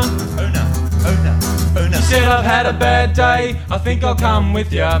owner. He said, I've had a bad day, I think I'll come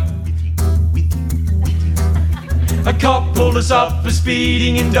with ya. A cop pulled us up for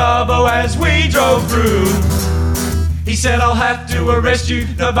speeding in Darbo as we drove through. He said, I'll have to arrest you,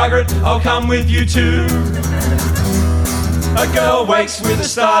 no bugger it, I'll come with you too. A girl wakes with a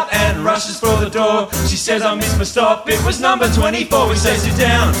start and rushes for the door. She says, I missed my stop, it was number 24. We say, sit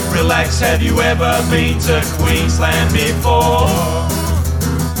down, relax, have you ever been to Queensland before?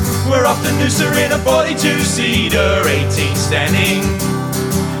 We're off to Noosa in a 42-seater, 18 standing.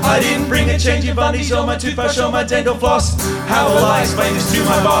 I didn't bring a change of undies or my toothbrush or my dental floss. How will I explain this to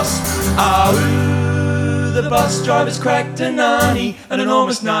my boss? The bus driver's cracked a nanny, an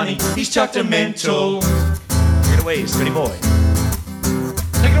enormous nanny. He's chucked a mental. Take it away, Scotty boy.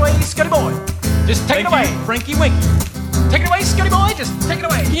 Take it away, Scotty boy. Just take it away, Frankie Winky. Take it away, Scotty boy. Just take it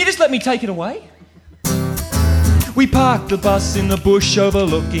away. Can you just let me take it away? We parked the bus in the bush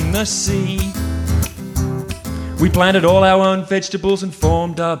overlooking the sea. We planted all our own vegetables and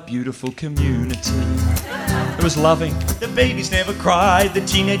formed a beautiful community. It was loving. The babies never cried, the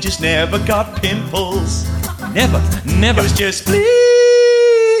teenagers never got pimples. Never. It was just please,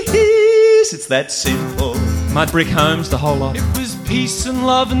 it's that simple. Mud brick homes, the whole lot. It was peace and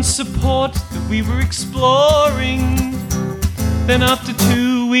love and support that we were exploring. Then after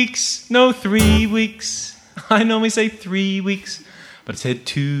 2 weeks, no 3 weeks. I normally say 3 weeks, but I said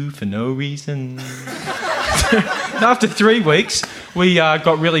 2 for no reason. After 3 weeks, we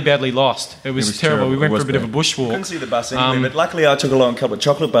got really badly lost. It was terrible. We went for a bit of a bushwalk. Couldn't see the bus anywhere, but luckily I took along a couple of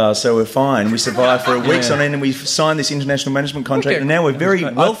chocolate bars, so we're fine. We survived for a week on end, and we signed this international management contract, and now we're very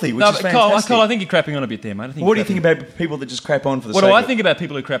wealthy, which is fantastic. Cole, I think you're crapping on a bit there, mate. What do you think about people that just crap on for the what sake do I of it? think about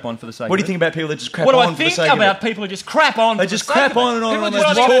people who crap on for the sake of it? What do you think about people that just crap What do on I for the think sake of it? about people who just crap on They for the just sake crap of it? on and on People and just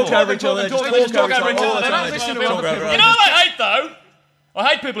on. They just talk over each other. They just talk over each other. They don't listen to other people. You know what I hate, though? I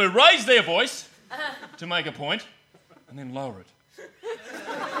hate people who raise their voice to make a point and then lower it.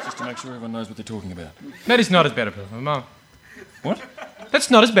 Just to make sure everyone knows what they're talking about. That is not as bad as people. What? That's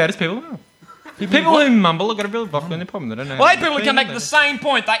not as bad as people. People who mumble have got a real vodka in their problem. They don't know. Well, I hate people who can make the same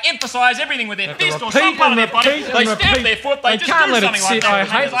point. They emphasise everything with their fist or some part of their body. They stamp their foot. They just do something like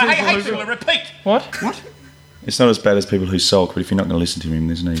that. I hate people who repeat. What? It's not as bad as people who sulk, but if you're not going to listen to him,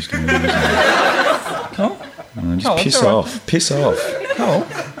 there's no use to listening. Cole? Just piss off. Piss off. Cole?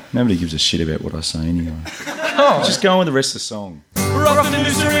 Nobody gives a shit about what I say anyway. Just go on with the rest of the song. Rockin' and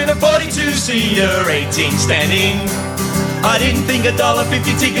Noosa in a 42-seater, 18 standing. I didn't think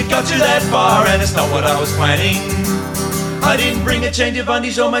 $1.50 ticket got you that far, and it's not what I was planning. I didn't bring a change of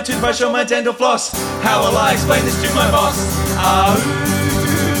undies or my toothbrush or my dental floss. How will I explain this to my boss?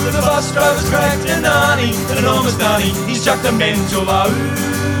 The bus driver's cracked a nanny, an enormous nanny. He's chucked a mental.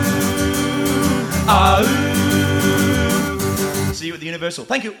 See you at the Universal.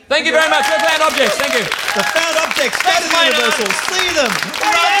 Thank you. Thank you very much. We're found objects. Thank you. The found objects. Go to the Universal. See them.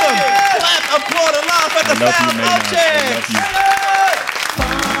 Love them. Clap, applaud, and laugh at the found objects.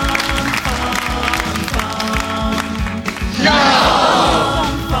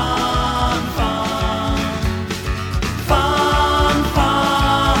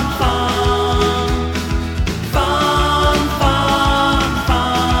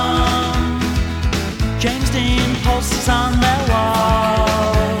 James Dean posters on their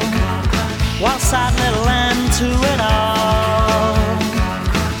wall, while sad little end to it all.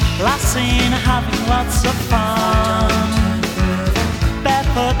 Last seen having lots of fun,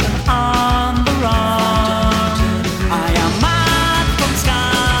 barefoot and on the run. I am mad from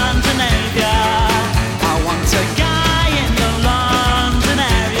Scandinavia. I want a guy in the London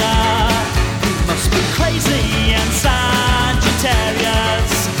area who must be crazy and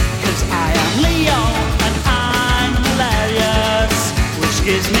Sagittarius, 'cause I am Leo and I'm hilarious, which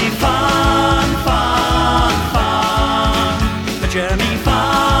gives me fun, fun, fun. A journey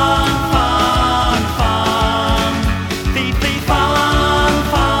fun, fun, fun. Beep, beep, fun,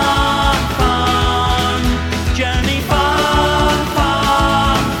 fun.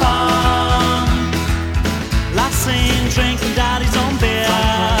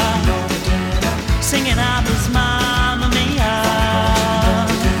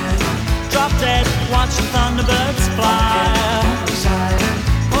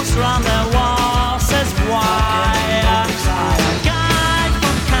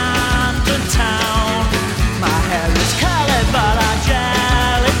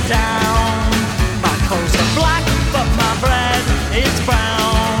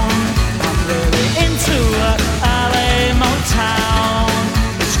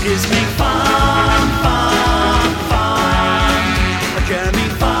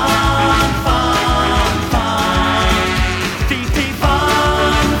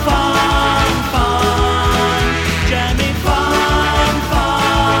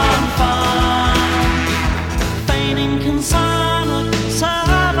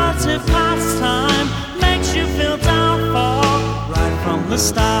 the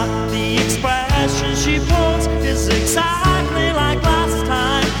start, the expression she puts is exactly like last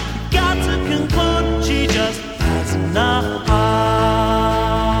time. Got to conclude she just has enough.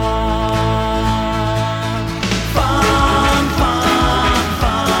 Fun, fun,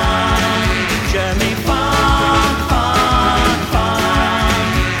 fun. Jeremy, fun, fun, fun.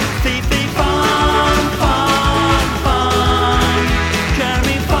 Fifi, fun, fun, fun.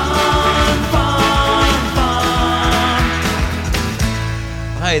 Jeremy, fun, fun, fun.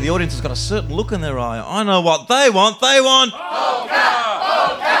 Hey, the audience has got a certain look in their eye. I know what they want. They want...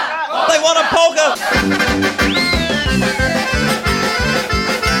 They want a polka!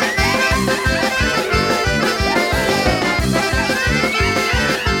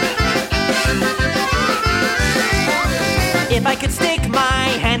 If I could stick my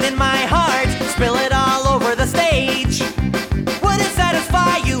hand in my heart, spill it all over the stage, would it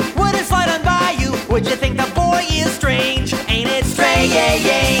satisfy you? Would it slide on by you? Would you think the boy is strange? Ain't it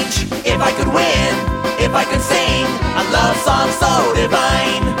strange? If I could win, if I could sing a love song so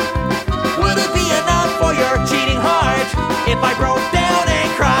divine, would it be enough for your cheating heart? If I broke down and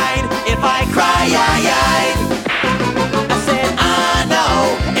cried, if I cried, I said, I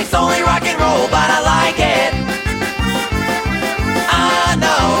know it's only rock and roll, but I like it. I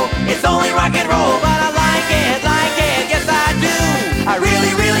know it's only rock and roll, but I like it, yes I do. I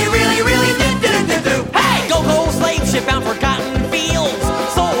really, really, really, really do. Hey, go slave ship out for cotton fields,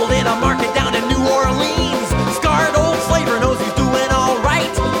 sold in a market down in New Orleans. Scarred old slaver knows he's doing all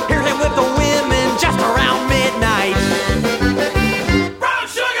right. Hear him with the women just around midnight. Brown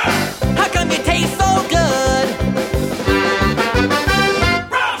sugar, how come you taste so good?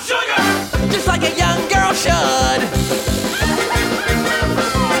 Brown sugar, just like a young girl should.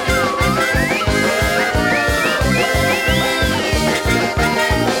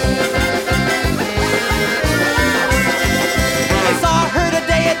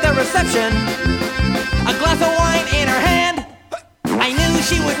 Reception, a glass of wine in her hand. I knew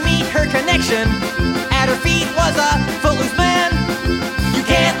she would meet her connection. At her feet was a footloose man. You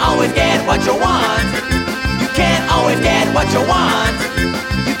can't always get what you want. You can't always get what you want.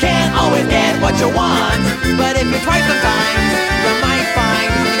 You can't always get what you want. But if you try sometimes, you might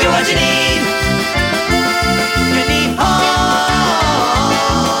find you get what you need. You need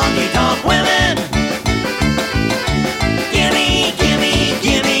honky-tonk women.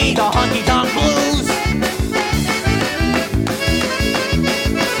 Gimme the honky-tonk blues.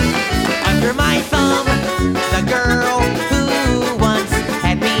 Under my thumb, the girl who once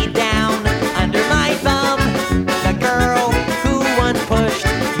had me down. Under my thumb, the girl who once pushed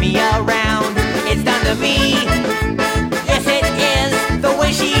me around. It's done to me. Yes, it is. The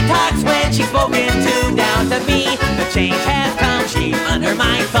way she talks when she's spoken to down to me. The change has come. She's under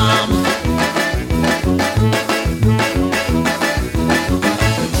my thumb.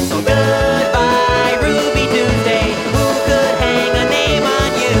 Goodbye, Ruby Tuesday. Who could hang a name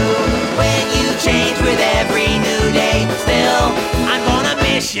on you when you change with every new day? Still, I'm gonna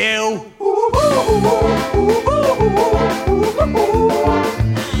miss you.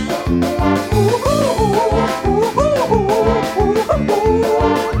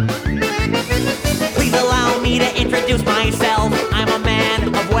 Please allow me to introduce myself. I'm a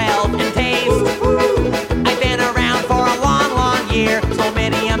man of wealth and taste. I've been around for a long, long year. So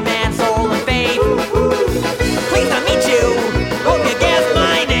many a man's soul and faith. Pleased to meet you. Hope you guess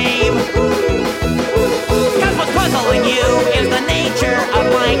my name. 'Cause what's puzzling you is the nature of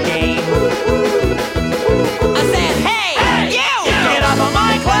my game. I said, hey, you! Get off of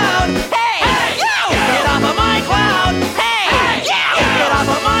my cloud! Hey, you! Get off of my cloud! Hey, you! Get off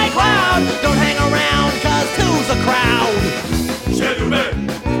of my cloud! Don't hang around, 'cause two's a crowd.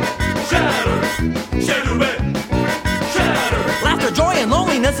 Laughter, joy, and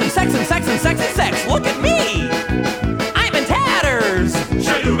loneliness, and sex, and sex, and sex, and sex. Look at me! I'm in tatters!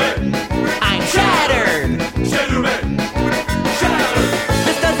 I'm shattered!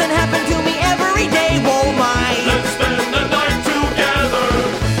 This doesn't happen to me every day, whoa my! Let's spend the night together!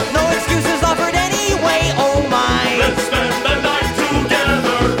 No excuses offered anyway, oh my! Let's spend the night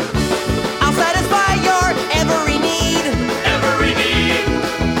together! I'll satisfy your every need! Every need!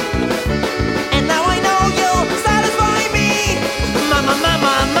 And now I know you'll satisfy me!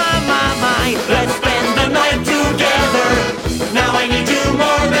 My.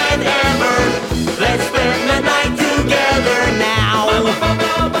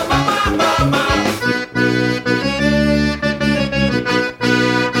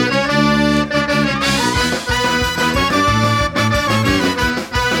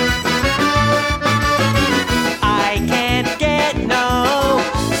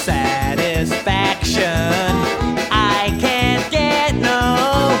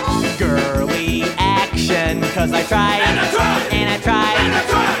 I tried, and I tried, and I tried, and I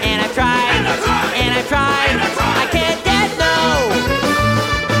tried, and I tried, and I tried, and I tried. I can't get no.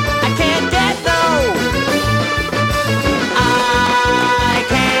 I can't get no. I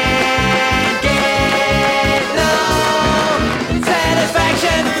can't get no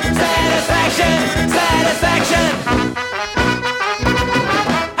satisfaction, satisfaction, satisfaction.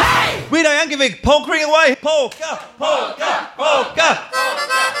 Guido Yankovic, polkering away. Polka, polka, polka.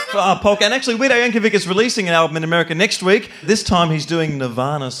 Polka. And actually, Guido Yankovic is releasing an album in America next week. This time he's doing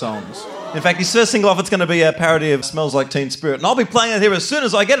Nirvana songs. In fact, his first single off, it's going to be a parody of Smells Like Teen Spirit. And I'll be playing it here as soon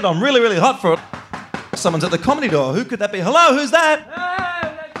as I get it. I'm really, really hot for it. Someone's at the comedy door. Who could that be? Hello, who's that?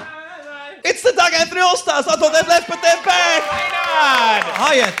 It's the Doug Anthony All-Stars. I thought they'd left, but they're back. Maynard.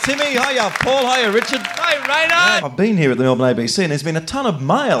 Hiya, Timmy. Hiya, Paul. Hiya, Richard. Hi, Maynard. I've been here at the Melbourne ABC and there's been a ton of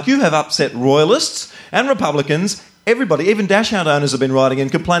mail. You have upset Royalists and Republicans. Everybody, even Dashhound owners have been writing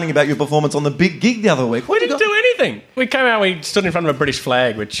and complaining about your performance on the big gig the other week. We didn't do anything. We came out, we stood in front of a British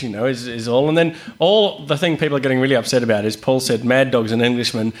flag, which, you know, is all. And then all the thing people are getting really upset about is Paul said mad dogs and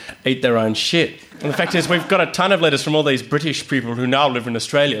Englishmen eat their own shit. And the fact is we've got a ton of letters from all these British people who now live in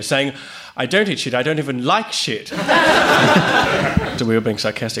Australia saying, I don't eat shit, I don't even like shit. So we were being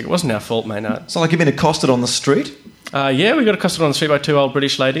sarcastic. It wasn't our fault, Maynard. So like you've been accosted on the street? Yeah, we got accosted on the street by two old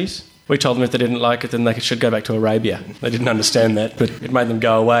British ladies. We told them if they didn't like it, then they should go back to Arabia. They didn't understand that, but it made them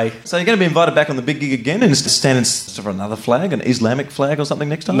go away. So you're going to be invited back on the big gig again and stand in for another flag, an Islamic flag or something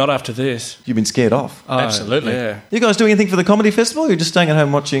next time? Not after this. You've been scared off? Oh, absolutely. Yeah. You guys doing anything for the comedy festival or you're just staying at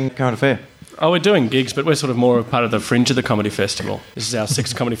home watching Current Affair? Oh, we're doing gigs, but we're sort of more a part of the fringe of the comedy festival. This is our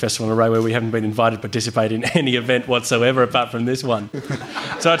sixth comedy festival in a row where we haven't been invited to participate in any event whatsoever apart from this one.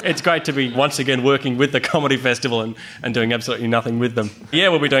 So it's great to be once again working with the comedy festival and doing absolutely nothing with them. Yeah,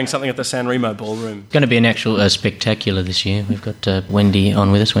 we'll be doing something at the San Remo Ballroom. It's going to be an actual spectacular this year. We've got Wendy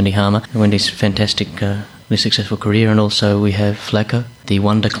on with us, Wendy Harmer. Wendy's fantastic, successful career, and also we have Flacco, the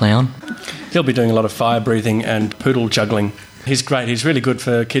Wonder Clown. He'll be doing a lot of fire breathing and poodle juggling. He's great. He's really good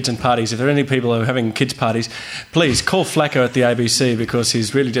for kids and parties. If there are any people who are having kids' parties, please call Flacco at the ABC because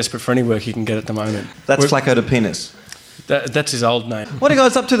he's really desperate for any work he can get at the moment. That's Flacco to penis. That's his old name. What are you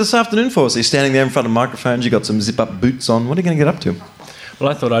guys up to this afternoon for? So you're standing there in front of microphones, you've got some zip-up boots on. What are you going to get up to? Well,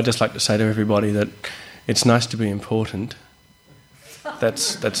 I thought I'd just like to say to everybody that it's nice to be important.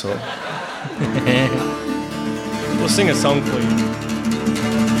 That's all. We'll sing a song for you.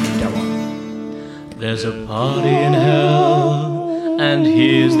 There's a party in hell, and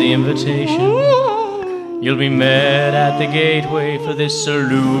here's the invitation. You'll be met at the gateway for this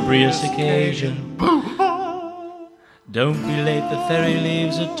salubrious occasion. Don't be late, the ferry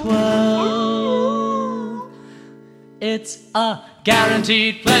leaves at 12. It's a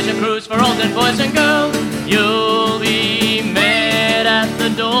guaranteed pleasure cruise for old and boys and girls. You'll be met at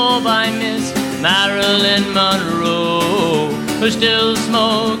the door by Miss Marilyn Monroe, who's still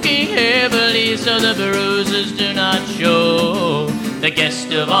smoking heavily so the bruises do not show. The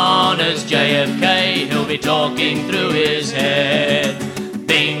guest of honor's JFK, he'll be talking through his head.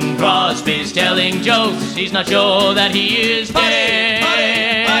 Bing Crosby's telling jokes, he's not sure that he is dead.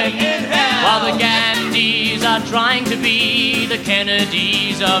 Buddy in hell. While the Gandhis are trying to be the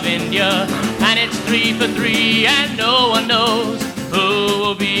Kennedys of India, and it's 3 for 3 and no one knows who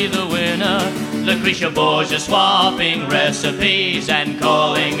will be the winner. Lucretia Borgia swapping recipes and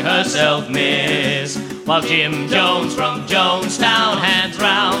calling herself Miss, while Jim Jones from Jonestown hands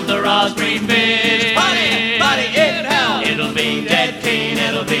round the raspberry fish. Buddy in hell. It'll be dead keen,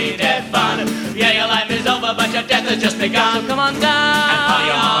 it'll be dead fun. Yeah, your life is over, but your death has just begun. So come on down and party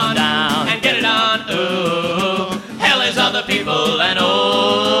on down and get it on. Ooh, hell is other people and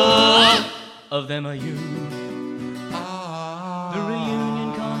all of them are you. The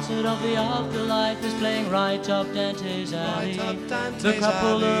reunion concert of the afterlife is playing right up Dante's alley. The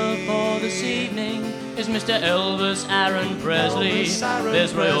couple for this evening is Mr. Elvis Aaron Presley.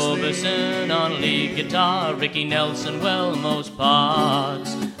 There's Roy Orbison on lead guitar, Ricky Nelson, well, most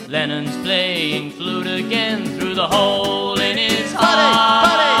parts. Lennon's playing flute again through the hole in his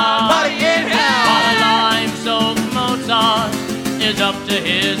heart. Buddy in hell. While lime-soaked Mozart is up to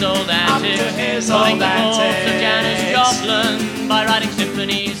his old antics, pulling the bolts of Janis Joplin by writing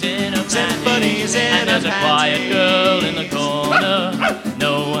symphonies in a panty. And there's a quiet girl in the corner,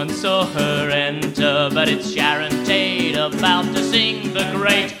 no one saw her enter, but it's Sharon Tate about to sing the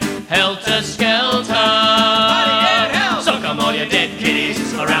great Helter Skelter. So come all you dead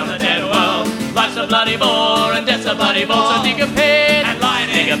kiddies around the dead world. Life's a bloody bore and death's a bloody bore. So dig a pit and lie in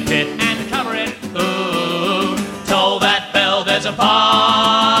it, dig a pit and cover it. Ooh, toll that bell, there's a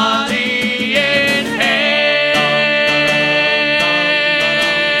party in hell.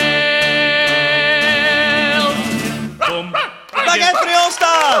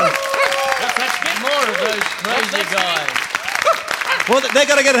 Well, they've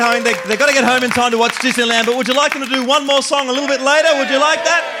got to get home. They've got to get home in time to watch Disneyland. But would you like them to do one more song a little bit later? Would you like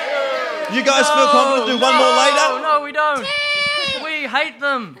that? You guys feel confident to do one more later? No, we don't. We hate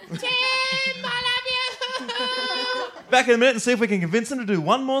them. Back in a minute and see if we can convince them to do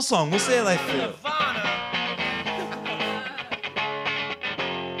one more song. We'll see how they feel.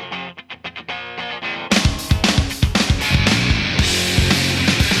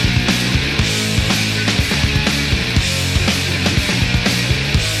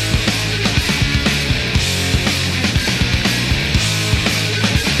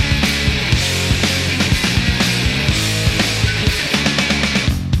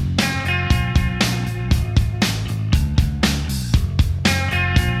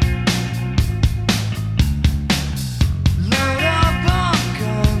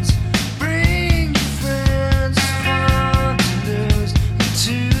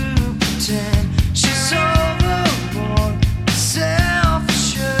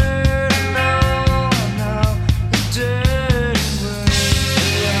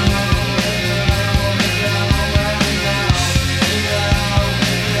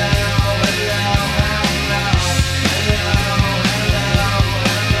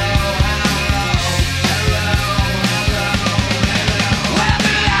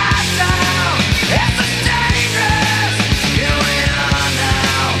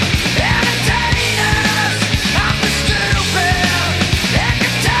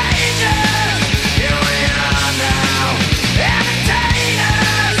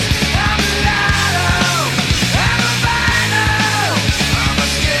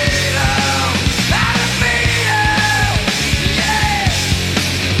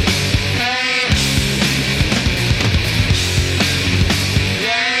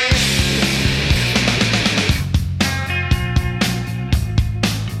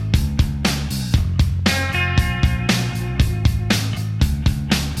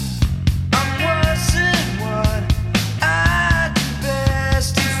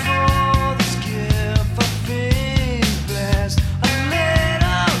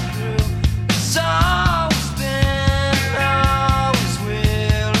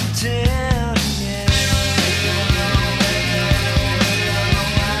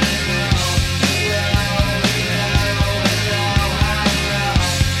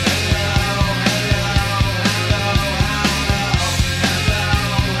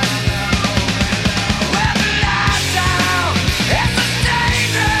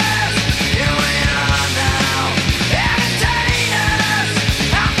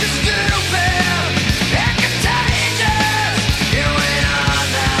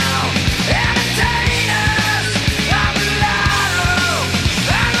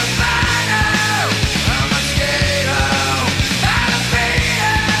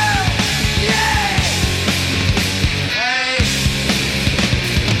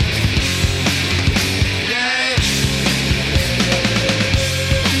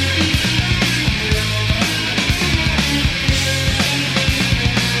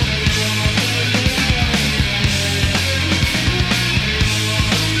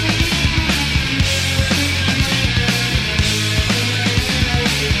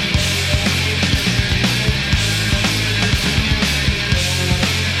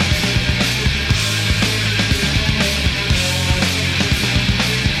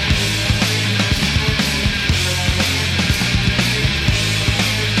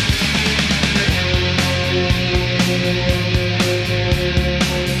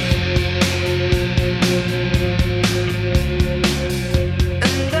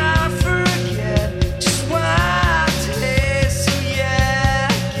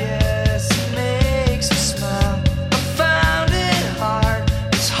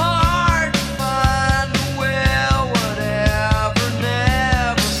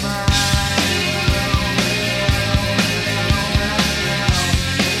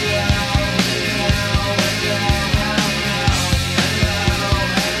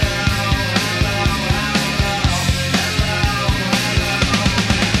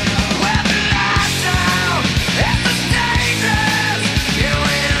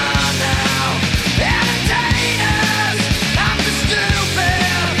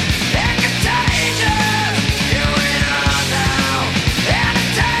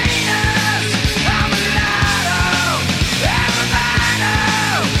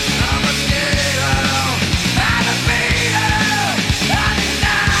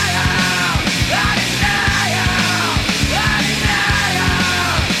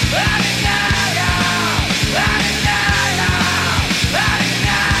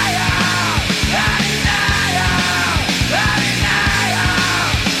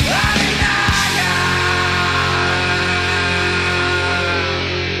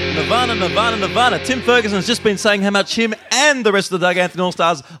 Nirvana. Tim Ferguson's just been saying how much him and the rest of the Doug Anthony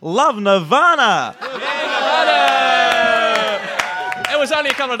All-Stars love Nirvana. It was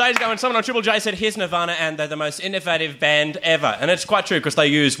only a couple of days ago when someone on Triple J said, here's Nirvana and they're the most innovative band ever. And it's quite true because they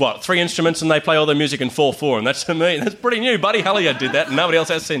use, 3 instruments and they play all their music in 4/4. And that's, to me, that's pretty new. Buddy Holly did that and nobody else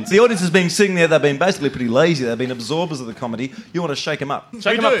has since. The audience has been sitting there. They've been basically pretty lazy. They've been absorbers of the comedy. You want to shake them up.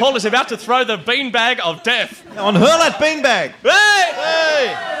 Shake them up. Paul is about to throw the beanbag of death. On hurl that beanbag.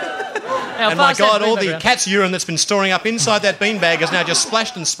 Hey! And my God, all the cat's urine that's been storing up inside that beanbag is now just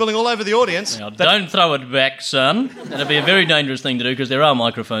splashed and spilling all over the audience. Now, don't throw it back, son. That'd be a very dangerous thing to do because there are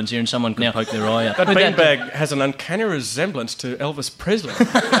microphones here and someone can now poke their eye out. That beanbag has an uncanny resemblance to Elvis Presley.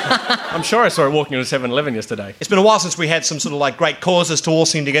 I'm sure I saw it walking in a 7-Eleven yesterday. It's been a while since we had some sort of great causes to all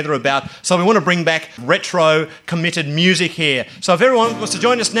sing together about, so we want to bring back retro committed music here. So if everyone wants to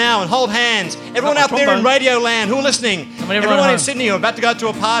join us now and hold hands, everyone out there in Radio Land who are listening, everyone in Sydney who are about to go to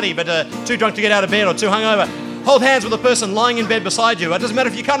a party but too drunk to get out of bed or too hungover, hold hands with the person lying in bed beside you. It doesn't matter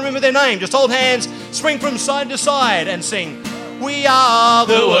if you can't remember their name, just hold hands, swing from side to side and sing, "We are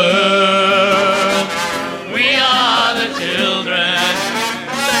the world, we are the children,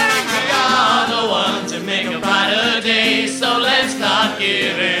 We are the ones who make a brighter day, so let's start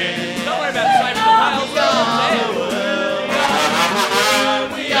giving. Don't worry about saving the whales.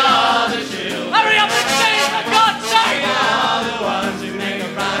 We are the children. Hurry up and sing, for God's sake! We are the ones who make a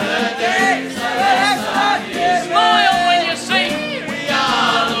brighter day, so let's start giving. Smile when you sing. We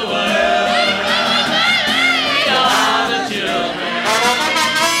are the world. We are the children.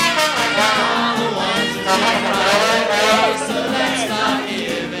 We are the ones who make a brighter day, so let's start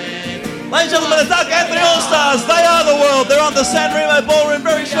giving. Ladies and gentlemen, the Doug Anthony All-Stars, they are the world. They're on the San Remo Ballroom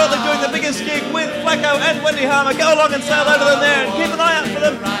very shortly doing the biggest gig with Flacco and Wendy Harmer. Go along and say hello to them there and keep an eye out for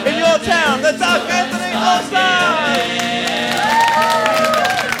them in your town. The Doug Anthony All-Stars!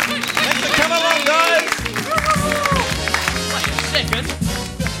 Thanks for coming along, guys.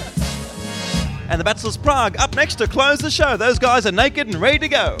 And the Bachelors Prague up next to close the show. Those guys are naked and ready to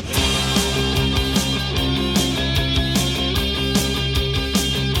go.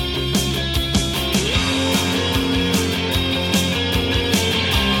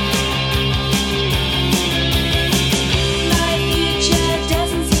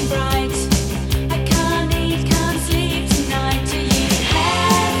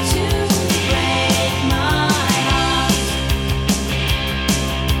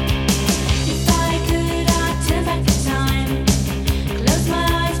 If I could, I'd turn back the time. Close my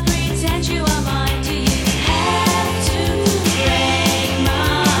eyes, breathe.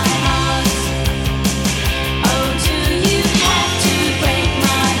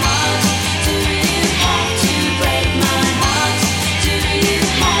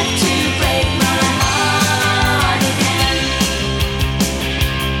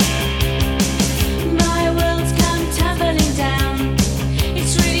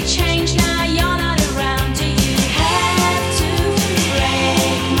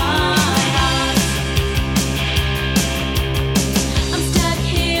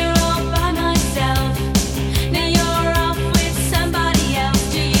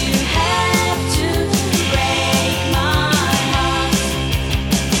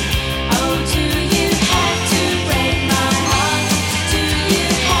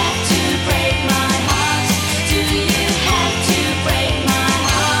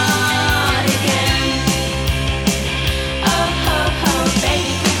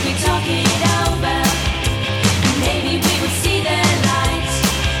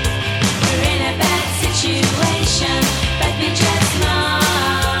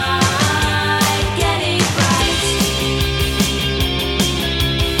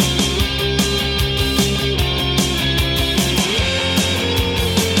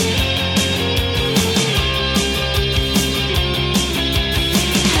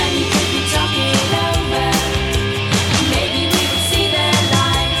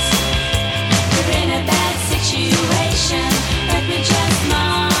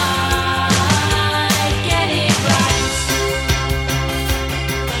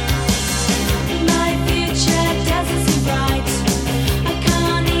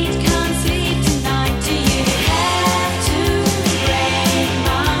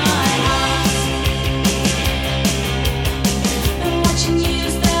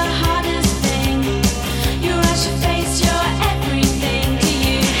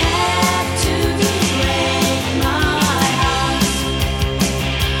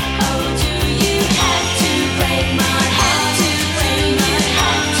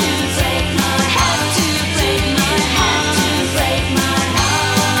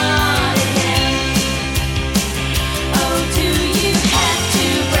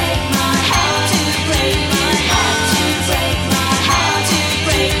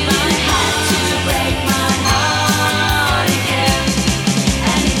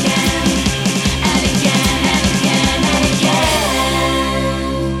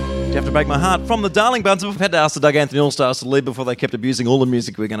 Have to Break My Heart from the Darling Buns. We've had to ask the Doug Anthony All-Stars to leave before they kept abusing all the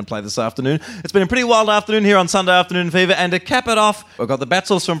music we're going to play this afternoon. It's been a pretty wild afternoon here on Sunday Afternoon Fever, and to cap it off, we've got the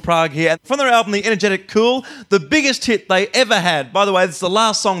Bachelors From Prague here. From their album, The Energetic Cool, the biggest hit they ever had. By the way, this is the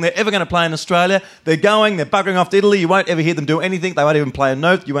last song they're ever going to play in Australia. They're buggering off to Italy. You won't ever hear them do anything. They won't even play a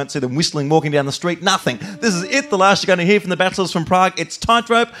note. You won't see them whistling, walking down the street. Nothing. This is it, the last you're going to hear from the Bachelors From Prague. It's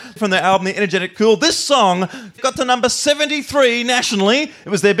Tightrope from their album, The Energetic Cool. This song got to number 73 nationally. It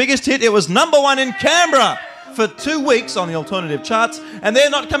was their biggest hit. It was number 1 in Canberra for 2 weeks on the alternative charts, and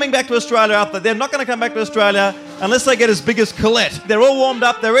they're not coming back to Australia after. They're not going to come back to Australia unless they get as big as Colette. They're all warmed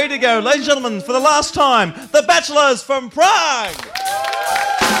up. They're ready to go. Ladies and gentlemen, for the last time, the Bachelors From Prague.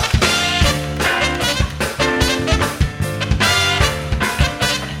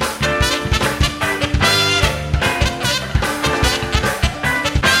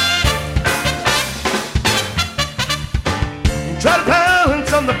 Try to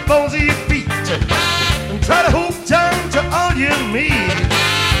balance on the balls of your feet and try to hold down to all you need.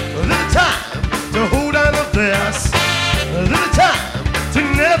 A little time to hold on to this, a little time to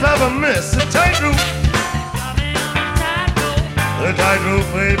never ever miss. A tightrope,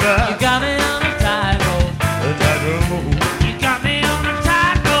 baby. You got me on a tightrope. A tightrope. You got me on a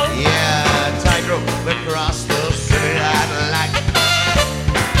tightrope. Yeah, tightrope across the city I'd like.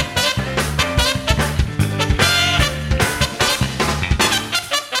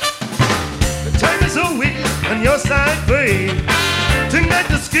 On your side, babe. Tonight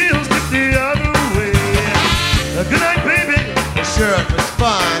the skills look the other way. Good night, baby. Sure, it was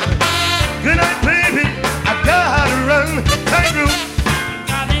fun. Good night, baby. I gotta run. Tightrope. You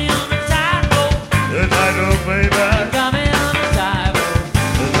got me on a tightrope. The tightrope, baby. You got me on a tightrope.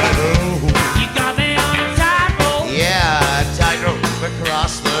 The tightrope. You got me on a tightrope. Yeah, tightrope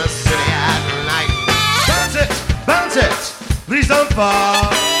across the city at night. Bounce it, please don't fall.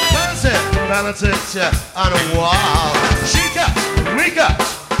 Balance it on a wall. Shake it, make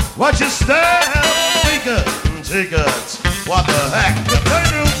it, watch your style. Take it, what the heck? The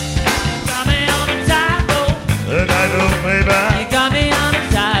tightrope. You got me on a tightrope. The tightrope, baby. You got me on a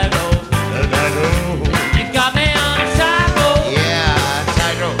tightrope. The tightrope. You got me on a tightrope. Yeah,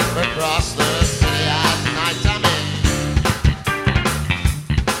 tightrope across the city at night. I'm in.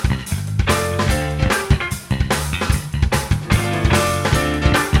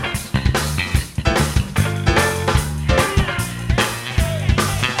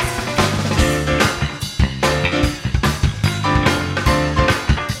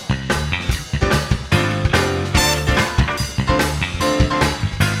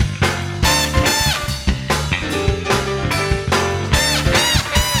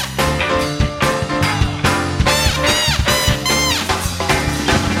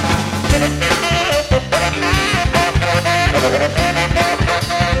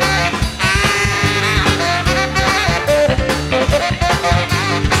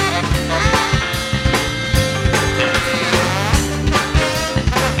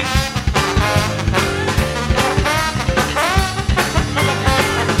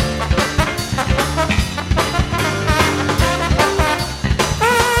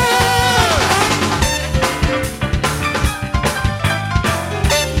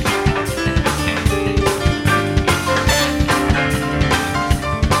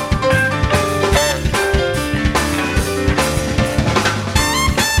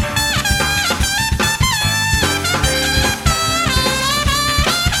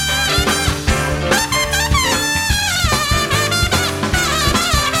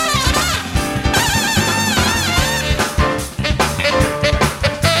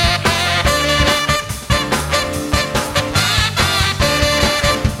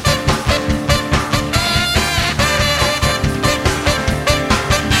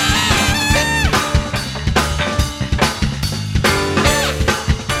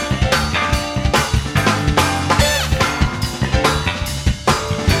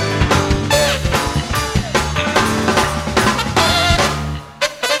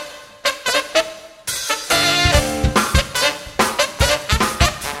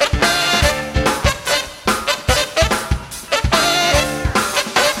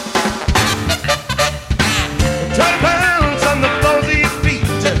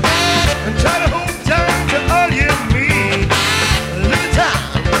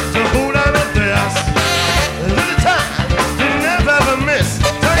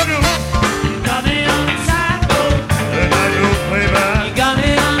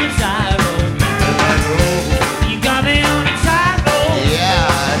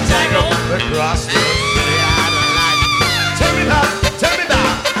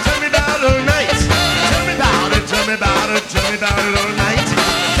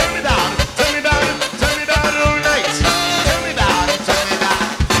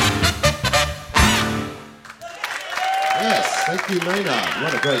 Thank you, Maynard.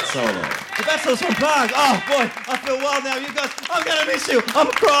 What a great solo. The Bachelors From Prague. Oh, boy, I feel well now. You guys, I'm going to miss you. I'm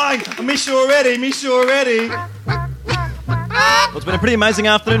crying. I miss you already. Well, it's been a pretty amazing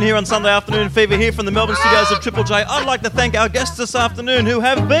afternoon here on Sunday Afternoon Fever here from the Melbourne studios of Triple J. I'd like to thank our guests this afternoon who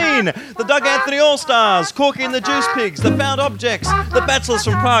have been the Doug Anthony All-Stars, Corky and the Juice Pigs, the Found Objects, the Bachelors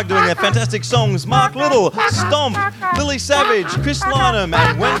From Prague doing their fantastic songs, Mark Little, Stomp, Lily Savage, Chris Lynam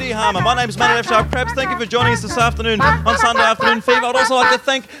and Wendy Harmer. My name's Maynard F. Thank you for joining us this afternoon on Sunday Afternoon Fever. I'd also like to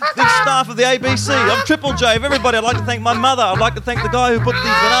thank the staff of the ABC, of Triple J, of everybody. I'd like to thank my mother. I'd like to thank the guy who put the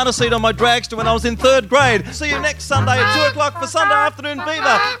banana seat on my dragster when I was in 3rd grade. See you next Sunday at 2 o'clock for Sunday Afternoon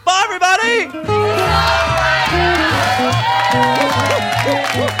Fever. Bye, everybody! I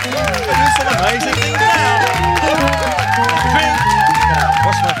do some amazing things now. Drink,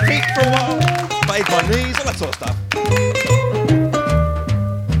 wash my feet for a while, bathe my knees, all that sort of stuff.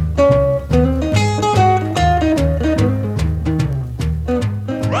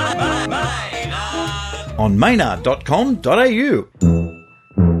 On maynard.com.au.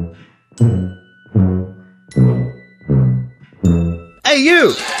 Hey,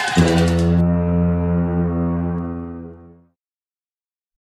 you!